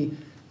importantly,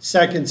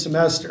 second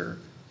semester,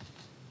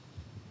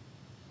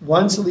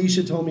 once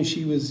Alicia told me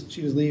she was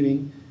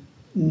leaving,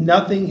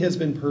 nothing has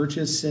been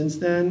purchased since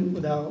then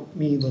without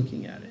me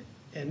looking at it.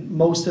 And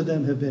most of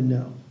them have been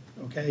no,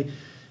 okay?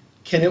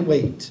 Can it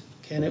wait?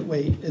 Can it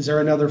wait? Is there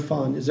another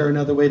fund? Is there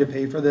another way to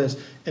pay for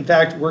this? In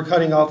fact, we're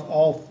cutting off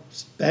all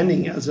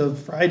spending as of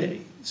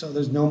Friday. So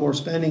there's no more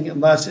spending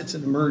unless it's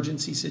an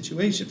emergency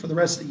situation for the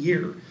rest of the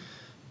year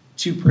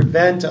to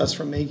prevent us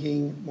from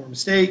making more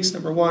mistakes,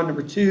 number one.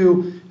 Number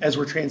two, as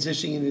we're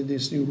transitioning into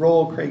this new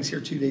role, Craig's here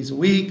 2 days a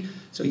week,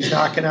 so he's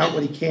knocking out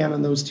what he can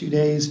on those 2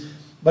 days.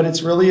 But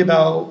it's really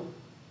about,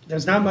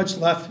 there's not much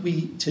left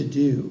to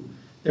do.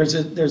 There's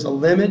a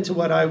limit to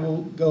what I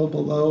will go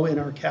below in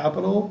our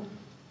capital,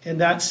 and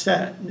that's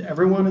set.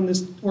 Everyone in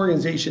this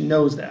organization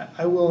knows that.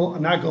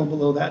 I'm not going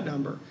below that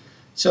number.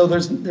 So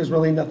there's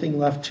really nothing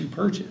left to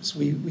purchase.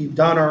 We've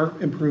done our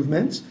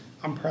improvements.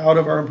 I'm proud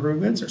of our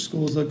improvements. Our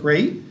schools look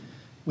great.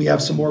 We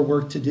have some more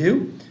work to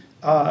do,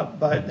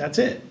 but that's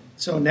it.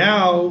 So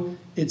now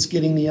it's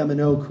getting the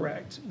M&O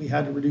correct. We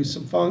had to reduce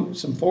some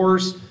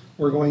force.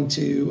 We're going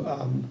to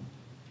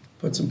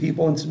put some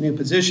people in some new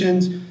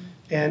positions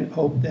and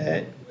hope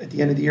that at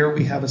the end of the year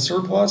we have a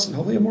surplus and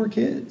hopefully have more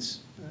kids.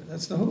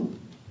 That's the hope.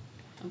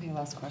 Okay,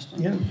 last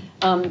question.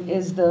 Yeah.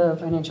 Is the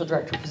financial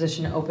director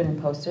position open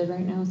and posted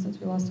right now since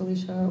we lost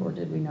Alicia, or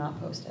did we not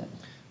post it?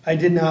 I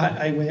did not.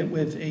 I went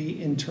with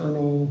a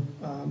internal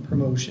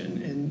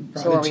promotion and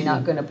brought So it are we to not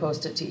you. going to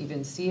post it to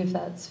even see if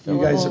that's fillable?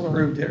 You guys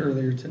approved it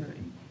earlier tonight.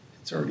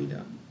 It's already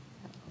done.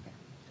 Okay.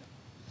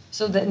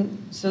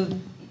 So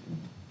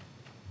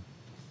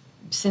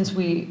since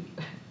we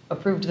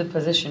approved the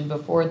position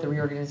before the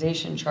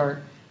reorganization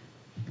chart,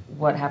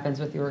 what happens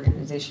with the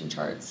organization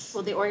charts?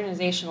 Well, the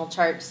organizational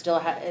chart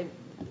still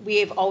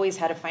we've always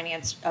had a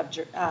finance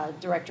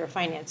director of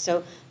finance,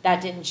 so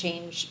that didn't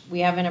change. We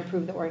haven't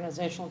approved the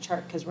organizational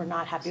chart because we're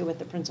not happy with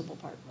the principal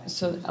part.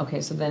 So,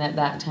 okay, so then at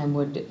that time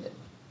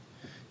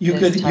you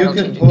could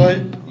put,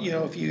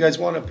 if you guys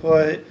want to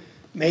put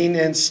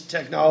maintenance,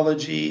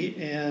 technology,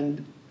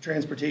 and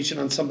transportation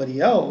on somebody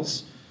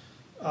else,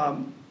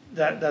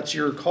 that's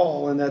your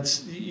call, and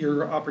that's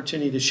your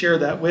opportunity to share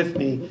that with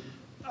me.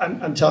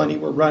 I'm telling you,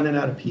 we're running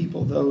out of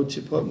people, though,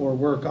 to put more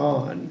work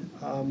on.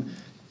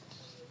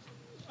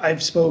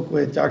 I've spoke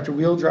with Dr.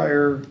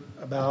 Wheeldryer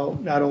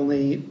about not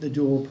only the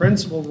dual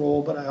principal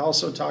role, but I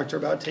also talked to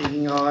her about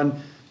taking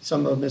on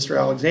some of Mr.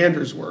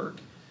 Alexander's work.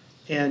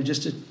 And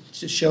just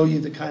to show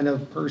you the kind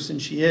of person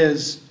she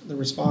is, the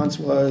response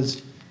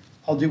was,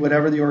 I'll do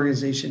whatever the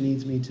organization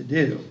needs me to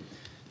do.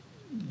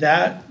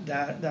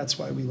 That's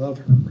why we love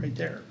her right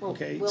there.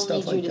 Okay, we'll stuff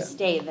need like you to that.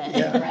 stay then.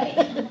 Yeah.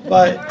 Right.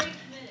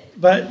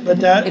 But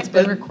that it's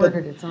been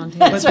recorded. It's on tape.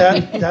 But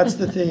that's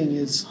the thing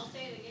is,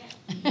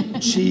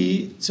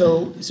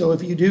 so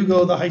if you do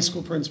go the high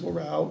school principal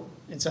route,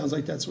 it sounds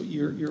like that's what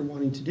you're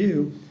wanting to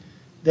do,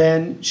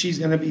 then she's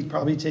going to be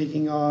probably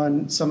taking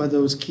on some of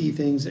those key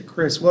things that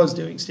Chris was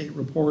doing, state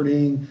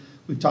reporting.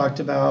 We've talked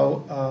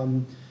about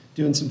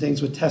doing some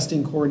things with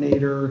testing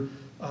coordinator,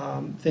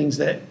 things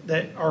that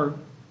are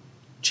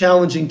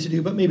challenging to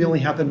do, but maybe only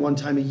happen one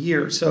time a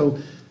year. So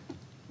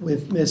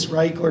with Miss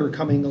Reichler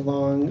coming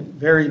along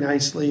very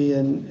nicely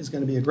and is going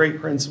to be a great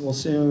principal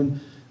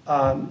soon,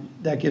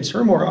 that gives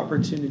her more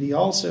opportunity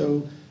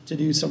also to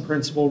do some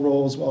principal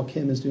roles while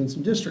Kim is doing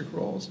some district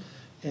roles,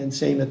 and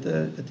same at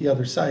the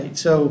other site.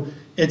 So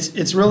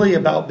it's really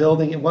about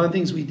building. And one of the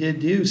things we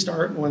did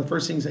one of the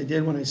first things I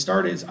did when I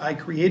started is I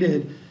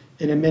created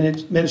an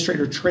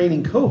administrator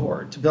training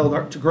cohort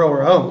to grow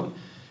our own.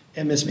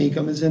 And Miss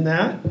Meekum is in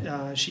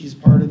that. She's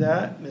part of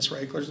that. Miss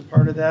Reichler's a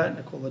part of that.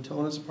 Nicole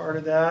Latona's a part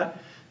of that.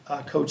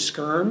 Coach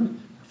Skirm,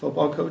 our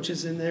football coach,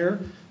 is in there.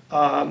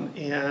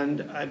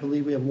 And I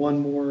believe we have one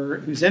more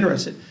who's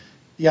interested.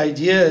 The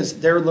idea is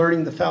they're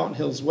learning the Fountain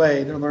Hills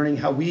way. They're learning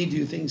how we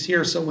do things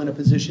here. So when a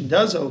position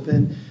does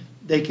open,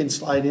 they can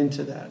slide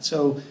into that.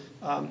 So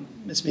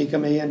Ms. Mika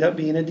may end up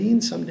being a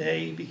dean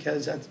someday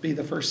because that'd be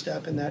the first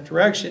step in that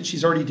direction.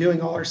 She's already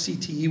doing all our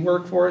CTE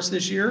work for us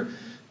this year,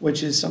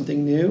 which is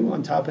something new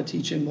on top of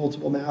teaching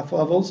multiple math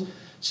levels.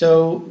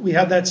 So we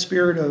have that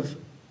spirit of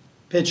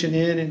pitching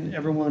in and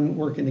everyone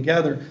working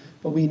together,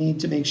 but we need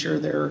to make sure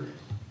they're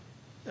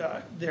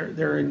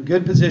in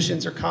good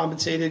positions, are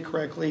compensated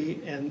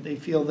correctly, and they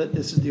feel that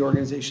this is the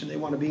organization they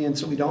want to be in,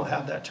 so we don't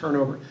have that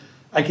turnover.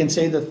 I can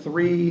say the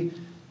 3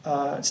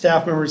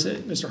 staff members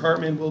that Mr.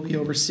 Hartman will be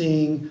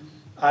overseeing,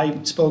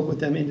 I spoke with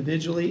them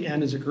individually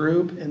and as a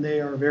group, and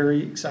they are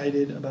very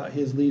excited about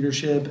his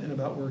leadership and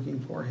about working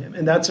for him.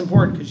 And that's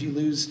important because you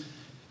lose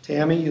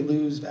Tammy, you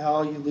lose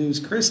Val, you lose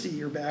Christy,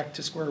 you're back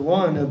to square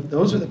one of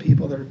those are the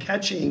people that are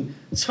catching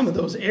some of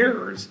those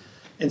errors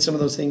and some of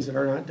those things that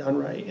are not done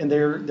right. And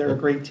they're a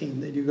great team.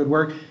 They do good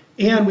work.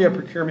 And we have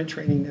procurement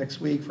training next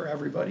week for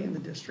everybody in the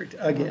district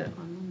again.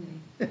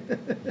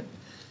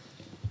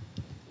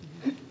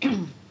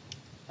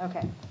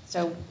 Okay,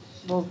 so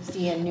we'll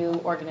see a new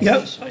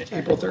organization. Yep,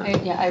 April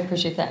 3rd. I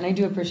appreciate that, and I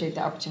do appreciate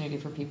the opportunity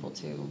for people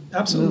to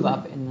move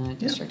up in the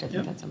district. I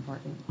think that's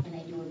important. And I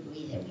do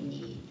agree that we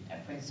need a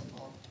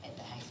principal at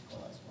the high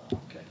school as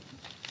well. Okay.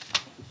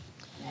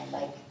 And I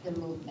like the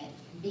movement.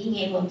 Being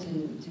able to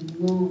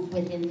move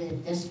within the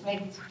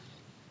district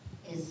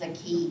is the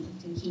key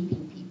to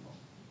keeping people.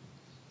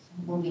 So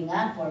moving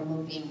up or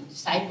moving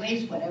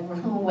sideways, whatever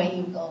way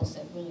it goes,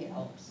 it really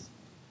helps.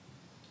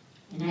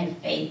 And I have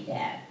faith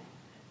that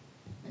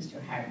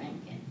Mr.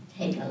 Hartman can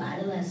take a lot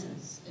of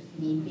lessons if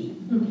need be.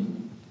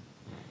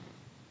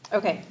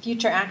 Okay,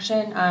 future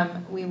action,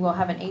 we will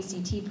have an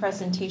ACT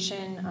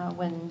presentation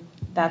when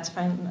that's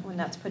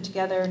put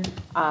together.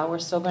 We're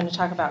still going to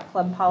talk about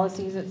club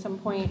policies at some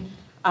point.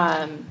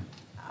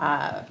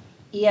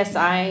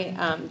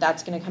 ESI,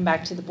 that's going to come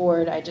back to the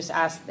board. I just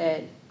asked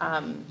that,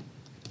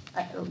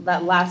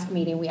 that last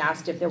meeting, we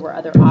asked if there were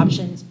other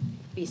options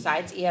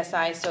besides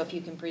ESI, so if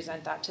you can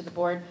present that to the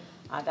board,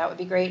 that would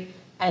be great.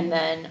 And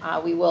then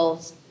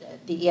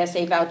the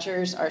ESA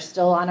vouchers are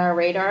still on our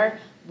radar.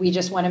 We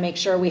just want to make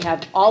sure we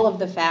have all of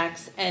the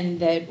facts and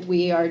that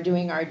we are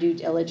doing our due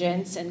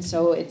diligence. And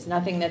so it's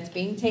nothing that's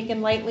being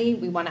taken lightly.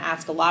 We want to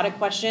ask a lot of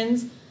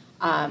questions.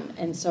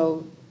 And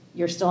so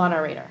you're still on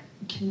our radar.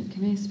 Can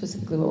I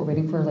specifically what we're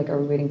waiting for? Like, are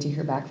we waiting to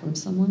hear back from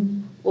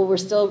someone? Well, we're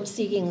still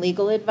seeking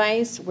legal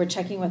advice. We're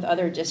checking with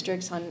other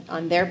districts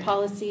on their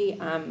policy.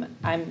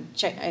 I'm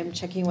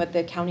checking with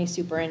the county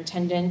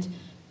superintendent,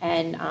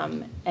 and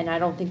I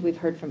don't think we've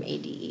heard from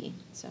ADE.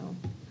 So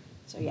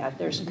yeah,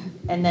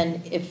 and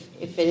then if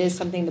it is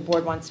something the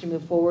board wants to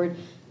move forward,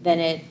 then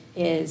it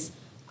is,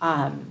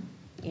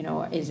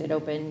 is it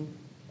open,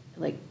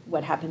 like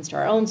what happens to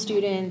our own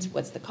students?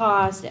 What's the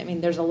cost? I mean,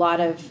 there's a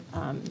lot of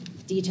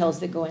details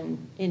that go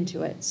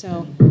into it.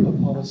 So a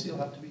policy will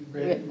have to be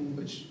written,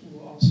 which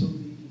will also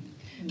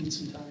need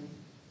some time.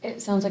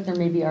 It sounds like there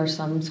maybe are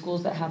some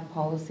schools that have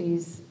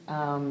policies.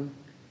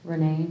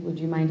 Renee, would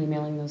you mind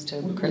emailing those to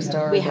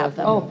Krista? We have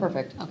them. Oh,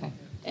 perfect. Okay.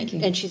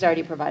 And she's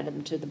already provided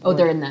them to the board. Oh,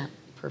 they're in that.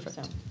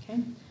 Perfect.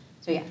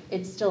 So yeah,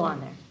 it's still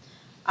on there.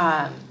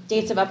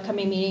 Dates of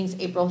upcoming meetings,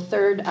 April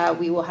 3rd,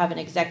 we will have an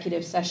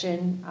executive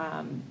session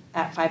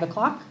at 5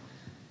 o'clock.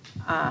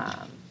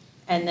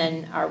 And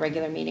then our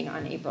regular meeting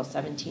on April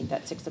 17th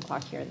at 6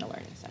 o'clock here in the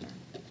Learning Center.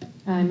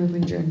 I move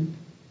adjourned.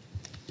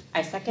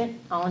 I second.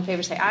 All in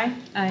favor say aye.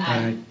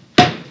 Aye.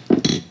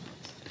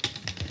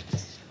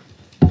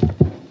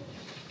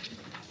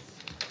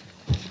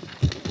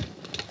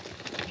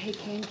 Hey,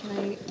 Kane, can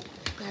I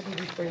grab you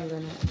before you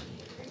run out?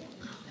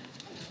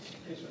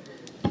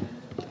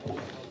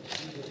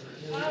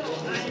 Oh,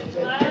 I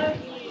love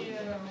you.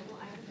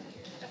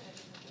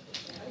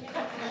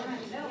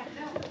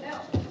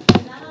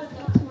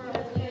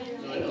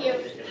 Thank you.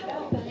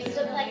 It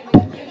looked like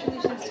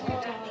congratulations to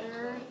your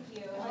daughter.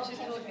 She's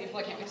really beautiful.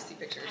 I can't wait to see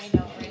pictures. I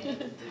know,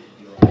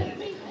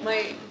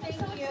 right?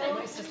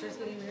 My sister's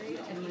getting married,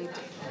 and my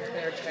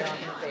daughter tried on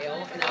her veil,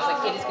 and I was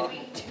like, Katie's going to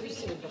be too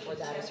soon before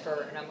that is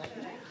her, and I'm like,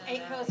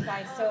 It goes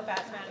by so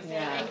fast, Madison.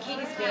 Yeah. And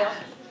Katie's veil,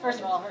 first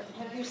of all,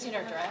 have you seen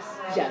her dress?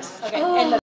 Yes. Okay, and the